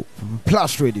Radio.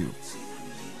 Plus Radio.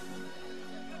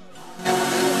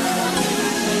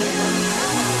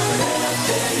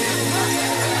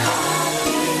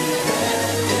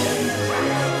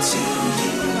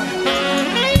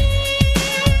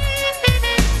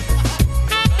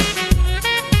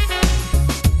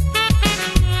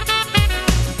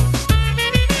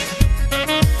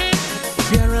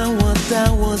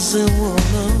 Was a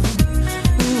woman.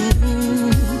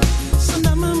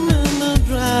 Sandama mena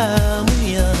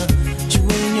dramia,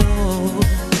 juenyo.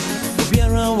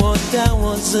 Obiara wada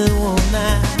was a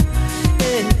woman.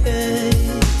 Hey,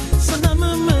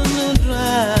 sandama mena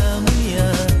dramia,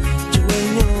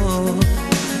 juenyo.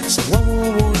 So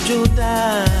wawo joda,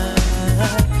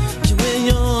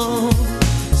 juenyo.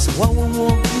 So wawo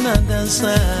na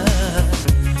dansa,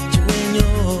 juenyo.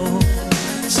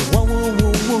 So wawo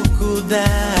kuda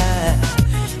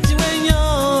juenyo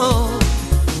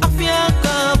afia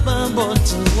ka bambo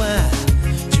tuwa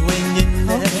juenyo.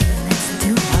 Okay, let's do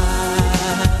it.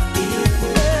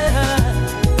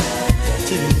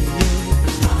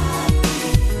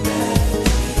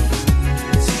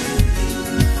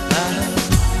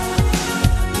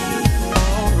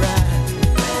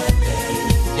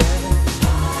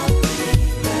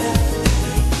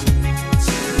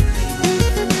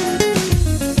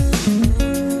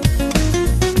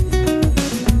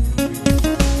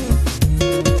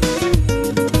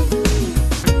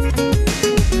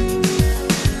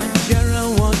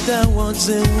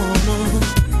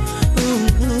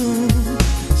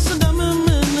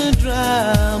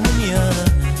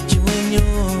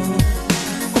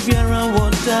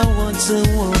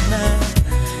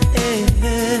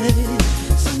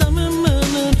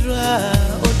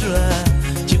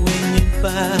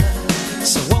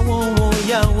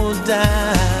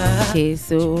 Okay,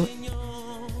 so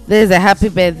there's a happy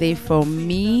birthday from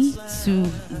me to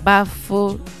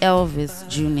Bafo Elvis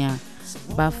Jr.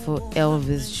 Bafo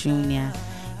Elvis Jr.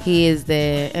 He is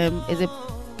the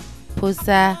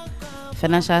POSA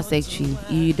Financial Secretary,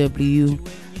 UW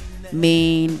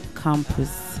Main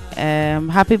Campus.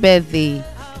 Happy birthday,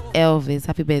 Elvis.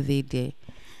 Happy birthday, dear.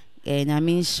 And I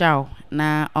mean, shout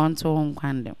na onto home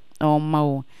kwandem. Oh,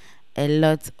 ma. A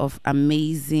lot of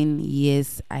amazing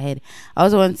years ahead. I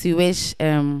also want to wish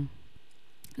Nana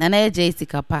JC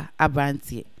Kappa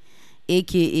Abranti,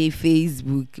 aka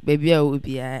Facebook, baby.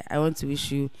 I want to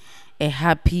wish you a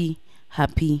happy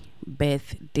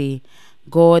birthday.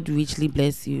 God richly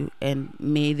bless you, and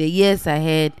may the years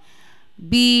ahead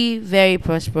be very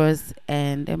prosperous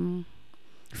and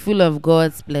full of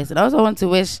God's blessing. I also want to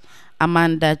wish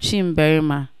Amanda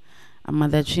Chimberima.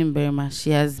 She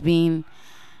has been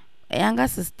a younger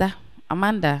sister,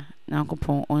 Amanda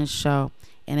Nankopon on show,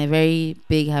 and a very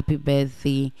big happy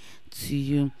birthday to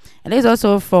you. And it's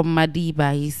also from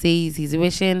Madiba. He says he's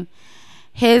wishing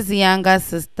his younger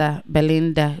sister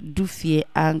Belinda Dufie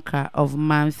Anka of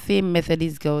Manfe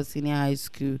Methodist Girls Senior High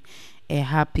School a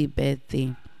happy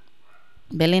birthday.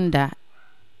 Belinda,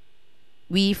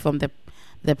 we from the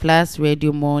Plus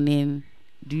Radio Morning,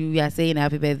 we are saying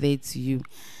happy birthday to you.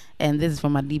 And this is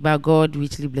from Madiba. God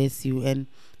richly bless you, and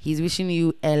he's wishing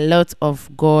you a lot of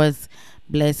God's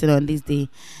blessing on this day.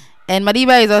 And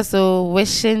Madiba is also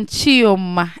wishing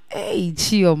Chioma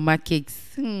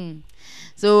cakes.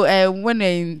 So when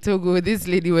in Togo, this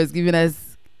lady was giving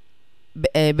us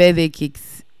birthday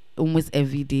cakes almost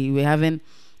every day. We're having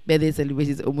birthday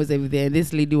celebrations almost every day, and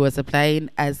this lady was supplying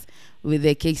us with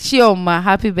the cakes. Chioma,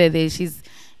 happy birthday. She's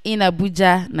in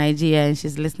Abuja, Nigeria, and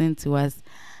she's listening to us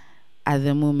at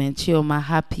the moment. Chioma,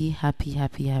 happy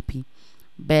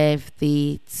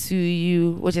birthday to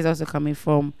you, which is also coming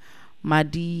from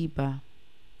Madiba.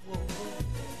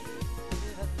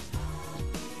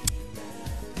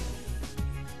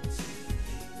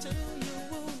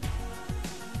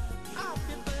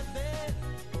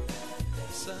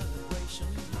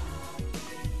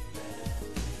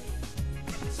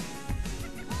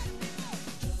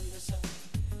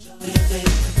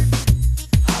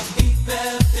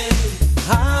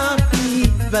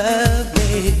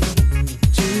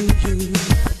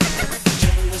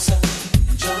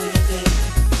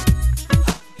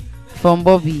 from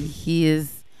Bobby. He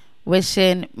is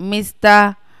wishing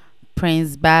Mr.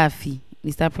 Prince Bafi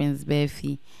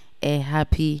a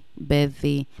happy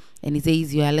birthday. And he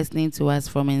says you are listening to us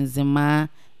from Nzema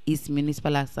East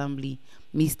Municipal Assembly.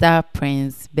 Mr.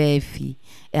 Prince Bafi,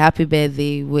 a happy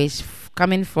birthday wish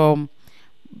coming from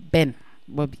Ben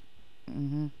Bobby.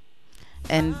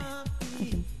 And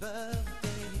okay.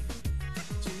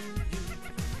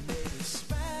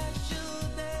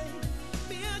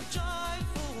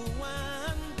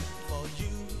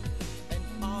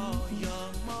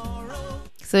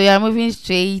 So we are moving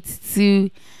straight to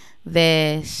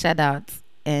the shout out,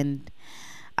 and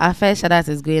our first shout out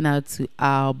is going out to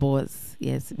our boss,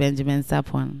 yes, Benjamin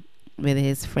Sapon, with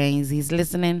his friends. He's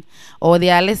listening, or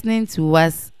they are listening to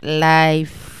us live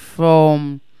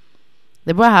from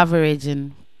the Brahava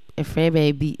region, a free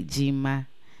baby Jima.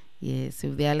 Yes,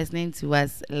 so they are listening to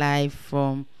us live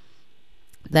from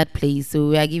that place. So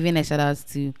we are giving a shout out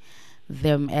to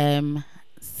them,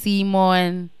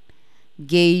 Simon,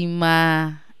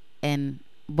 Gamer, and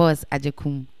Boss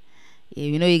Ajakum. Yeah,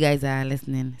 we know you guys are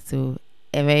listening, so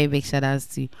a very big shout out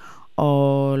to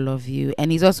all of you.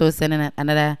 And he's also sending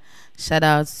another shout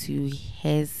out to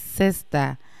his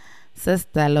sister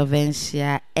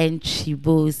Lovensia and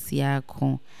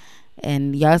Chibosiako.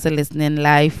 And you're also listening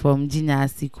live from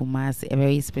Jinyasi Kumasi. A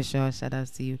very special shout out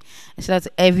to you. And shout out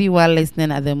to everyone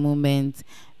listening at the moment.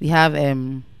 We have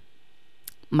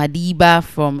Madiba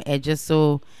from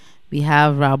Ejoso. We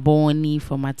have Raboni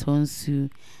from Atonsu,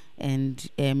 and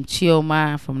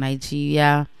Chioma from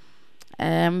Nigeria.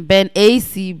 Ben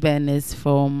is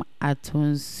from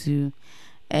Atonsu.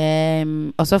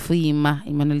 Also for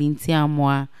Emmanuel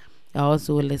Tiamwa are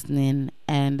also listening.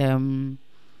 And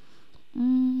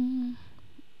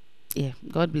yeah,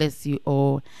 God bless you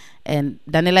all. And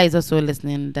Daniela is also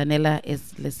listening. Daniela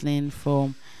is listening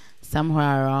from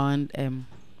somewhere around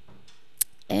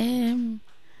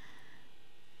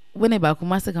Winneba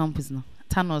Kumasi campus, no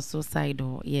Tanoso side,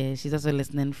 or yeah, she's also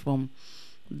listening from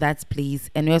that place.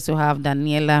 And we also have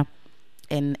Daniela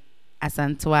and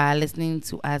Asantua listening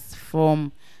to us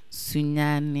from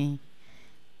Sunyani.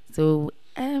 So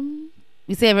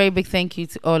we say a very big thank you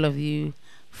to all of you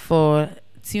for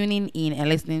tuning in and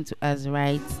listening to us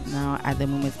right now at the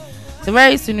moment. So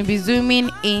very soon we'll be zooming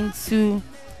into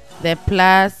the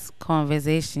plus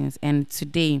conversations, and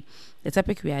today the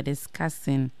topic we are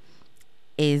discussing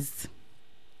is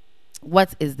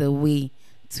what is the way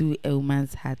to a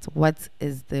woman's heart? What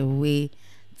is the way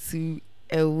to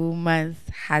a woman's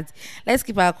heart? Let's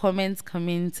keep our comments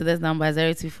coming to this number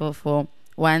 0244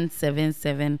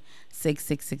 177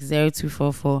 666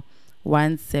 0244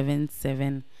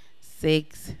 177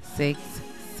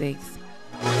 666.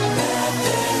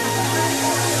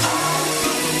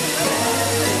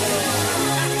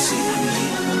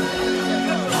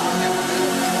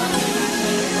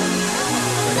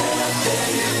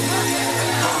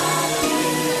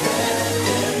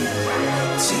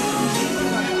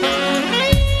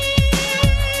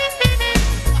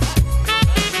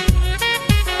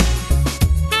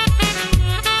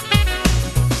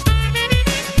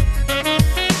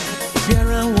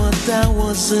 That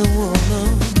was a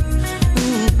woman.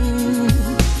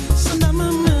 So now I'm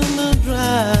in the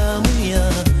drama.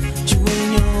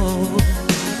 Juvenile.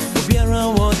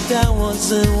 What that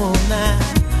was a woman.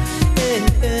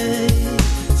 Hey.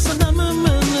 So now I'm in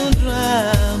the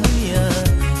drama.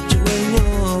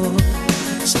 Juvenile.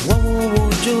 So what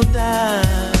would you die?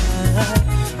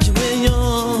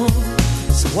 Juvenile.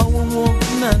 So what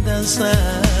would not dance?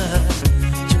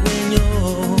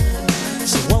 Juvenile.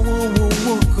 So what would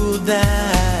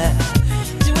that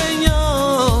you ain't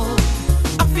your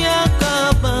I feel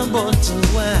come but to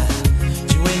where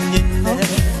you ain't in there.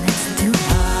 Okay, let's do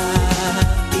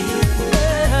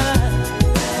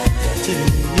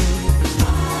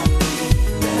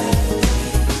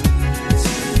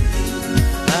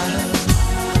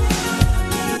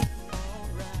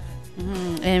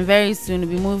it. And very soon we'll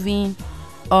be moving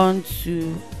on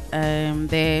to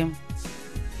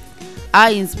our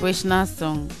inspirational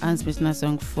song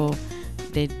for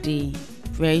the day.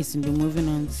 Very soon we'll be moving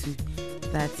on to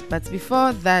that. But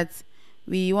before that,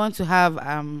 we want to have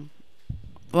the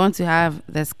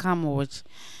scam watch.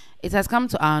 It has come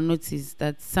to our notice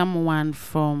that someone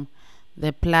from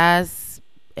the Plus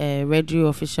radio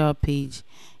official page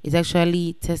is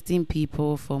actually testing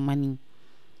people for money.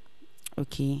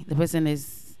 Okay, the person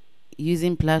is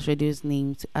using Plus Radio's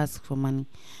name to ask for money.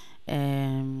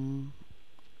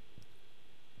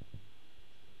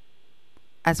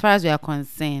 As far as we are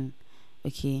concerned,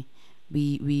 okay,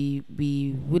 we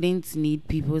wouldn't need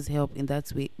people's help in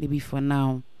that way, maybe for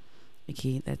now.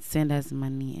 Okay, that send us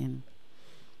money, and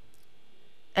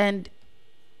And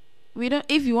we don't.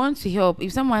 If you want to help,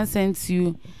 if someone sends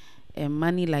you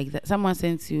money like that, someone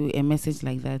sends you a message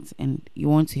like that, and you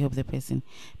want to help the person,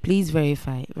 please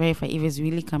verify if it's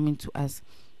really coming to us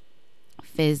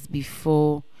first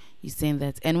before you send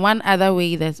that. And one other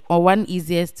way or one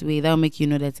easiest way that will make you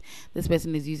know that this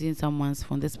person is using someone's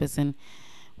phone, this person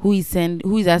who is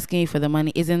asking you for the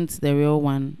money isn't the real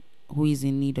one who is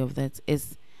in need of that,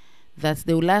 is that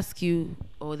they will ask you,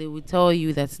 or they will tell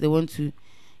you that they want to,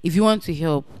 if you want to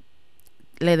help,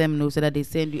 let them know, so that they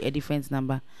send you a different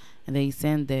number and then you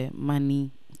send the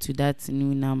money to that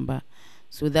new number.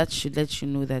 So that should let you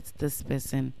know that this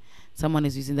person, someone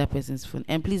is using that person's phone.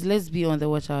 And please, let's be on the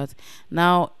watch out.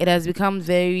 Now, it has become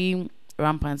very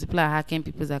rampant. People are hacking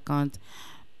people's accounts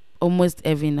almost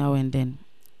every now and then.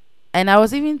 And I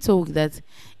was even told that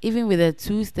even with a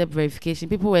 2-step verification,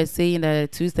 people were saying that a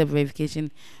 2-step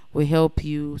verification will help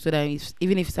you, so that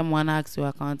even if someone hacks your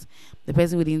account, the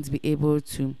person wouldn't be able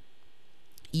to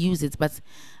use it. But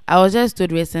I was just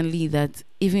told recently that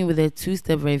even with a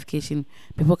 2-step verification,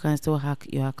 people can still hack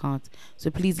your account.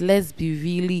 So please, let's be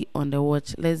really on the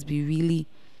watch. Let's be really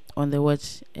on the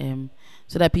watch,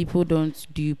 so that people don't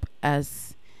dupe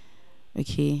us.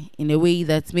 Okay, in a way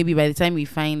that maybe by the time we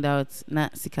find out, na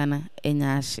sikana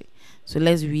enyashi. So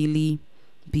let's really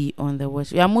be on the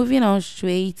watch. We are moving on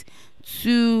straight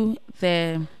to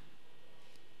the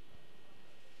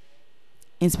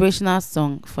inspirational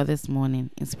song for this morning.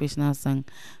 And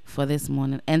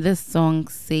this song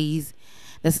says,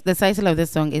 the title of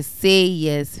this song is Say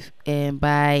Yes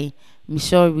by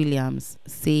Michelle Williams.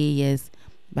 Say Yes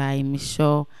by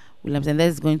Michelle Williams. And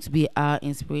that's going to be our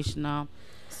inspirational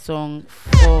song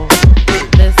for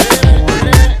this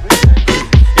morning.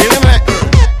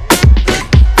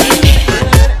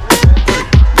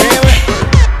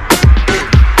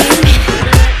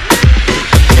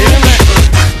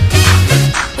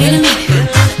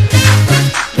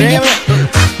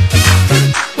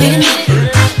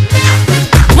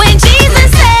 When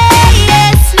Jesus says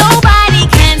yes, nobody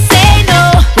can say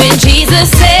no. When Jesus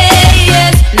says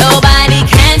yes, nobody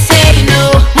can say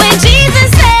no. When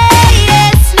Jesus says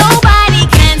yes, nobody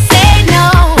can say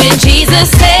no. When Jesus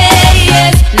says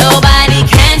yes, nobody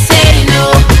can say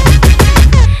no.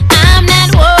 I'm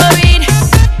not worried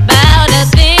about a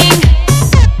thing,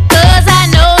 'cause I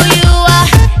know you are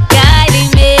guiding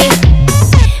me.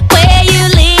 Where you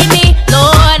lead me,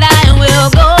 Lord, I will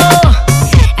go.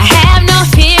 I have no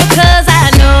fear, 'cause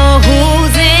I know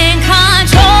who's in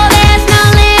control. There's no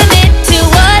limit to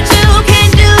what you can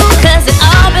do, 'cause it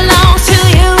all belongs to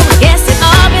you. Yes, it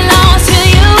all belongs to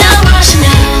you.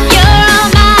 You're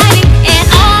almighty and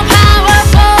all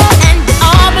powerful,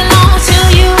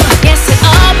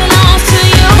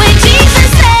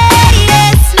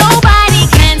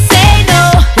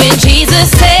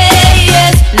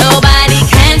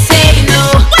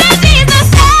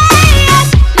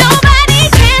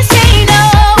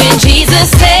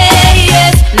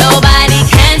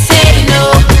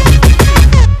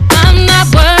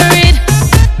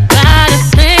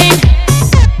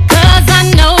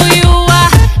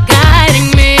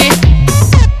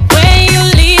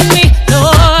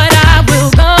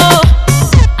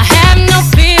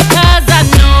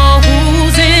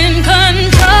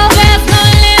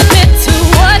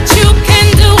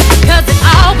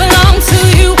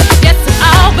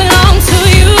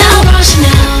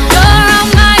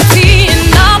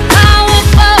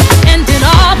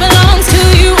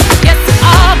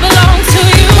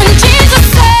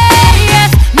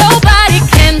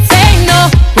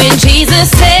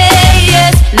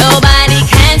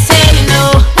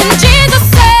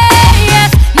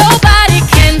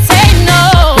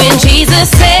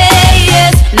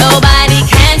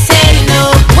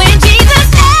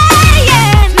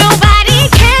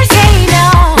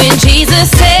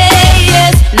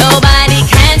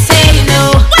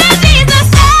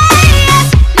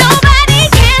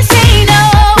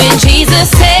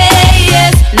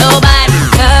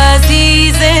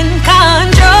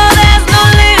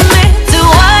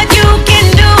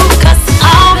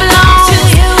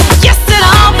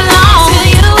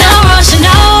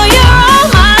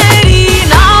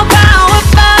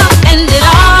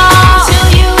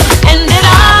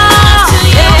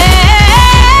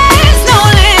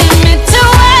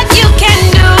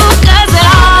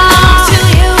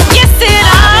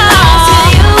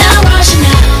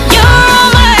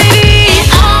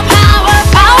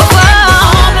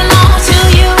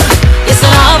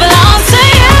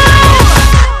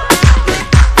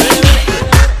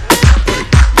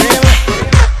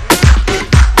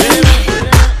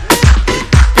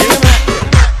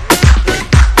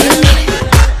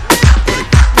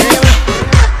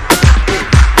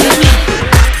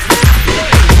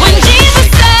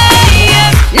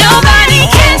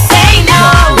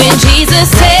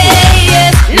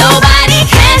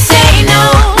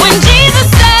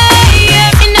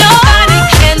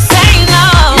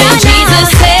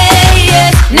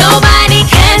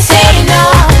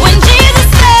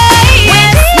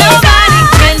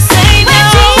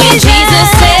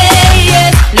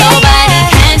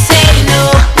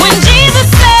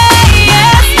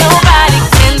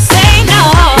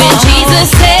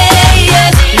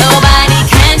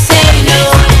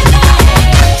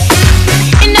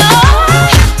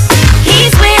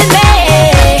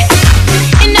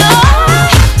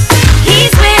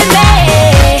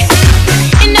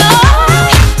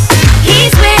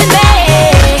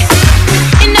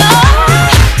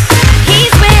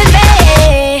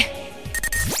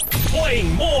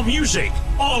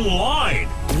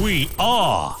 We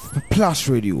are Plus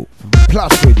Radio.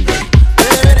 Plus Radio.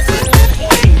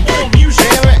 playing more music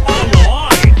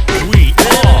online. We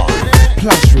are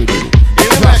Plus Radio.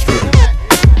 Plus Radio.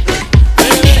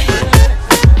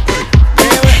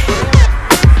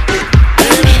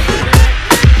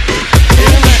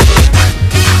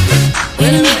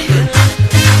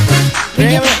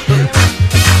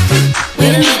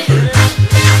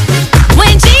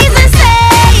 When Jesus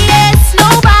says yes,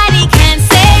 nobody can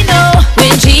say no.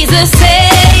 When Jesus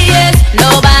says yes,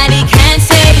 nobody can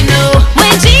say no.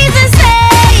 When Jesus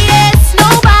says yes,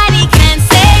 nobody can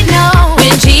say no.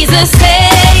 When Jesus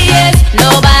says yes,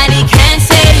 nobody can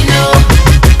say no.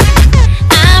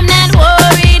 I'm not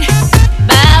worried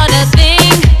about a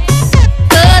thing,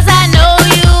 'cause I know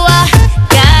you are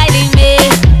guiding me.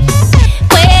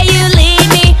 Where you lead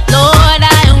me, Lord,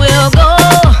 I will go.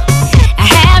 I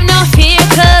have no fear,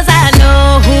 'cause I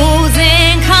know who's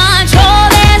in control.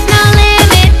 There's no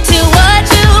limit to what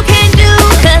you can do,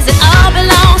 'cause it all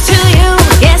belongs to you.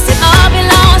 Yes, it all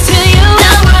belongs to you.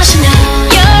 No rush now.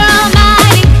 You're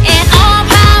almighty and all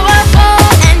powerful,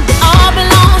 and it all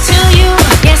belongs to you.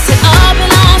 Yes, it all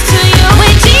belongs to you.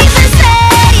 When Jesus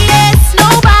says yes,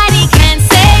 nobody can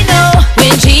say no.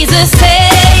 When Jesus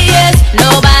says yes,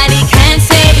 nobody can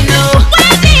say no.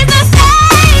 When Jesus says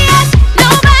yes,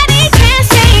 nobody can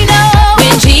say no.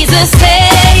 When Jesus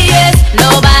says yes,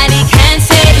 nobody can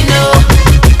say no.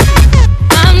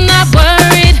 I'm not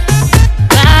worried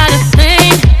about a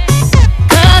thing,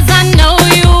 'cause I know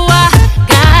you are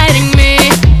guiding me.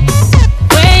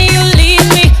 Where you lead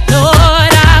me,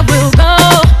 Lord, I will go.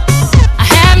 I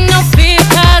have no fear,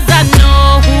 'cause I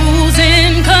know who's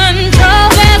in control.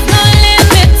 There's no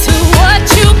limit to what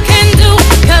you can do,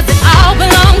 'cause it all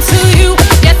belongs to you.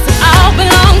 Yes, it all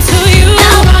belongs to you. No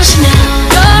rush now.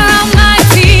 You're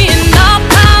almighty and all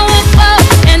powerful,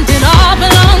 and it all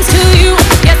belongs to you.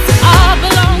 Yes, it all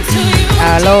belongs to you.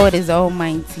 Our Lord is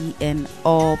almighty and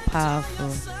all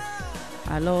powerful.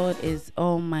 Our Lord is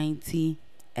almighty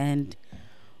and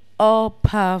all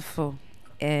powerful.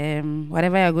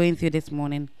 Whatever you're going through this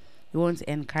morning, we want to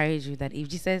encourage you that if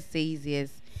Jesus says yes,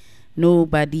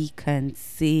 nobody can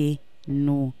say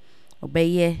no.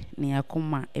 Obeye ni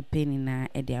akoma epeni na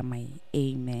ede amai.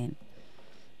 Amen.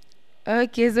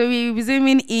 Okay, so we'll be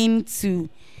zooming into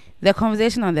the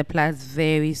conversation on the plus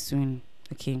very soon.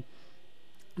 Okay.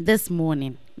 This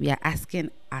morning, we are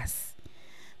asking us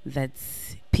that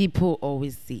people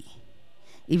always say,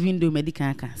 even though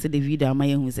medical can say the video my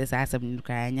who says I have no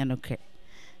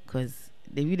because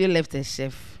the video left a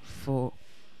chef for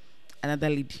another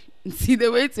lead. See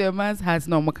the way to a man's heart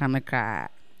no more can cry.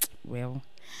 Well,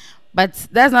 but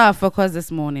that's not our focus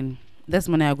this morning. This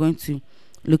morning we are going to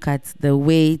look at the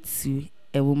way to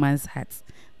a woman's heart.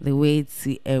 The way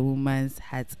to a woman's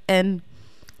heart. And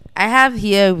I have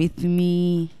here with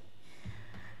me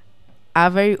our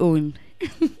very own,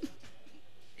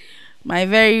 my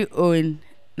very own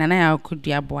Nana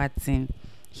Kudia Boatin.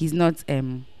 He's not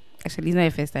actually he's not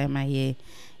the first time I hear.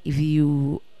 If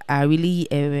you are really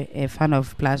a fan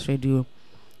of Plus Radio,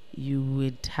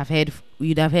 you'd have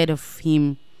heard of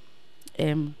him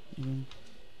a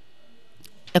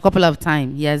couple of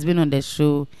times. He has been on the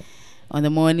show, on the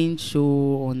morning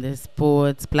show, on the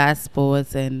sports, Plus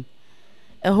Sports, and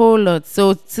a whole lot.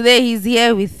 So today he's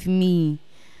here with me.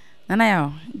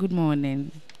 Nanayo, good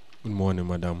morning. Good morning,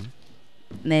 madam.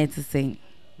 Nice to sing.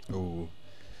 Oh,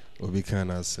 Obi can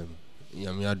asem.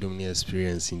 Yami adum ni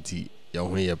experience inti.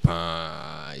 Yahuye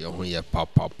pa, yahuye pa.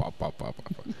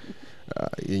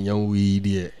 Young weed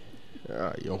here.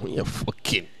 Yahuye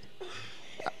fucking.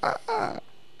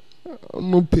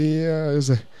 No pay.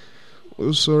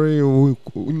 Oh, sorry.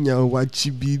 Unya wachi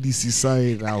bi this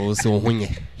side. I was on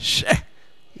hunye. She.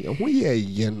 Yahuye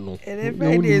yeno.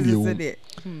 Friday is today.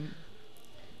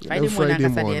 Friday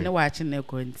morning, and watching the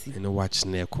content. And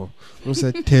watching Neko. No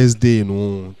say Thursday,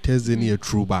 no. Thursday near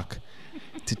throwback.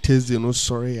 Thursday, no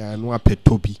sorry, I know a pet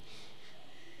Toby.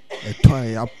 A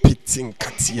toy up pitting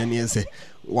Katy and yes,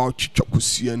 wow,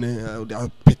 Chocusian,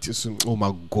 the petition. Oh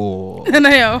my God.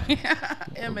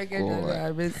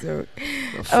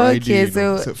 Okay,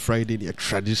 so Friday, the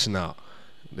traditional.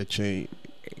 The chain.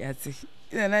 Yes,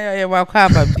 you're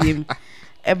welcome.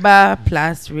 Eba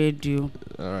Plus Radio.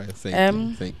 All right,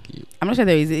 thank you. I'm not sure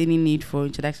there is any need for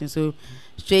introduction, so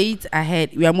straight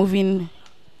ahead, we are moving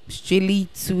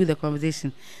straight to the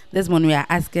conversation. This morning, we are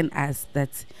asking us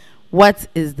that what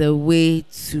is the way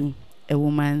to a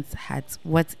woman's heart?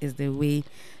 What is the way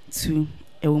to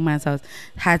a woman's heart?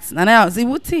 And now, see,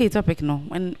 we'll say a topic now.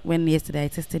 When yesterday I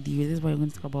tested you, this is what we're going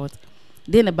to talk about.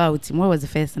 Then about him, what was the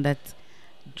first thing that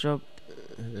dropped?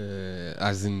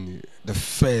 As in the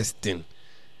first thing.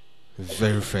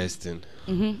 Very first thing.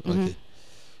 Mm-hmm, Okay.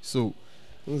 So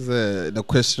the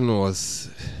question was,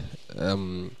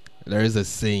 there is a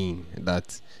saying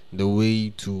that the way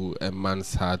to a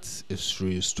man's heart is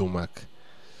through his stomach.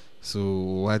 So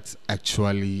what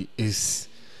actually is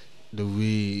the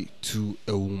way to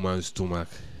a woman's stomach?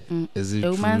 Is it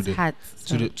A woman's through heart.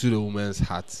 to the woman's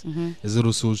heart? Mm-hmm. Is it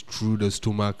also through the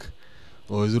stomach,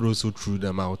 or is it also through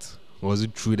the mouth, or is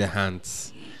it through the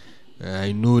hands?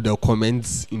 I know the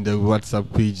comments in the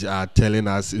WhatsApp page are telling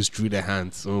us it's through the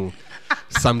hands. So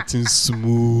something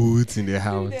smooth in the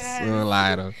house, so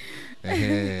like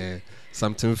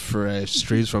something fresh,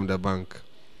 straight from the bank.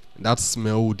 That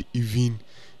smell would even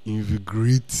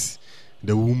invigorate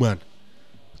the woman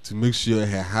to make sure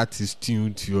her heart is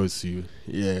tuned towards you.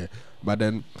 Yeah, but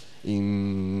then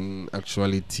in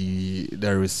actuality,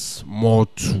 there is more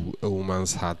to a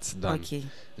woman's heart than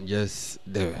just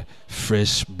the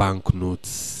fresh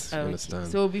banknotes. You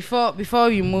understand? So before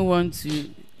we move on to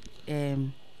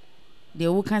the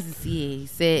Wukansi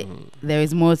say there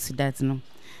is more to that. No,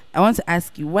 I want to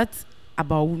ask you, what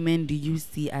about women do you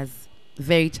see as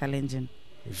very challenging?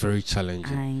 Very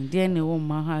challenging. And then a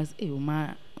woman has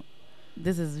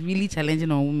this is really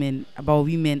challenging on women, about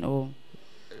women, or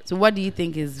so what do you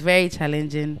think is very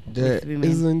challenging There with women?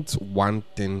 isn't one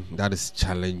thing that is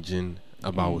challenging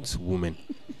about women.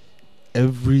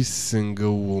 Every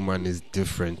single woman is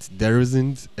different. There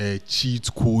isn't a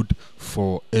cheat code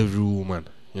for every woman.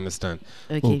 You understand?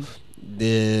 Okay.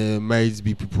 There might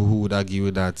be people who would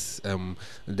argue that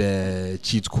the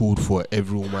cheat code for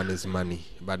every woman is money,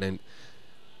 but then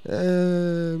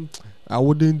I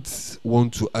wouldn't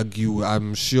want to argue.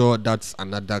 I'm sure that's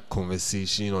another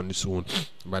conversation on its own.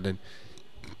 But then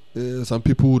some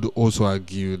people would also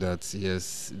argue that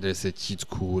yes, there's a cheat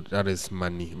code that is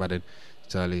money. But then,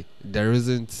 Charlie, there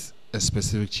isn't a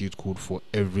specific cheat code for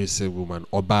every single woman.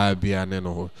 Or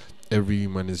every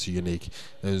woman is unique,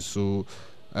 and so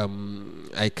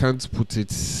I can't put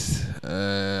it.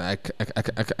 I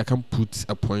can't put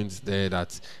a point there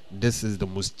that this is the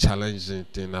most challenging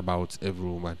thing about every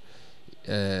woman.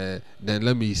 Then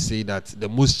let me say that the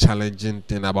most challenging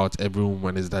thing about every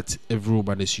woman is that every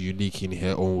woman is unique in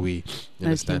her own way. You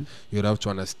understand? You have to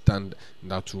understand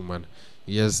that woman.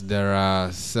 Yes, there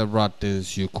are several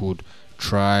things you could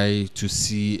try to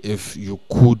see if you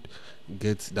could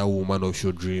get that woman of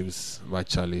your dreams. But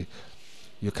actually,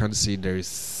 you can't say there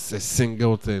is a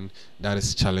single thing that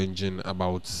is challenging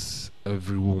about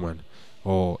every woman,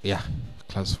 or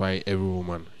classify every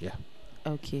woman. Yeah.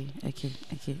 Okay.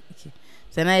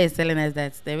 So now you're telling us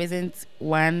that there isn't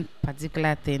one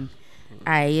particular thing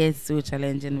yes so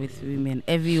challenging with women.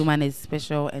 Every woman is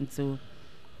special, and so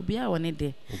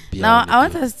now I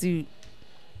want us to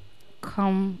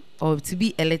come or to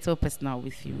be a little personal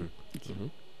with you. Okay.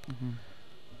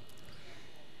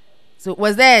 So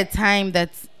was there a time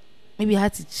that maybe you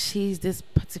had to chase this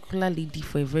particular lady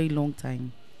for a very long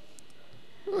time?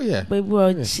 Oh yeah. But we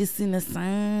were chasing a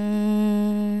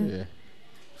sign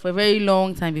for a very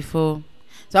long time before.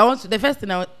 So the first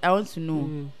thing I want to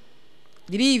know,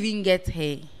 did you even get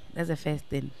her? That's the first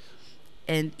thing.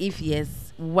 And if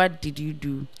yes, what did you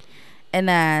do? And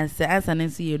answer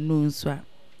you know, so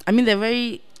I mean the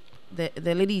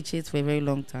lady you chased for a very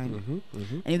long time.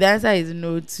 And if the answer is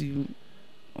no to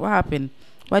what happened?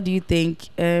 What do you think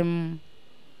you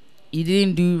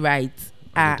didn't do right?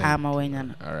 All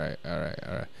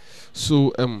right.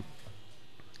 So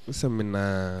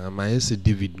my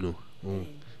David no.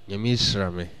 Nyame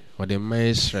shira me. Or the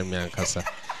my shira me ankasa.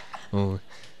 Oh.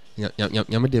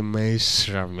 Nyame de my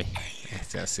shira me.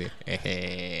 I say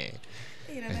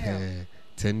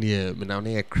 10 years, me now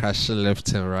a crash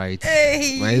left and right.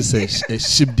 My is a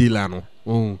ship dealer no.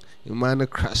 Oh, you man a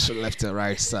crash left and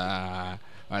right, sir.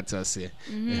 What I say.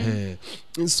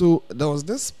 And so there was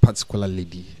this particular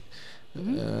lady.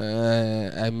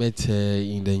 I met her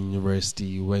in the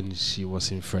university when she was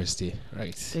in first year,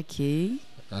 right? Okay.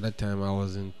 At that time I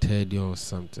was in third year or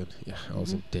something. Yeah, I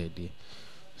was in third year.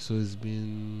 So it's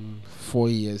been 4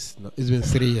 years now. It's been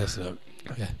 3 years now.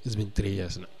 Yeah, it's been 3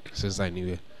 years now since I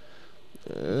knew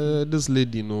her. This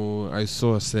lady, you know, I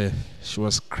saw her say she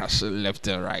was crashing left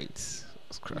and right.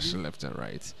 Left and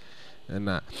right. And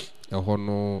I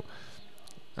know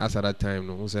as at that time,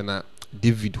 no, was na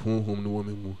David home no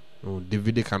woman. No,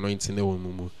 David cannot in the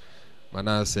woman. But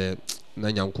I said,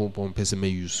 Nanyanko person may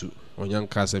use on young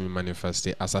cast me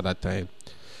manifested as at that time.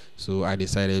 So I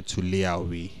decided to lay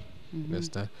away.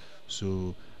 Understand?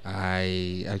 So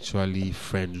I actually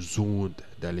friend zoned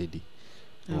the lady.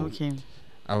 Okay.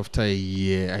 After a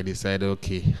year, I decided,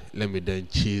 okay, let me then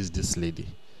chase this lady.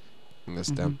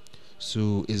 Understand?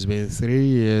 So it's been 3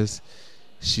 years.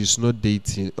 she's not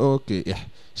dating. Oh, okay, yeah,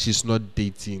 she's not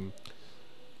dating.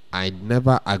 I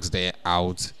never asked her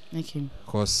out. Okay.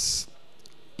 Because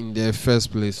in the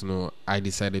first place, I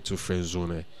decided to friend zone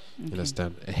her. You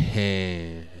understand?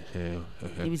 Maybe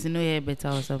to know her better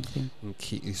or something.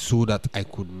 Okay, so that I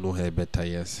could know her better,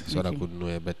 yes. So that I could know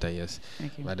her better, yes.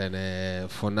 Okay. But then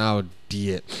for now,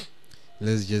 dear,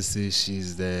 let's just say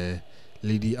she's the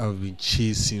lady I've been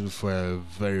chasing for a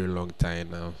very long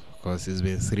time now. Because it's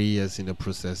been 3 years in the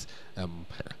process.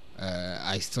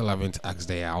 I still haven't asked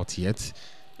her out yet.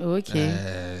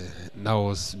 Okay. That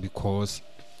was because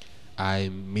I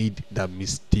made that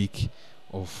mistake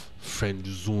of friend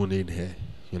zoning her.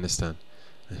 You understand?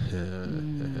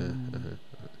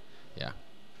 Yeah.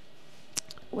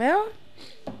 Well.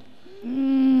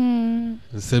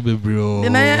 Bro.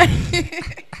 And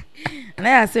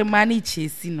I say money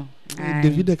chasing.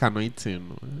 David cannot eat.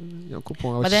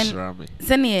 But then,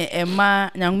 send a ma,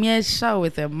 young me show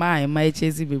with a my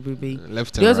chasing baby.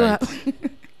 Left and right.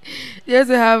 They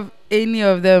also have any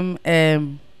of them.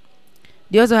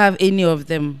 They also have any of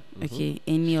them. Okay,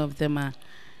 any of them are.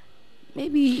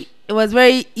 Maybe it was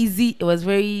very easy. It was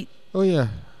very. Oh yeah.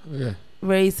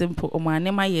 Very simple. On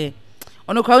the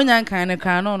crowd kind of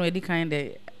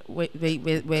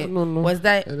was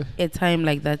that a time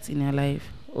like that in your life?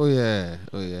 Oh yeah.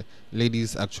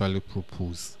 Ladies actually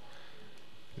propose.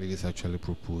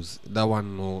 That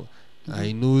one, no.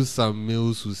 I know some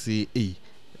males who say, hey.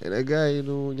 And a guy,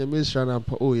 you miss Rana.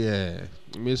 Oh, yeah,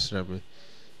 miss Rami.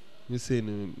 You say,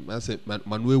 I said,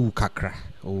 Manuel Kakra.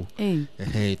 Oh,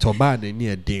 hey, Toban and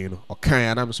near Dane, or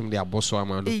can I am some their boss or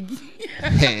man?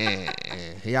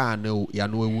 Yeah, no, you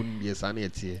know, it wouldn't be a son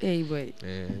yet. Hey, boy,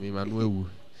 Manuel.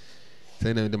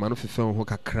 Saying the man of the film who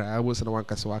cry, I was in one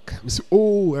caswak.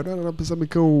 Oh, I don't know, person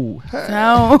go.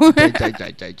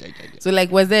 So,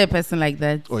 like, was there a person like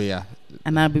that? Oh, yeah.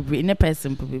 And I'll be in a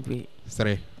person, probably.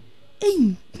 Sorry.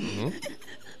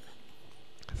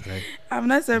 I'm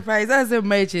not surprised. I said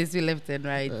my chase me left and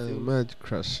right. Mad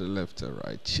crush left and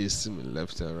right. Chase me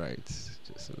left and right.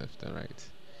 Just left and right.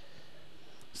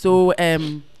 So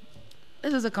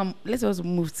let's also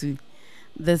move to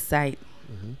this side.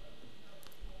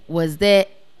 Was there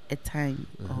a time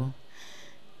or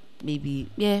maybe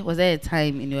was there a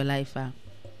time in your life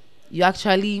you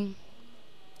actually,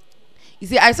 you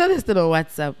see, I saw this thing on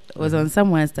WhatsApp. It was on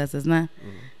someone's status now.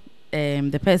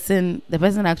 The person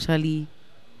actually,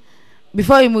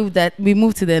 before we move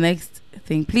to the next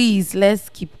thing, please let's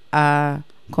keep our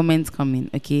comments coming.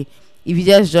 Okay, if you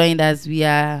just joined us, we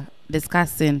are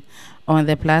discussing on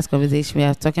the Plus Conversation. We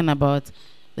are talking about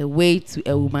the way to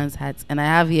a woman's heart, and I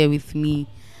have here with me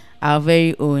our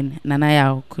very own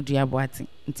Nanaya Kudia Boating.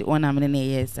 It's 1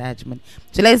 years judgment.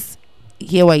 So let's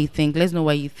hear what you think. Let's know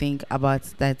what you think about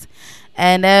that.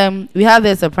 And we have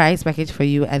the surprise package for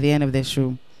you at the end of the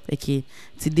show. Okay,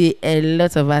 today a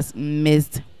lot of us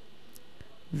missed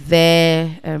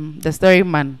the story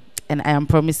man, and I am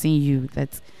promising you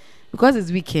that because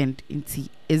it's weekend,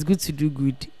 it's good to do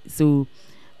good. So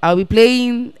I'll be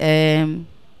playing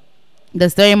the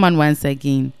story man once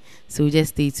again. So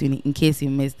just stay tuned in case you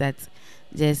missed that.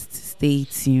 Just stay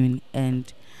tuned,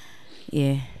 and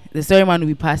the story man will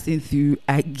be passing through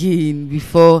again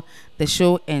before the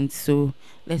show ends. So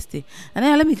let's stay, and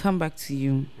then let me come back to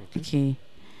you. Okay.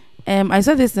 I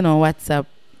saw this thing on WhatsApp.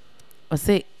 I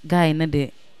say guy in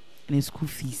the school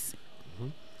fees.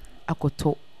 I got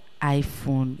to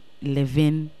iPhone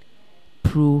 11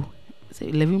 Pro,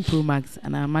 11 Pro Max,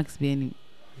 and our Max being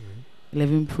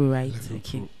 11 Pro, right? 11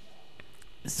 okay. Pro.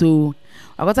 So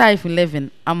I got iPhone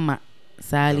 11. I'm a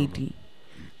lady.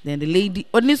 Then the lady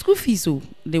on the school fees. So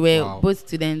they were both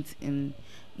students in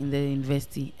the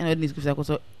university, and on the school fees I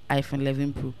got iPhone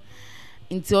 11 Pro.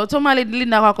 Until automatically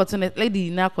like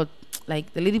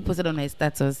the lady posted on her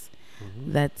status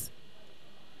that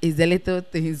is the little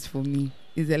things for me.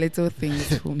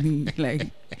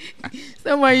 Like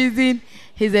someone using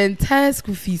his entire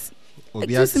school fees. Like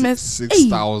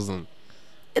 6,000.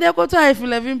 And I got to iPhone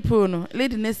 11 Pro. No,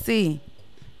 lady, let's say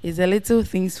is a little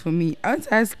things for me. I want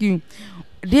to ask you,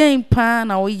 there in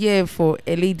pan our year for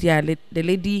a lady. The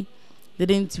lady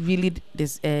didn't really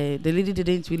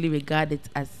regard it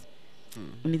as.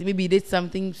 Maybe did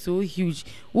something so huge.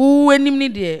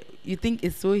 You think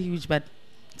it's so huge, but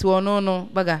to no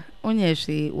baga.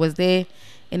 Was there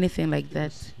anything like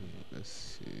that? Let's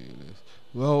see.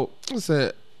 Well,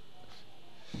 say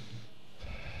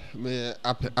me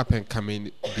up and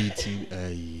coming dating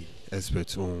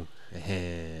expert on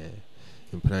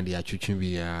in plan the achuchun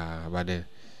be but then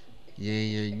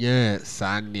yeah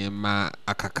san ma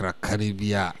akakra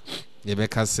karibia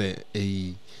Rebecca say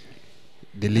the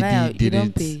lady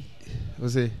didn't.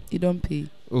 What's it? You don't pay.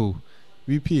 Oh,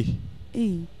 we pay.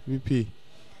 Hey. We pay.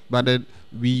 But then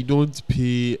we don't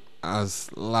pay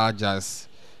as large as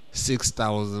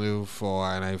 6,000 for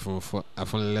an iPhone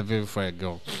 11 for a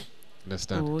girl.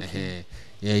 Understand? Oh, okay.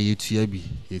 Yeah, you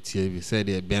TB. Say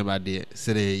the Bema de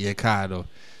say the card.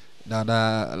 Now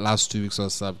last 2 weeks or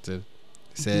something.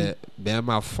 Say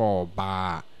Bema 4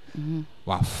 bar.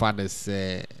 What father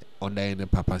say under in the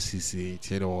Papa CC.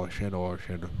 Shadow.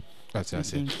 That's what I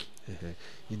say.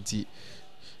 Indeed.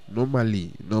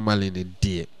 Normally in a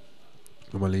day.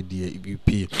 Normally if you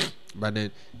pay. But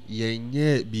then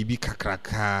yenye bibi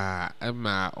kakraka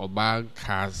ema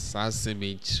obanka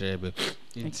saseme chebe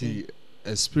into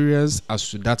experience as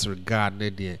to that regard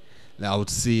there, I would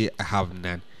say I have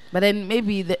none. But then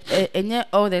maybe the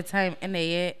all the time and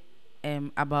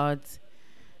about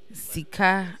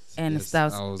Sika and Yes,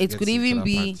 stuff. It could even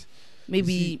be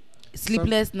maybe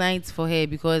sleepless nights for her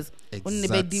because on the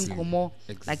bed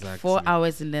like 4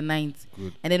 hours in the night.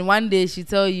 Good. And then one day she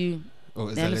tell you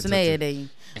but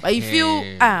you feel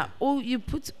you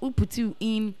put you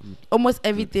in almost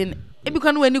everything. It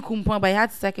become when you come but I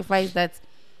had to sacrifice that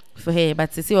for her.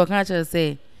 But to see what can't you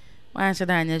say why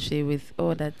should I share with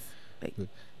all that like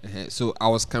so I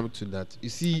was coming to that. You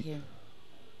see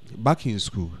back in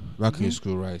school,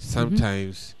 right?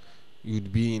 Sometimes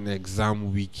you'd be in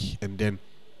exam week and then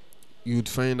you'd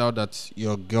find out that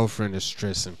your girlfriend is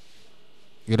stressing.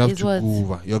 You'd have to go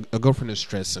over. Your girlfriend is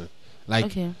stressing.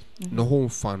 Like no whole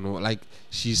fun, no. Like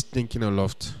she's thinking a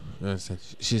lot.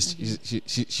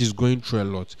 She's going through a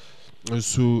lot, and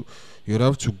so you'd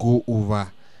have to go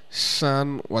over,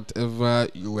 shun whatever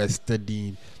you were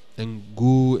studying, and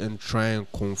go and try and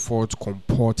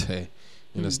comport her.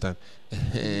 You understand?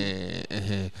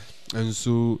 And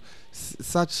so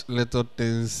such little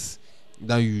things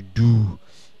that you do,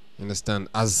 understand,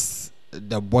 as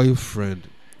the boyfriend,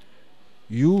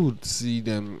 you would see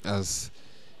them as.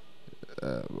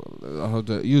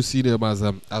 You see them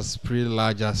as pretty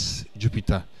large as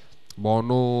Jupiter, but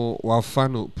no,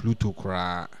 wafano Pluto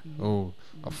cra. Oh,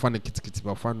 wafano kitty,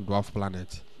 wafano dwarf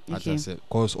planet. I say,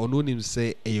 cause ono him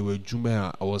say ewe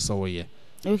Juma I was away.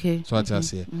 Okay. So I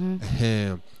say,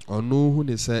 ono who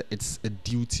they say it's a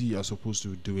duty you're supposed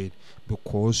to do it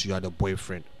because you are the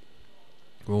boyfriend.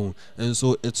 Oh, and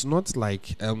so it's not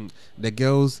like the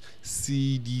girls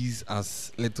see these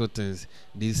as little things;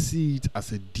 they see it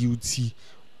as a duty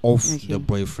of the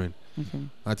boyfriend.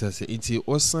 I say it's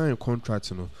a sign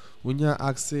contract, you know. When you're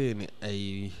asking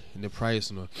the price,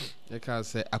 you know, you can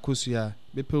say "Akusuya,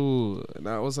 people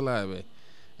na what's alive."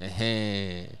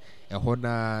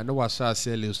 No was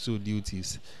sell your two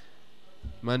duties.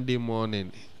 Monday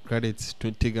morning, credits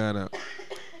 20 Ghana.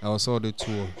 I was all the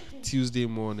tour. Tuesday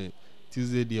morning.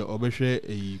 Tuesday the obeshe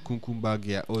a kunkum bag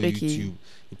here on YouTube.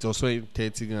 It's also in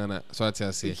 30 Ghana. So what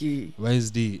I say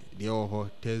Wednesday the all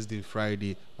Thursday,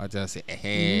 Friday, what I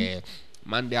say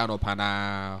Monday on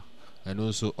pana and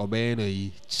also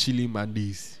obey chili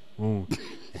Mondays. To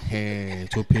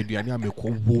pay the annual make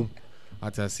home.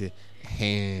 What I say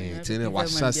what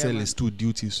shall sell is two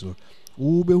duties so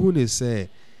ube who say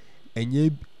enye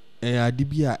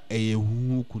adibia a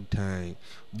who kuntai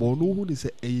but no who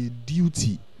say a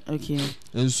duty. Okay.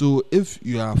 And so if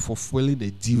you are fulfilling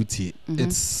the duty,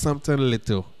 it's something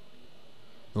little.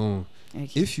 Oh.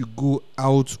 Okay. If you go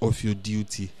out of your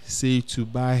duty, say to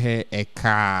buy her a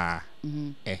car,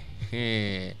 and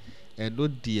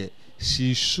not dear,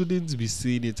 she shouldn't be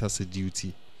seeing it as a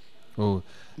duty. Oh.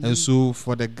 And so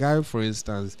for the guy, for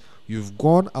instance, you've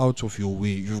gone out of your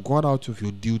way, you've gone out of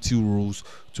your duty rules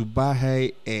to buy her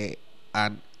an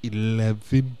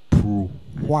 11 Pro.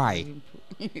 Why?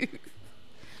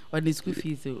 Or the school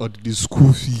fees. Or the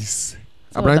school fees.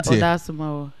 So that's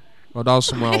small. Or that's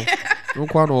small.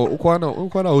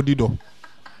 Ukwana odido.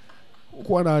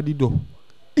 Ukwana adido.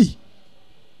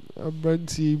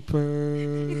 Okay,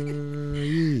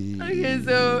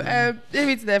 so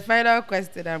maybe to the final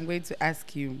question I'm going to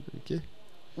ask you. Okay.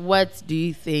 What do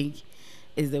you think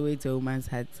is the way to a woman's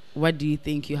heart? What do you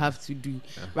think you have to do?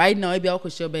 Right now, maybe I'll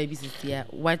show baby sister.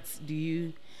 What do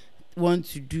you want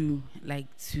to do, like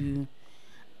to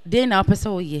then our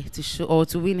person to show or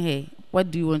to win her?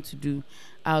 What do you want to do?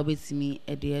 I'll be to me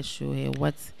a dear show her.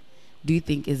 What do you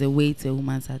think is a way to a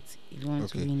woman's heart if you want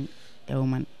to win a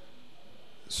woman?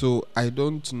 So I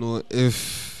don't know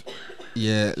if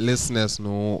listeners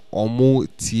know or more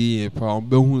tea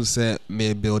who say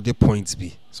may build the points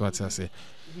be. So what I say.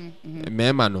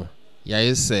 No.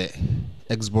 I say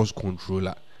Xbox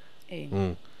controller.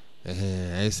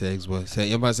 I say Xbox. Say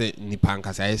you must say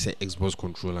Nipanka. I say Xbox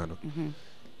controller. No.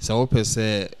 So open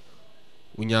say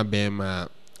unya bema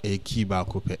a key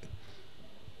back up.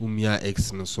 Umia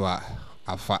X no so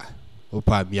afa.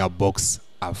 Opa mia box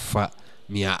afa.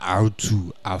 Mia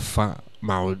R2 afa.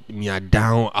 Mia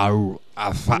down arrow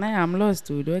afa. I'm lost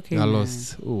too. Okay. I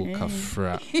lost. Oh,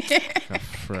 kafra.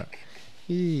 Kafra.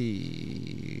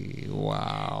 Hey,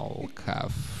 wow,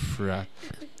 kafra.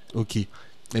 Okay.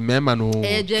 Remember no.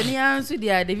 Jenny answer the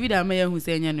David Amaya who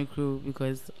say no crew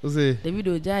because David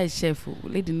Oja is chef.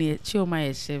 Lady near Chioma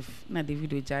is chef. Na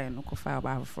David Oja no kofa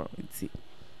about for it.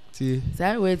 See.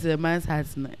 So wait to the man's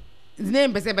house. His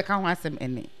name Bese Beckham has some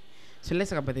any. So let's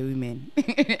talk about the women.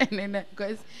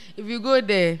 Because if you go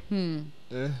there,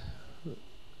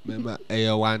 remember,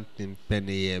 I want in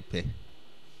penny pay.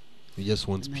 We just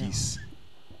want peace.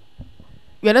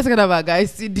 We are not talking about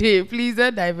guys today. Please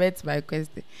don't divert my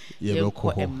question. Yeah,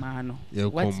 what do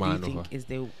you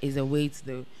think is a way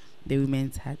to the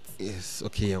women's heart? Yes,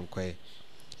 okay, I'm quiet.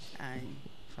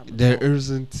 There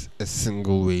isn't a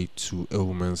single way to a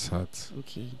woman's heart.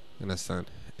 Okay. Understand?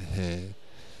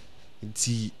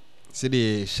 See,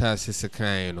 the shas is a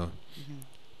kind, you know.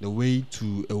 The way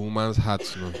to a woman's heart,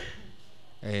 you know,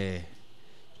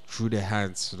 through the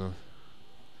hands, you know,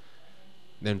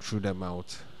 then through the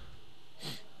mouth.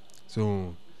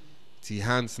 So, the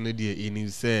hands, no dear, in you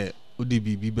say, Udi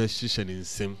be shishan in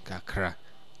sim kakra,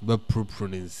 but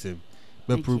propron in sim,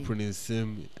 but propron in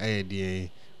sim, dear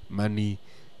money,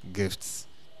 gifts,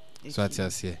 so I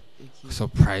just say,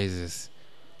 surprises.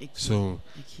 So,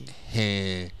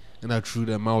 and I through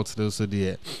the mouth, also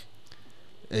dear.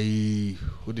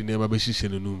 Who the name of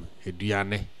Shishan in room, a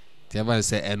Diane. The other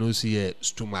say, and also a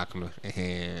stomach, no,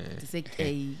 a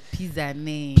pizza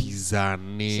name,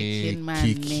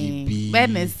 Kiki B,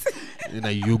 Venice, and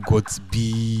a yogurt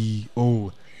B.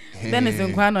 Oh, Venice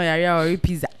and Quano or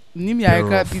pizza.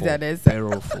 Nimia pizza, there's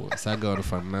powerful. Saga of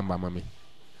fan number, mammy.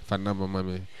 Fan number,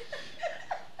 mammy.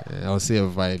 I'll say a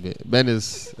vibe.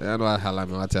 Venice, I know how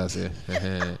I'm what I say.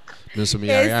 No, so me,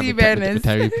 I am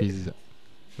a pizza.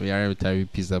 We are a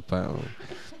pizza.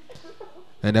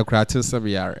 And the crowd is some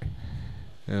yare.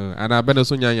 And I better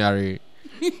soon yare.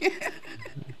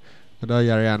 But all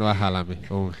yare and halame.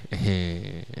 Oh,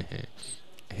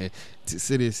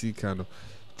 seriously, kind of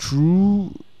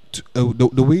true.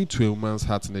 The way to a woman's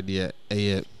heart in the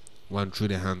day, one through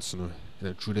the hands, no,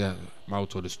 and through the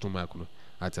mouth or the stomach, no.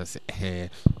 I just say,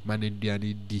 man,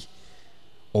 Indiana D.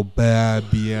 Oba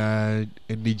bia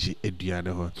energy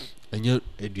Ediana, and you're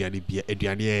Ediana be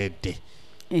Ediana day.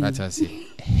 That's I say,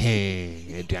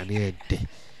 hey, Ediana day.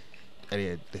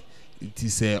 It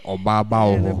is a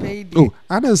Obaba. Oh,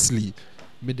 honestly,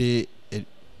 me the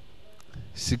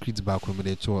secret back from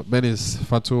the tour. Benis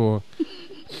Fato,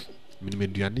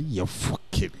 Mediani, you're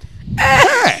fucking.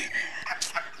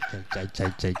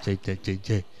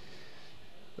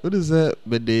 What is that?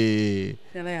 But the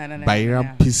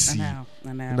Bayram PC,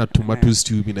 not tomato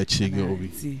stew in a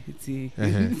chicken.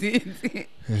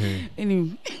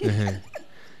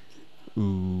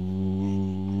 Ooh,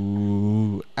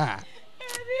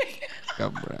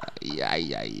 camera, yeah.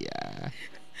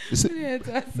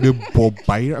 The Bob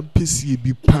Bayram PC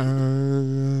be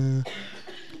pan.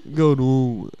 Go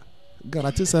no, God,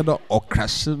 I just said or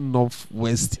crashing north,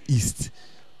 west, east.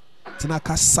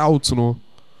 Tinaka south, no.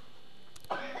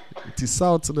 It is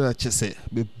south no I just say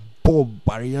be Bob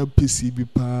Bayram PC be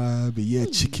pan, be yeah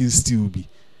chicken stew be.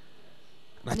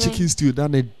 Na chicken stew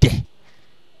done a day.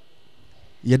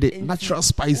 Yeah, the natural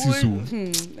spices.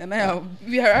 And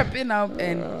we are wrapping up,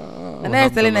 and I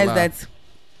was telling us that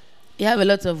you have a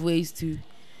lot of ways to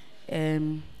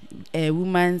a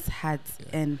woman's heart,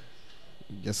 and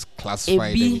just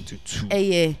classify them into two.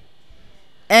 Yeah,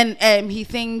 and he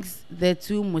thinks the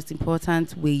two most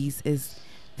important ways is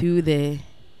through the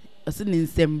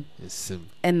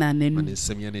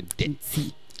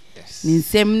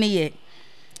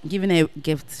giving a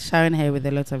gift, showering her with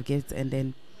a lot of gifts, and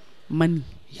then money.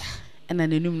 Yeah. And then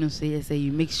the numerous say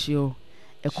you make sure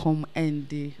a come and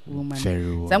the woman.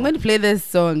 Very well. So I'm going to play this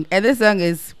song. And this song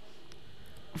is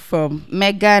from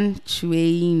Megan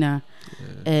Chuena.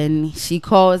 And she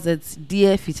calls it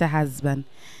Dear Future Husband.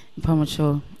 I'm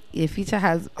sure. Yeah, future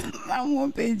husband. I'm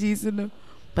 1 page, you know.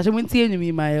 But I'm going to tell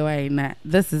you my way now.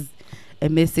 This is a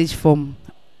message from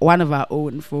one of our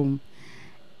own, from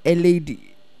a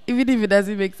lady. Even if it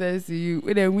doesn't make sense to you,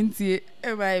 when I won't see it,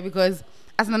 because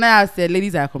as Nana said,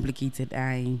 ladies are complicated,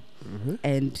 and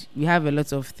we have a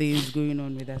lot of things going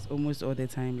on with us almost all the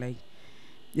time. Like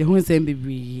the whole same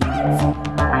baby.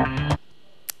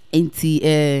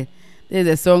 There's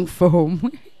a song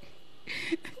from.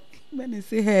 When I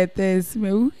say her, there's me.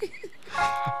 Dear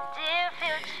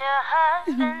future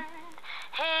husband,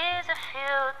 here's a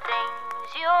few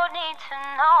things you need to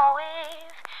know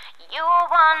if you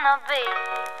wanna gonna be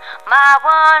my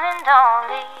one and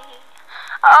only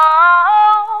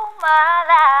all my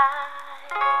life.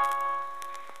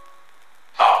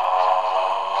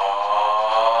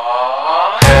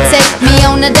 Take me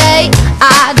on a date,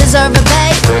 I deserve a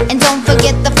bait. And don't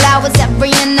forget the flowers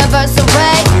every anniversary.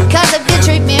 Cause if you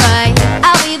treat me right,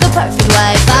 I'll be the perfect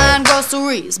wife. Buying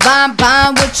groceries, buying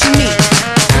what you need.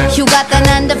 You got the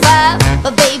 9 to 5,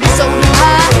 but baby so do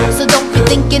I. So don't be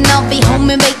thinking I'll be home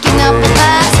and making up the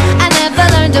pies. I never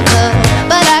learned to cook,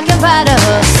 but I can ride a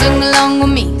her. Sing along with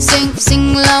me,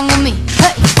 sing along with me.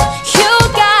 Hey, you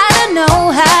gotta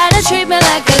know how to treat me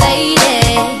like a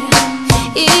lady.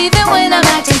 Even when I'm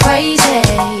acting crazy,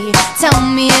 tell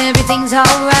me everything's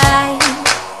alright.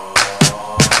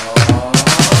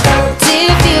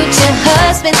 Dear future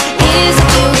husband, here's a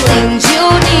few things you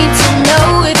need to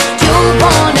know if you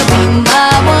wanna be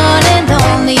my one and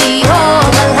only all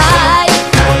my life.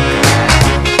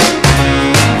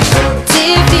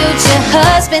 Dear future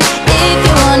husband, if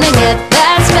you wanna get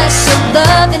that special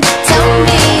loving, tell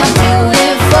me I'm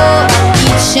beautiful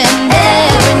each and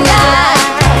every night.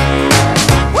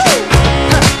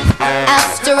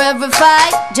 After every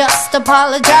fight, just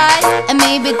apologize, and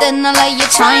maybe then I'll let you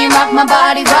try and rock my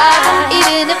body right.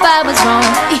 Even if I was wrong,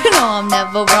 you know I'm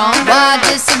never wrong. Why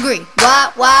disagree?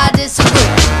 Why disagree?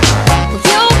 Well,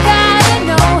 you gotta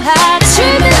know how to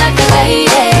treat me like a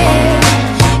lady.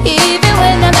 Even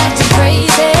when I'm acting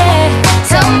crazy,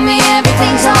 tell me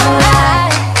everything's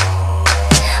alright.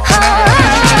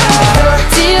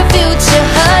 Dear future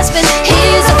husband,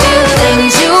 here's a few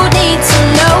things you need to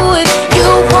know if you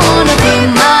wanna be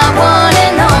my one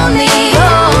and only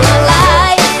all my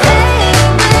life.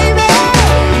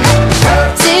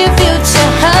 Dear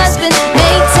future husband,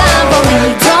 make time for me,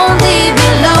 don't leave me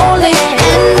lonely,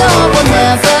 and Lord will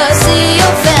never see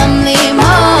your family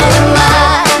more than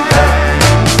mine.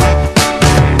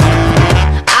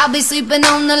 I'll be sleeping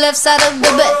on the left side of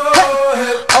the bed.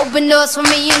 Hey. Open doors for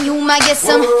me and you might get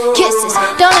some kisses.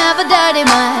 Don't have a dirty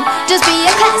mind, just be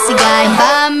a classy guy.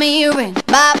 Buy me a ring,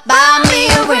 buy me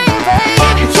a ring.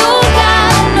 You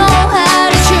gotta know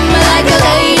how to treat me like a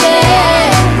lady.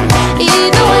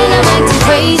 Even when I'm acting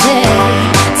crazy,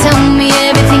 tell me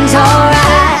everything's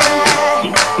alright.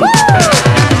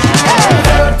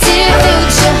 Dear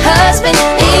future husband,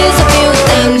 here's a few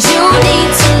things you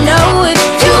need to know if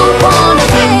you wanna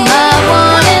be my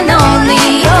one and only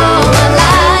all my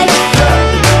life.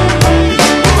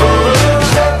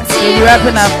 We'll be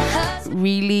wrapping up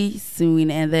really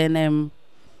soon, and then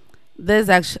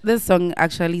this song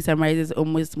actually summarizes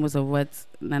almost most of what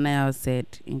Nana said.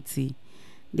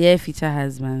 Dear future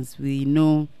husbands, we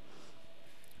know,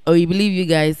 or we believe you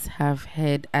guys have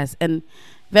heard us, and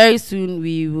very soon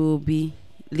we will be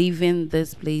leaving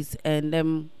this place.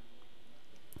 And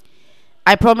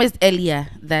I promised earlier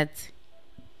that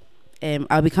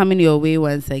I'll be coming your way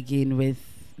once again with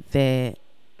the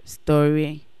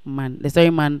story man. The story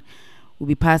man will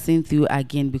be passing through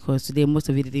again because today most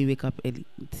of you didn't wake up early.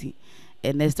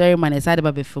 And the story man is sad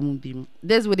about the film.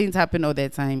 This wouldn't happen all the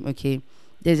time, okay?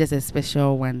 There's just a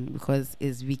special one because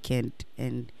it's weekend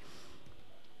and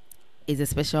it's a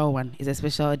special one. It's a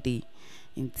special day.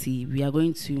 And we are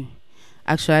going to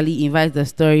actually invite the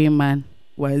story man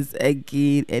once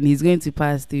again, and he's going to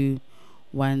pass through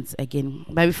once again.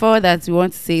 But before that, we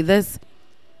want to say this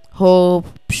whole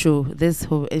show,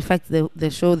 the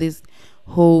show this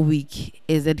whole week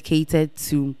is dedicated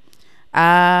to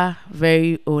our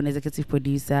very own executive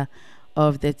producer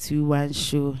of the 2-1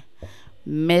 show,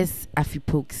 Miss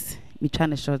Afipokes. Me trying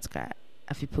to short guy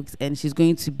Afipokes, and she's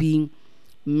going to be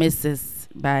Mrs.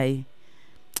 by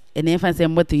an infant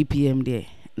saying what 3 p.m. there.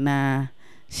 Nah,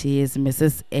 she is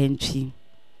Mrs. Entry.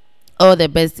 All the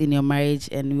best in your marriage,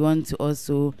 and we want to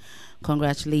also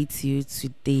congratulate you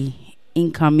today,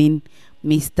 incoming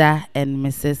Mr. and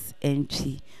Mrs.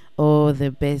 Entry. All the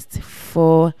best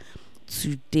for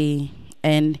today.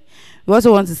 And we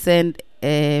also want to send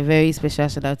a very special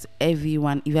shout out to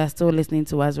everyone. If you are still listening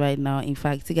to us right now, in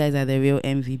fact, you guys are the real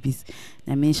MVPs.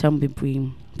 I mentioned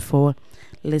Bibrim for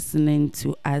listening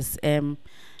to us.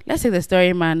 Let's take the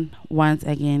story man once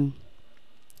again,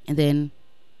 and then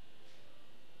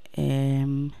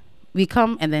we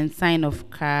come and then sign off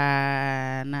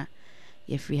Kana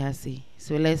if we have say.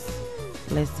 So let's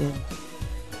listen.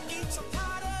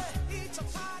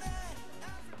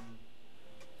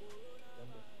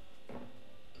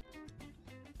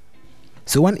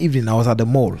 So one evening I was at the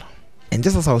mall, and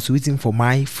just as I was waiting for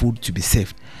my food to be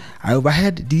served, I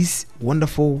overheard these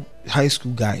wonderful high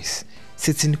school guys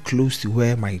sitting close to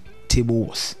where my table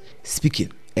was,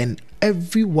 speaking. And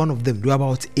every one of them, there were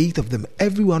about 8 of them,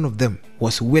 every one of them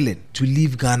was willing to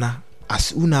leave Ghana as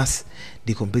soon as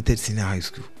they completed senior high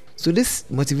school. So this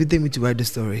motivated me to write the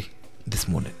story this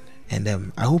morning, and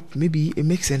I hope maybe it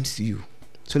makes sense to you.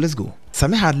 So let's go.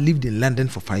 Sammy had lived in London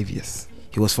for 5 years.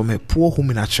 He was from a poor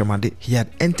home in Atramade. He had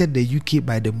entered the UK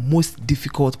by the most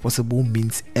difficult possible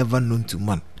means ever known to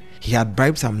man. He had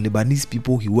bribed some Lebanese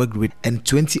people he worked with and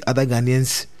 20 other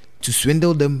Ghanaians to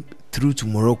swindle them through to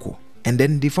Morocco. And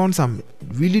then they found some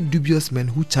really dubious men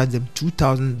who charged them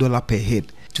 $2,000 per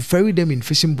head to ferry them in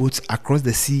fishing boats across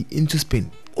the sea into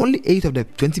Spain. Only 8 of the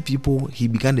 20 people he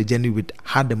began the journey with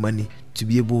had the money to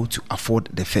be able to afford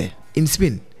the fare. In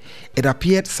Spain, it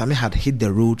appeared Sammy had hit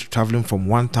the road, traveling from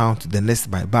one town to the next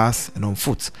by bus and on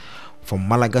foot, from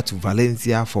Malaga to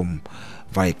Valencia, from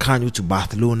Vallecano to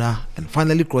Barcelona, and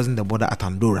finally crossing the border at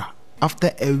Andorra.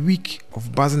 After a week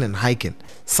of buzzing and hiking,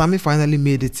 Sammy finally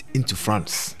made it into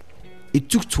France. It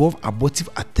took 12 abortive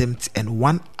attempts and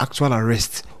 1 actual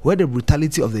arrest, where the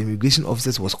brutality of the immigration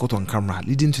officers was caught on camera,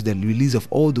 leading to the release of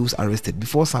all those arrested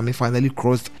before Sammy finally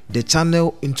crossed the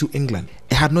channel into England.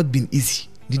 It had not been easy.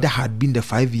 Neither had been the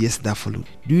 5 years that followed,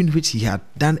 during which he had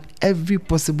done every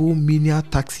possible menial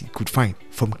task he could find,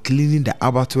 from cleaning the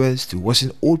abattoirs to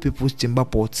washing old people's chamber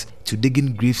pots to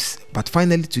digging graves. But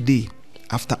finally today,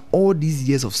 after all these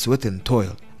years of sweat and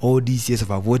toil, all these years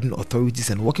of avoiding authorities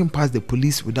and walking past the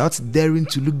police without daring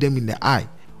to look them in the eye,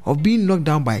 of being knocked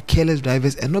down by careless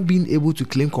drivers and not being able to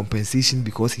claim compensation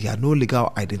because he had no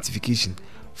legal identification,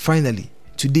 finally,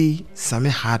 today, Sammy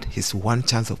had his one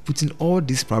chance of putting all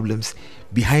these problems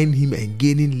behind him and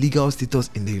gaining legal status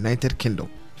in the United Kingdom.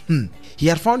 He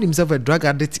had found himself a drug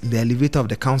addict in the elevator of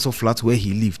the council flat where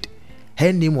he lived.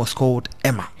 Her name was called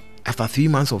Emma. After 3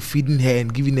 months of feeding her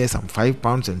and giving her some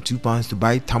 £5 and £2 to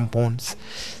buy tampons,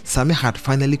 Sammy had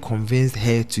finally convinced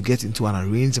her to get into an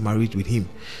arranged marriage with him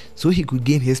so he could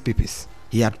gain his papers.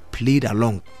 He had played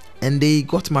along and they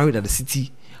got married at the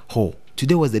city hall.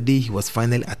 Today was the day he was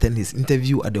finally attending his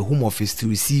interview at the Home Office to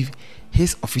receive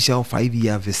his official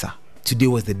 5-year visa. Today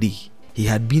was the day. He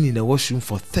had been in the washroom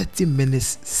for 30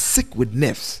 minutes, sick with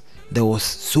nerves. There was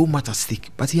so much at stake,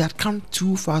 but he had come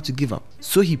too far to give up.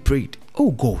 So he prayed,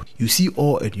 "Oh God, you see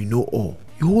all and you know all.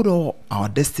 You hold all our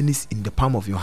destinies in the palm of your hand.